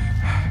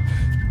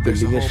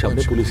 Building এর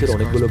সামনে পুলিশের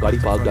অনেকগুলো গাড়ি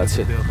পার্কড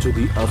আছে।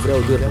 যদি আমরা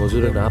ওদের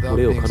নজরে না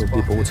পড়ে ওখানে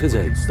অব্দি পৌঁছে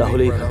যাই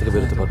তাহলে এখান থেকে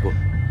বেরোতে পারবো।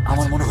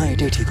 আমার মনে হয়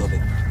এটাই ঠিক হবে।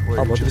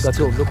 আমাদের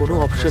কাছে অন্য কোনো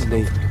অপশন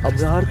নেই।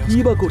 আমরা আর কি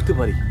বা করতে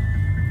পারি?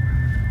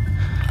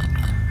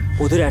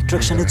 ওদের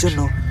অ্যাট্রাকশনের জন্য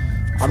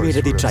আমি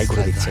এটা দিয়ে ট্রাই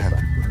করে দেখছি।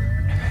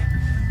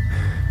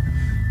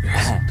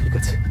 হ্যাঁ ঠিক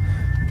আছে।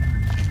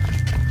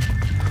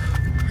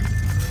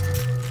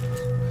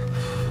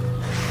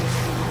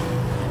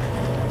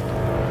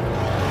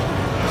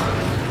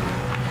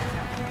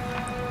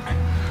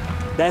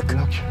 দেখ,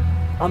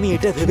 আমি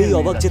এটা ভেবেই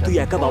অবাক যে তুই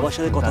একা বাবার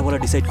সাথে কথা বলা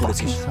ডিসাইড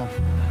করেছিস।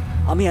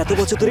 আমি এত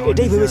বছর ধরে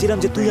এটাই ভেবেছিলাম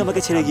যে তুই আমাকে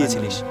ছেড়ে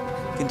গিয়েছিলিস,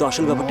 কিন্তু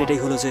আসল ব্যাপারটা এটাই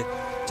হলো যে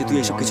তুই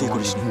এইসব কিছুই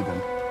করিসনি।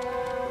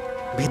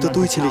 ভীত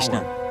তুই ছিলিস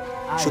না,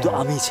 শুধু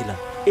আমিই ছিলাম।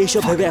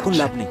 এইসব ভেবে এখন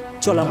লাভ নেই,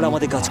 চল আমরা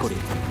আমাদের কাজ করি।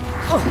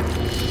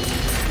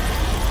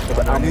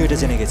 এবার আমিও এটা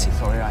জেনে গেছি,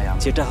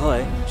 যেটা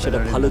হয় সেটা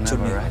ভালোর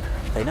জন্য,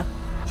 তাই না?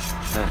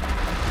 হ্যাঁ।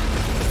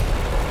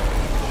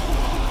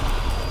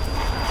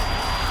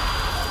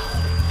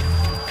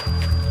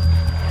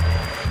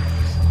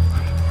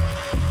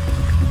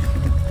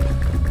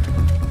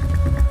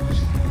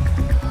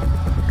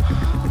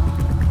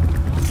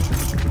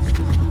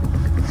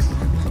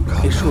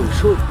 এসো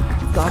এসো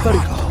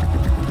তাড়াতাড়ি।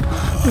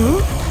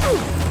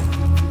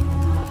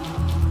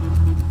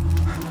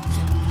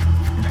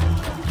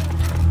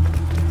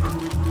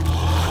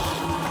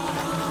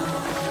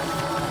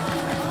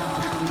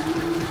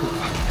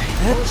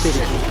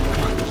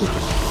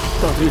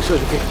 তাড়াতাড়ি এসো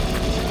এদিকে।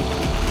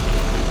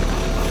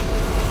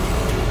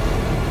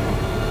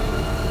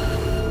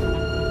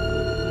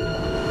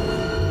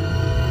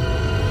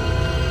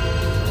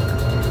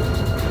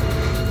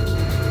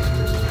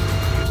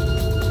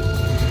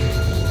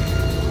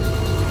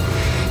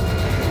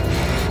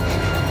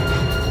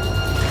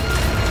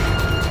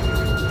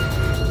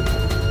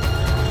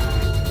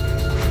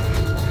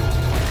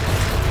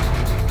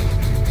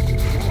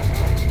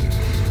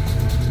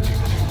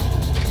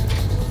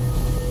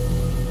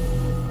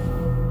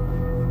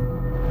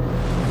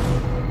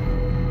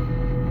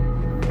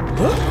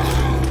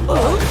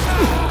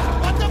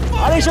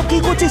 আরে এসব কি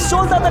করছিস?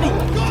 চল তাড়াতাড়ি,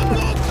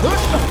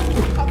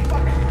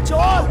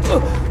 চল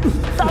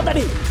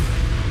তাড়াতাড়ি।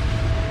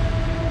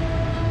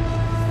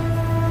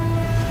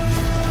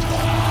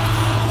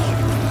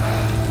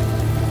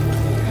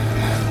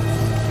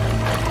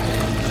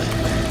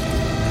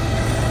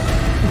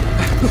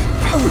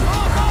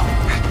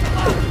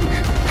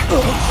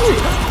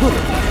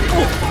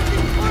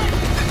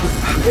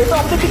 এটা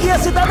আমাদের দিকে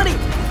আসছে, তাড়াতাড়ি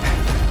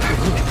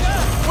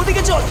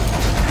ওদিকে চল।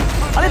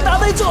 আরে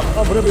তাড়াতাড়ি চল।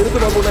 আমরা বেরোতে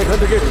পারবো না এখান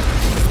থেকে।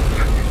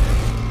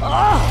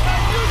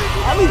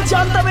 আমি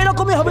জানতাম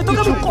এরকমই হবে,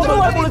 তোকে আমি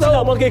কতবার বলেছিলাম।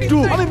 আমাকে একটু,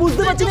 আমি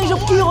বুঝতে পারছি না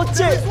এসব কি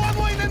হচ্ছে,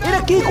 এরা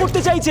কি করতে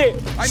চাইছে।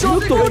 সব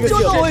তোর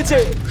জন্য হয়েছে,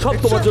 সব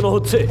তোমার জন্য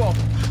হচ্ছে।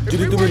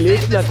 যদি তুমি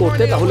লেট না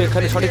করতে তাহলে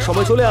এখানে সঠিক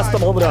সময় চলে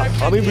আসতাম আমরা।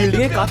 আমি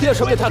বিল্ডিং এ কাতিয়ার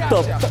সঙ্গে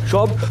থাকতাম,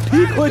 সব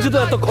ঠিক হয়ে যেত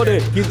এতক্ষণে।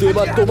 কিন্তু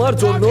এবার তোমার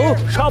জন্য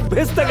সব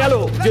ভেস্তে গেল,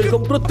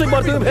 যেরকম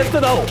প্রত্যেকবার তুমি ভেস্তে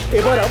দাও।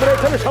 এবার আমরা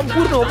এখানে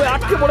সম্পূর্ণভাবে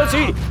আটকে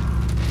পড়েছি।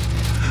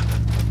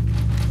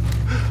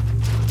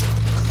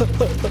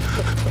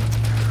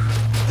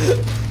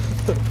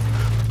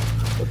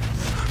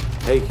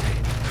 এই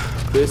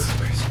ক্রিস,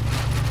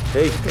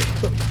 এই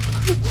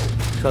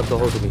শান্ত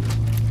হও তুমি।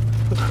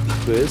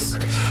 ক্রিস,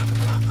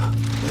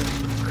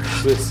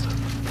 ক্রিস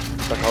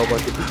তাকাও আমার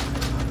দিকে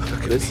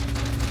ক্রিস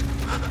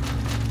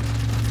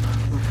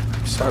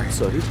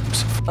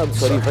I'm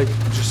sorry ভাই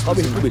আমি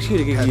একটু বেশি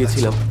রেগে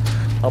গিয়েছিলাম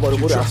আমার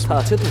উপরে আস্থা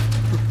আছে তো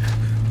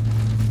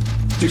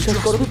বিশ্বাস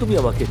করো তো তুমি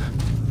আমাকে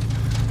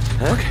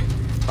হ্যাঁ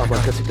আমার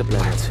কাছে একটা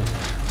প্ল্যান আছে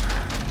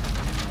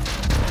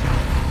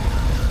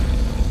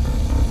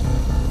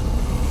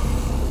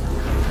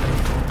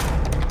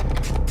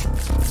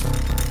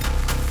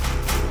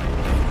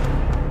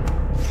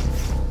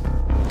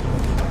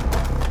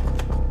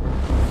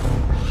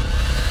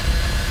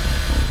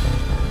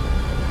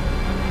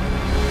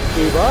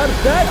এবার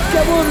দেখ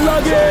কেমন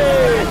লাগে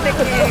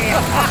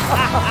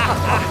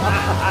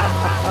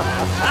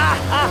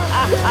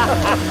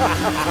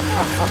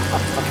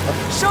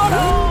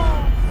শোনো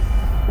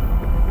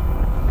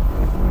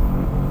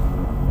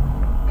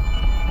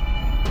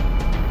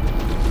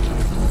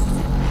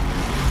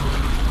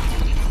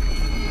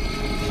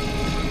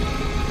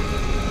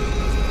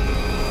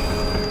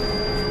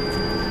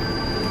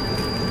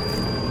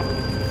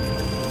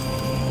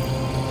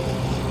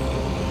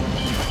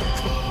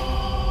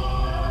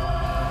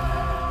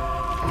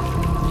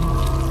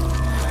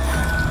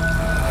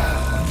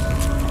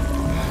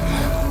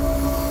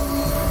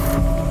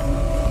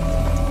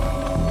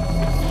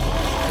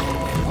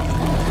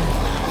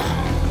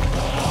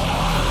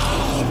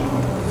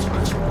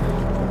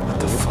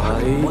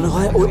মনে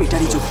হয় ও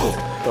এটারই যোগ্য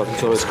তবে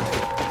চলো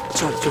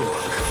চল চল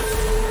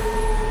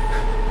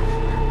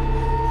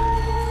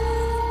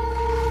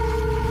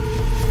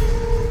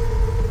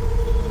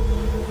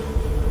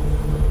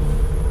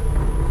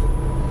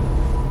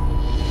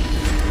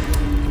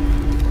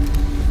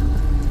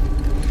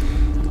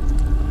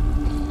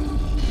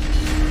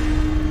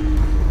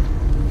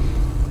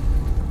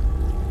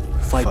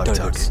ফাইভ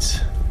টার্গেটস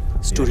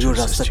স্টুডিওর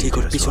রাস্তা ঠিক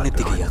ওর পিছনের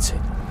দিকেই আছে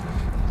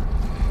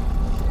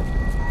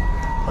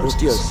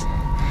রুটিয়াস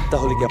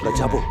তাহলে কি আমরা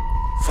যাব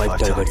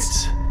 5 টার্গেটস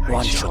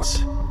 1 শট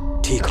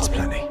ঠিক হবে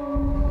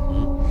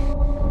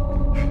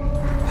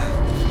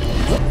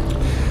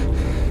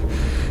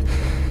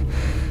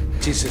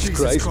জিসাস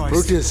ক্রাইস্ট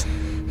রুটিয়াস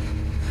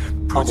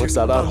আমার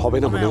দ্বারা আর হবে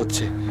না মনে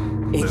হচ্ছে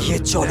এগিয়ে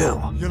চলো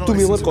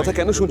তুমি আমার কথা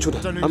কেন শুনছো না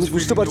আমি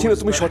বুঝতে পারছি না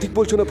তুমি সঠিক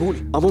বলছো না ভুল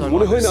আমার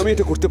মনে হয় না আমি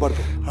এটা করতে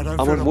পারবো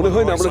আমার মনে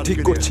হয় না আমরা ঠিক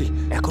করছি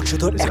এখন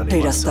শুধু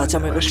একটাই রাস্তা আছে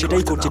আমি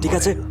সেটাই করছি ঠিক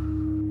আছে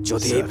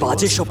যদি এই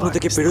বাজে স্বপ্ন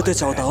থেকে বেরোতে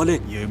চাও তাহলে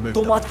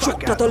তোমার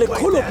চোখটা তাহলে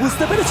খোলো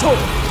বুঝতে পেরেছো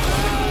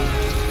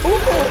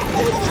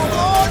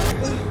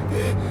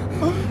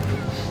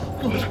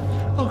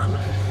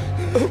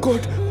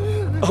গড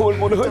আমার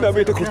মনে হয় না আমি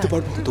এটা করতে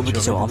পারবো তুমি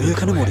কি চাও আমি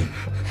এখানে মরি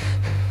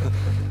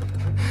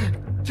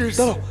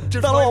দাঁড়াও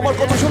দাঁড়াও আমার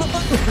কথা শোনো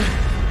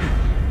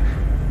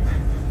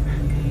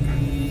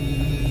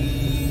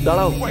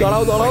দাঁড়াও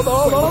দাঁড়াও দাঁড়াও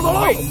দাঁড়াও দাঁড়াও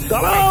দাঁড়াও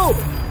দাঁড়াও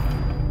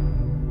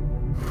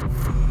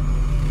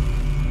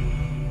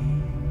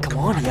কাম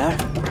অন यार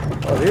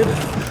আরে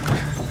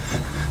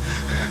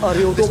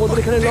আরে ও তো আমাদের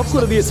এখানে লক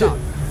করে দিয়েছে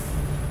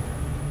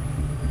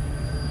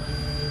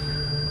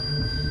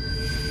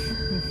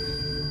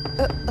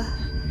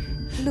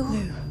লু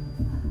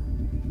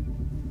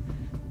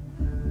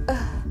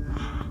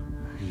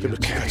তুমি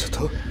ঠিক আছো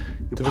তো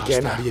তুমি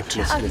জ্ঞান হারিয়ে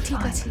ফেলেছিলে আমি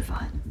ঠিক আছি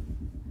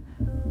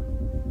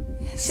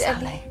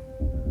শ্যালি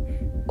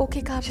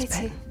ওকে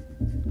কাঁপেছে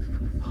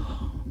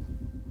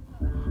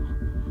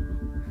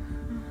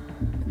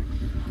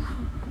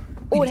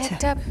ওর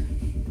একটা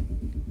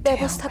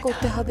ব্যবস্থা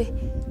করতে হবে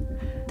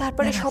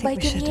তারপরে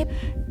সবাইকে নিয়ে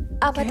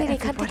আমাদের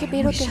এখান থেকে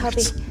বেরোতে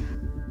হবে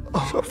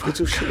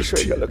সবকিছু শেষ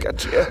হয়ে গেল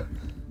ক্যাটরিনা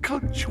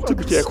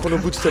তুমি কি এখনো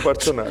বুঝতে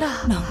পারছো না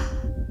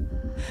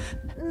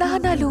না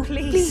না লু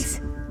প্লিজ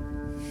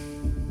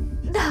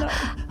না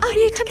আমি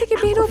এখান থেকে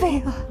বেরোবো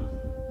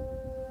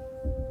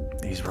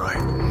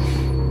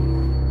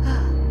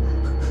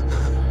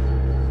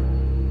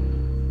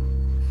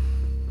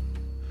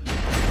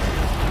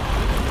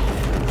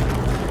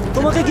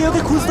তোমাকে কি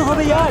ওকে খুঁজতে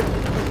হবে यार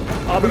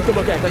আমি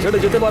তোমাকে একা ছেড়ে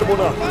যেতে পারবো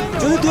না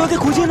যদি তুই ওকে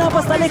খুঁজে না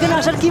পাস তাহলে এখানে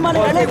আসার কি মানে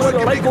অ্যালেক্স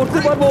লড়াই করতে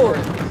পারবো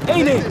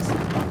এই নে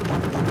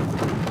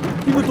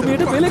কিন্তু তুমি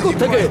এটা পেলে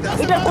কোত্থেকে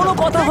এটা কোনো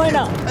কথা হয়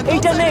না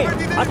এইটা নে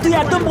আর তুই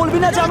একদম বলবি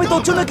না যে আমি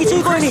তোর জন্য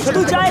কিছুই করিনি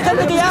তুই যা এখান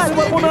থেকে यार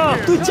পারবো না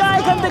তুই যা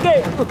এখান থেকে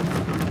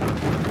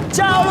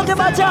যা ওকে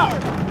বাঁচা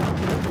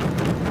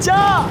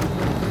যা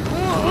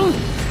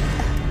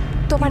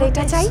তোমার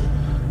এটা চাই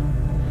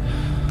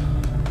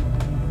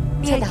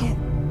নিয়ে নাও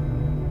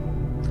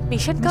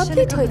মিশন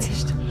কমপ্লিট হয়েছে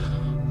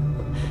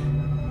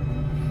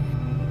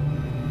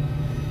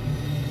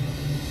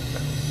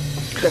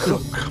দেখো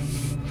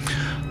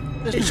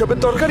এইসবের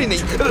দরকারই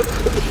নেই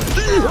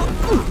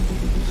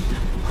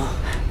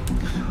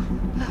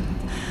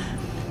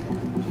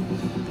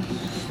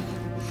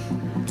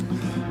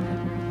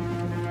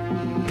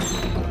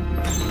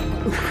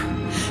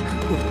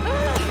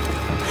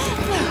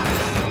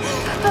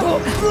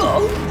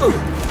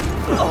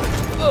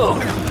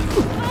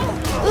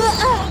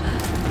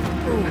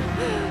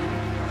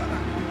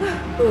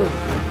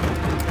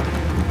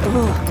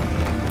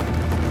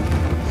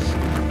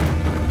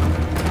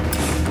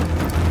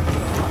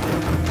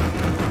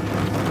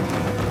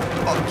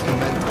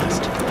Ocumentas.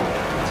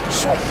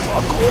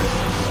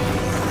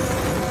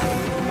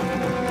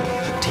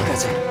 ঠিক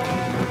আছে,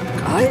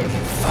 আয়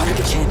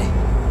ফারুকে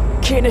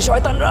খেয়ে নে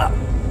শয়তানরা।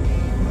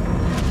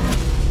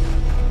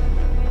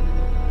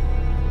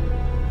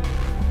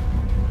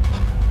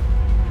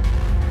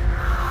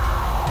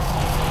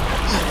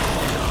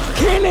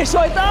 খেয়ে নে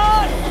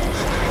শয়তান।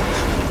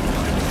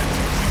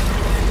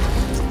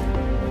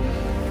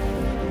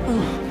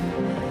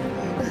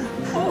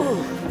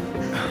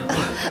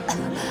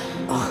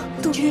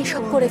 তুমি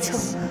এসব করেছো?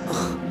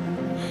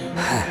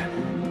 হ্যাঁ,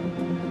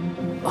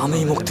 আমি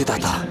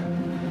মুক্তিদাতা,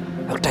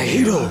 একটা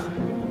হিরো।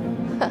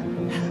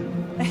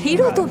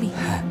 হিরো তুমি?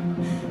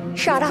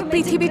 সারা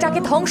পৃথিবীটাকে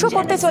ধ্বংস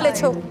করতে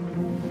চলেছো।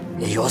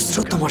 এই অস্ত্র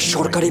তোমার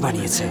সরকারই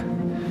বানিয়েছে।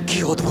 কি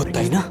অদ্ভুত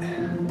তাই না?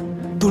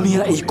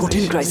 দুনিয়া এই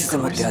কঠিন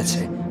ক্রাইসিসের মধ্যে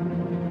আছে।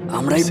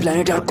 আমরা এই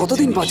প্ল্যানেটে আর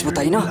কতদিন বাঁচবো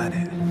তাই না?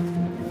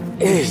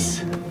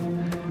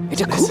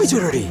 এটা খুবই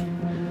জরুরি।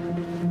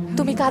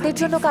 তুমি কাদের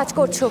জন্য কাজ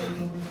করছো?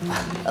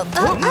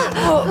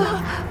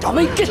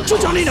 আমি কিচ্ছু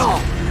জানি না।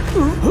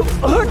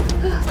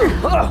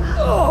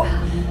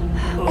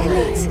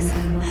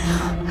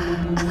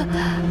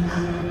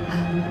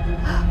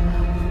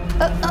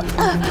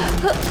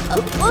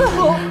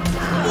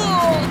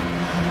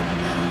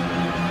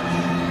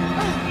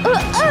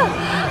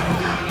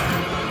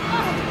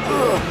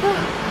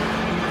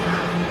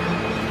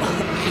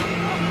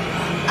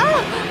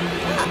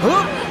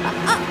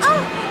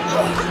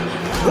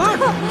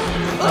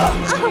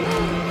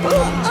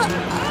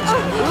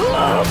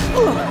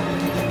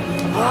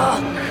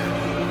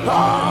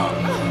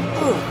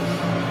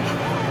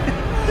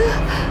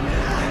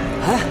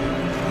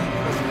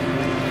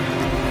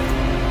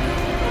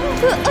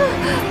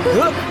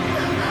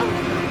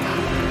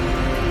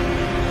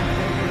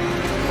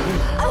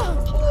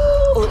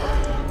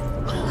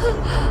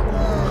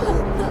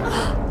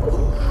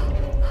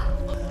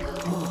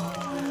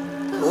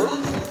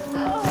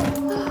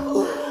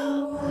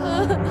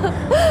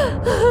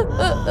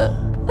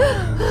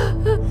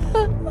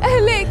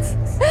 অ্যালেক্স,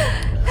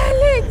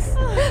 অ্যালেক্স,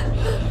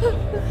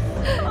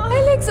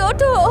 অ্যালেক্স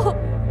ওঠো।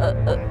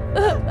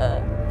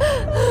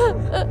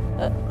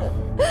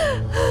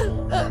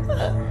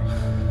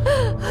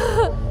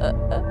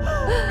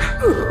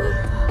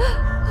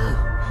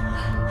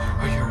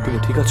 তুমি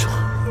ঠিক আছো?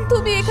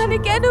 তুমি এখানে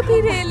কেন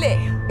ফিরে এলে?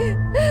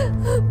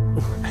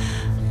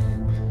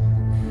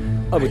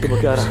 আমি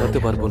তোমাকে আর হারাতে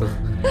পারবো না।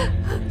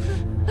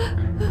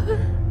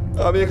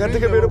 আমি এখান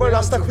থেকে বেরোবার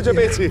রাস্তা খুঁজে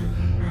পেয়েছি,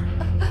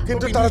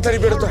 কিন্তু তাড়াতাড়ি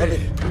বেরোতে হবে।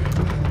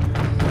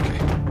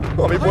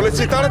 আমি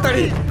বলেছি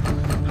তাড়াতাড়ি।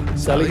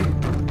 সালি,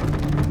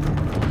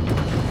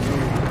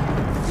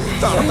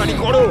 তাড়াতাড়ি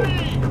করো।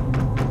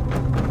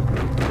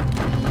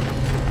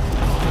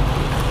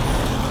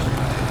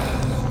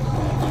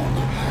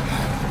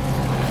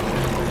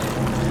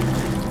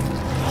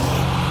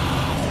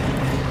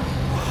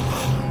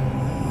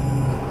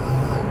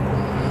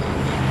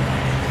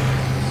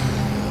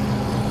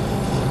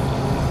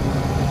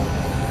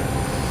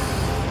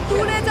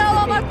 দূরে যাও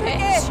আমার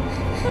থেকে।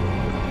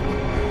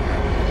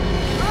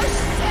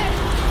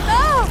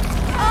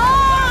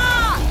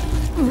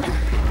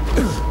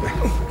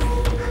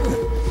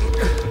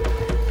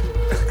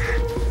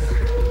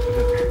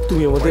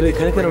 তুমি আমাদের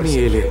এখানে কেন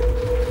নিয়ে এলে?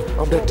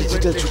 আমরা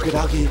ডিজিটাল যুগের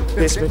আগে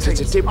বেসমেন্টে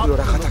যে টেপগুলো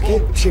রাখা থাকে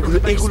সেগুলো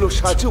এগুলোর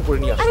সাহায্যে উপরে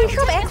নিয়ে আসা। আর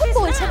এসব এখন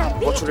বলছেন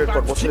আপনি? বছরের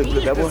পর বছর এগুলো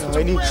ব্যবহার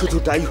হয়নি, শুধু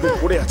ডাই হয়ে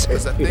পড়ে আছে।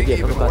 এটা কি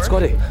এখনো কাজ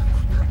করে?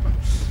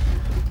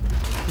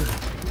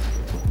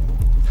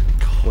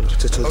 মনে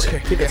হচ্ছে চলছে।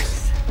 ঠিক আছে,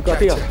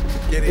 কাতিয়া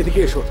এদিকে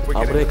এসো,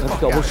 আমরা এখান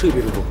থেকে অবশ্যই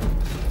বেরোবো।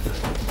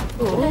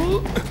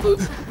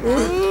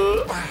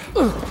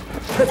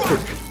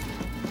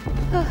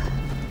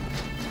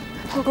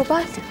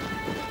 ভগবান,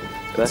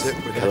 ব্যাস,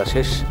 খেলা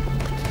শেষ।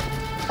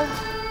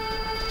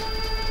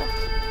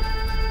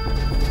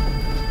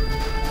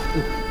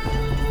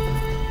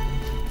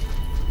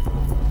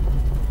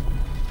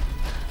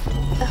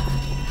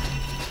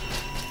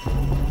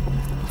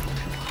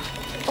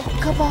 Oh,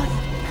 come on.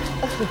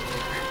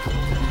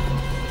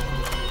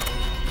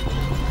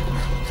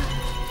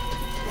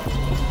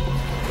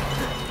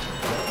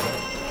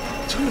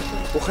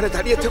 ওখানে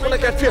দাঁড়িয়ে থেকো না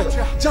ক্যাটফিয়ার,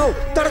 যাও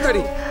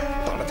তাড়াতাড়ি,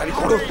 তাড়াতাড়ি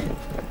করো।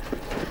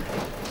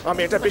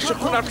 আমি এটা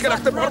বেশিক্ষণ আটকে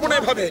রাখতে পারবো না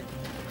এভাবে।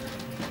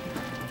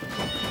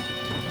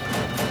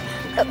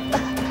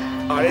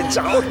 আরে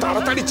যাও,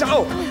 তাড়াতাড়ি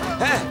যাও।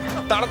 হ্যাঁ,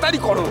 তাড়াতাড়ি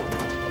করো।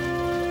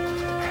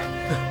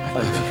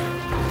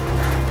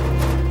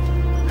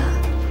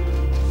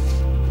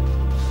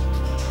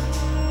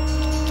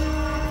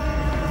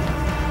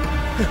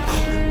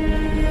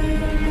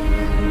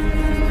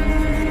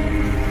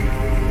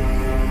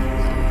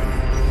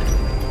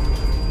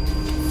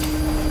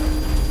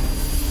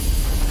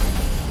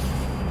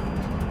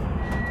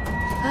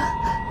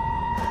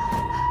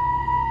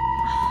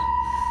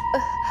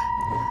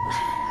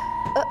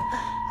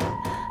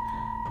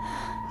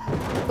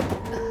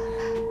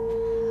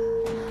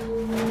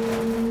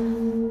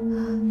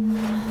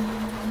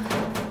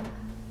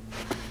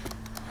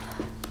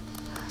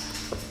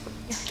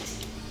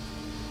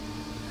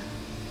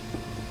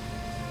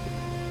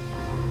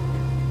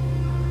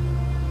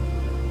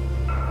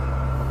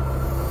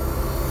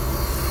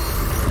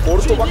 ওর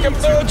তোমাকে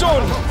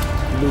প্রয়োজন।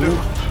 লুলু,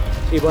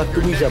 এবার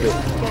তুমি যাবে।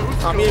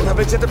 আমি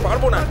এভাবে যেতে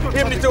পারবো না,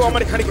 এমনিতেও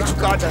আমার এখানে কিছু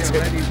কাজ আছে।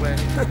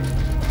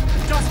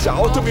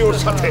 যাও তুমি ওর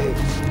সাথে।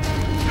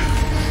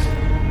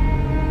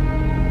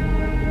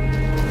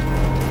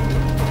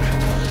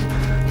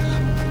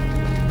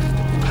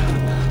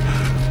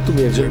 তুমি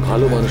একজন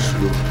ভালো মানুষ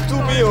লুলু।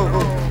 তুমিও।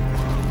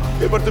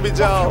 এবার তুমি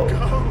যাও।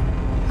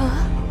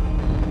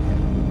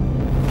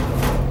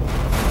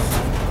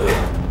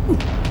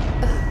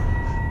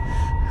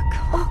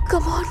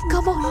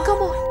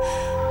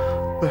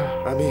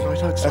 আমি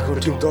এখন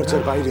ঠিক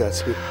দরজার বাইরে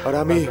আছি, আর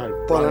আমি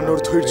পালানোর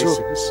ধৈর্য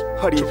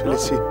হারিয়ে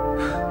ফেলেছি।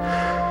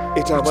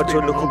 এটা আমার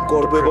জন্য খুব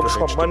গর্ব এবং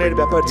সম্মানের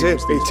ব্যাপার যে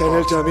এই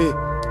চ্যানেলটা আমি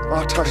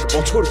 28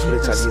 বছর ধরে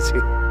চালিয়েছি।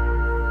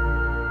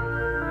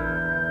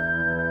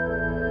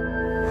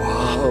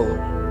 ওয়াও,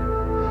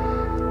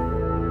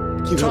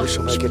 কিভাবে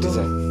সময় কেটে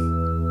যায়,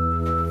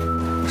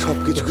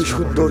 সবকিছু কি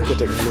সুন্দর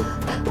কেটে গেল।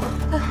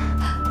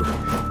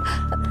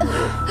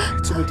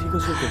 তুমি ঠিক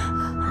আছো তো?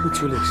 আমি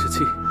চলে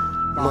এসেছি।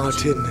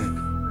 মার্টিন,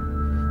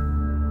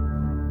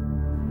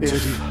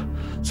 যদি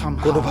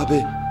কোনোভাবে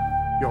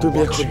তুমি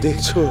এখন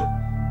দেখছো,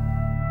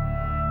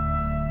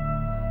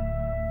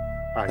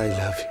 I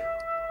love you.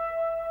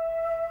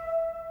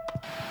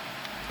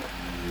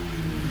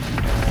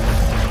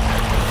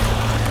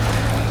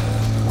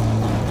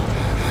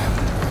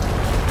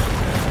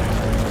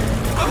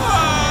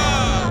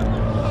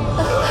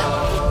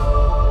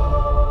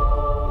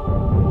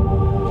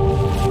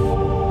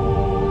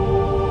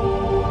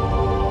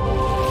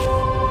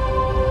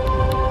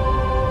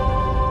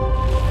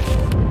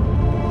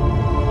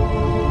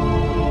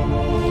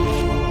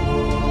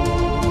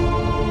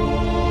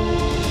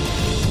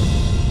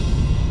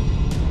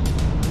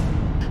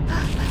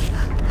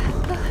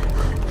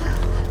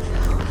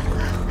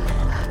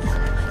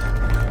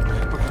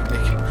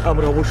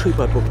 আমরা অবশ্যই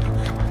পারবো।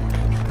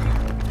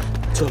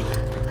 চলো।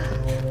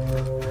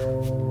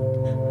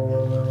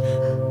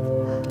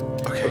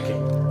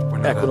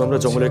 এখন আমরা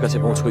জঙ্গলের কাছে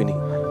পৌঁছইনি।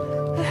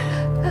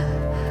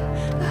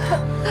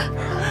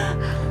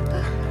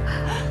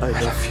 I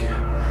love you.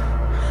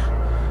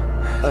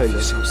 I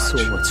love you so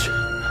much.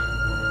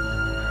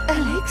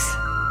 Alex,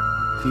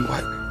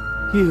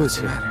 কি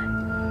হয়েছে?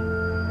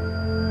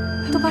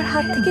 তোমার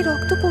হাত থেকে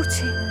রক্ত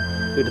পড়ছে।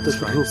 এটা তো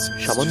শুধু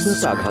সামান্য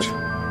একটা আঘাত।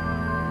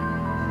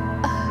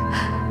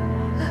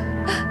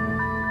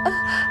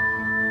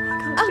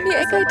 আমি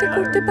একা এটা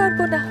করতে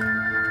পারবো না।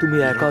 তুমি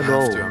একা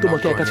নও,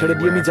 তোমাকে একা ছেড়ে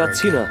দিয়ে আমি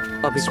যাচ্ছি না।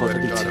 আমি কথা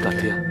দিচ্ছি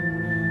কাতিয়া,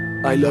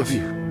 আই লাভ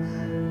ইউ।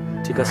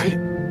 ঠিক আছে,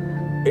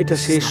 এটা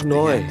শেষ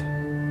নয়।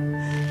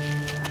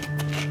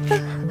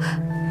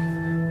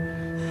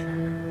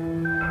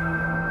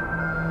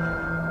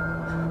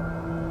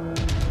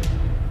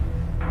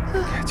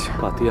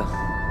 কাতিয়া,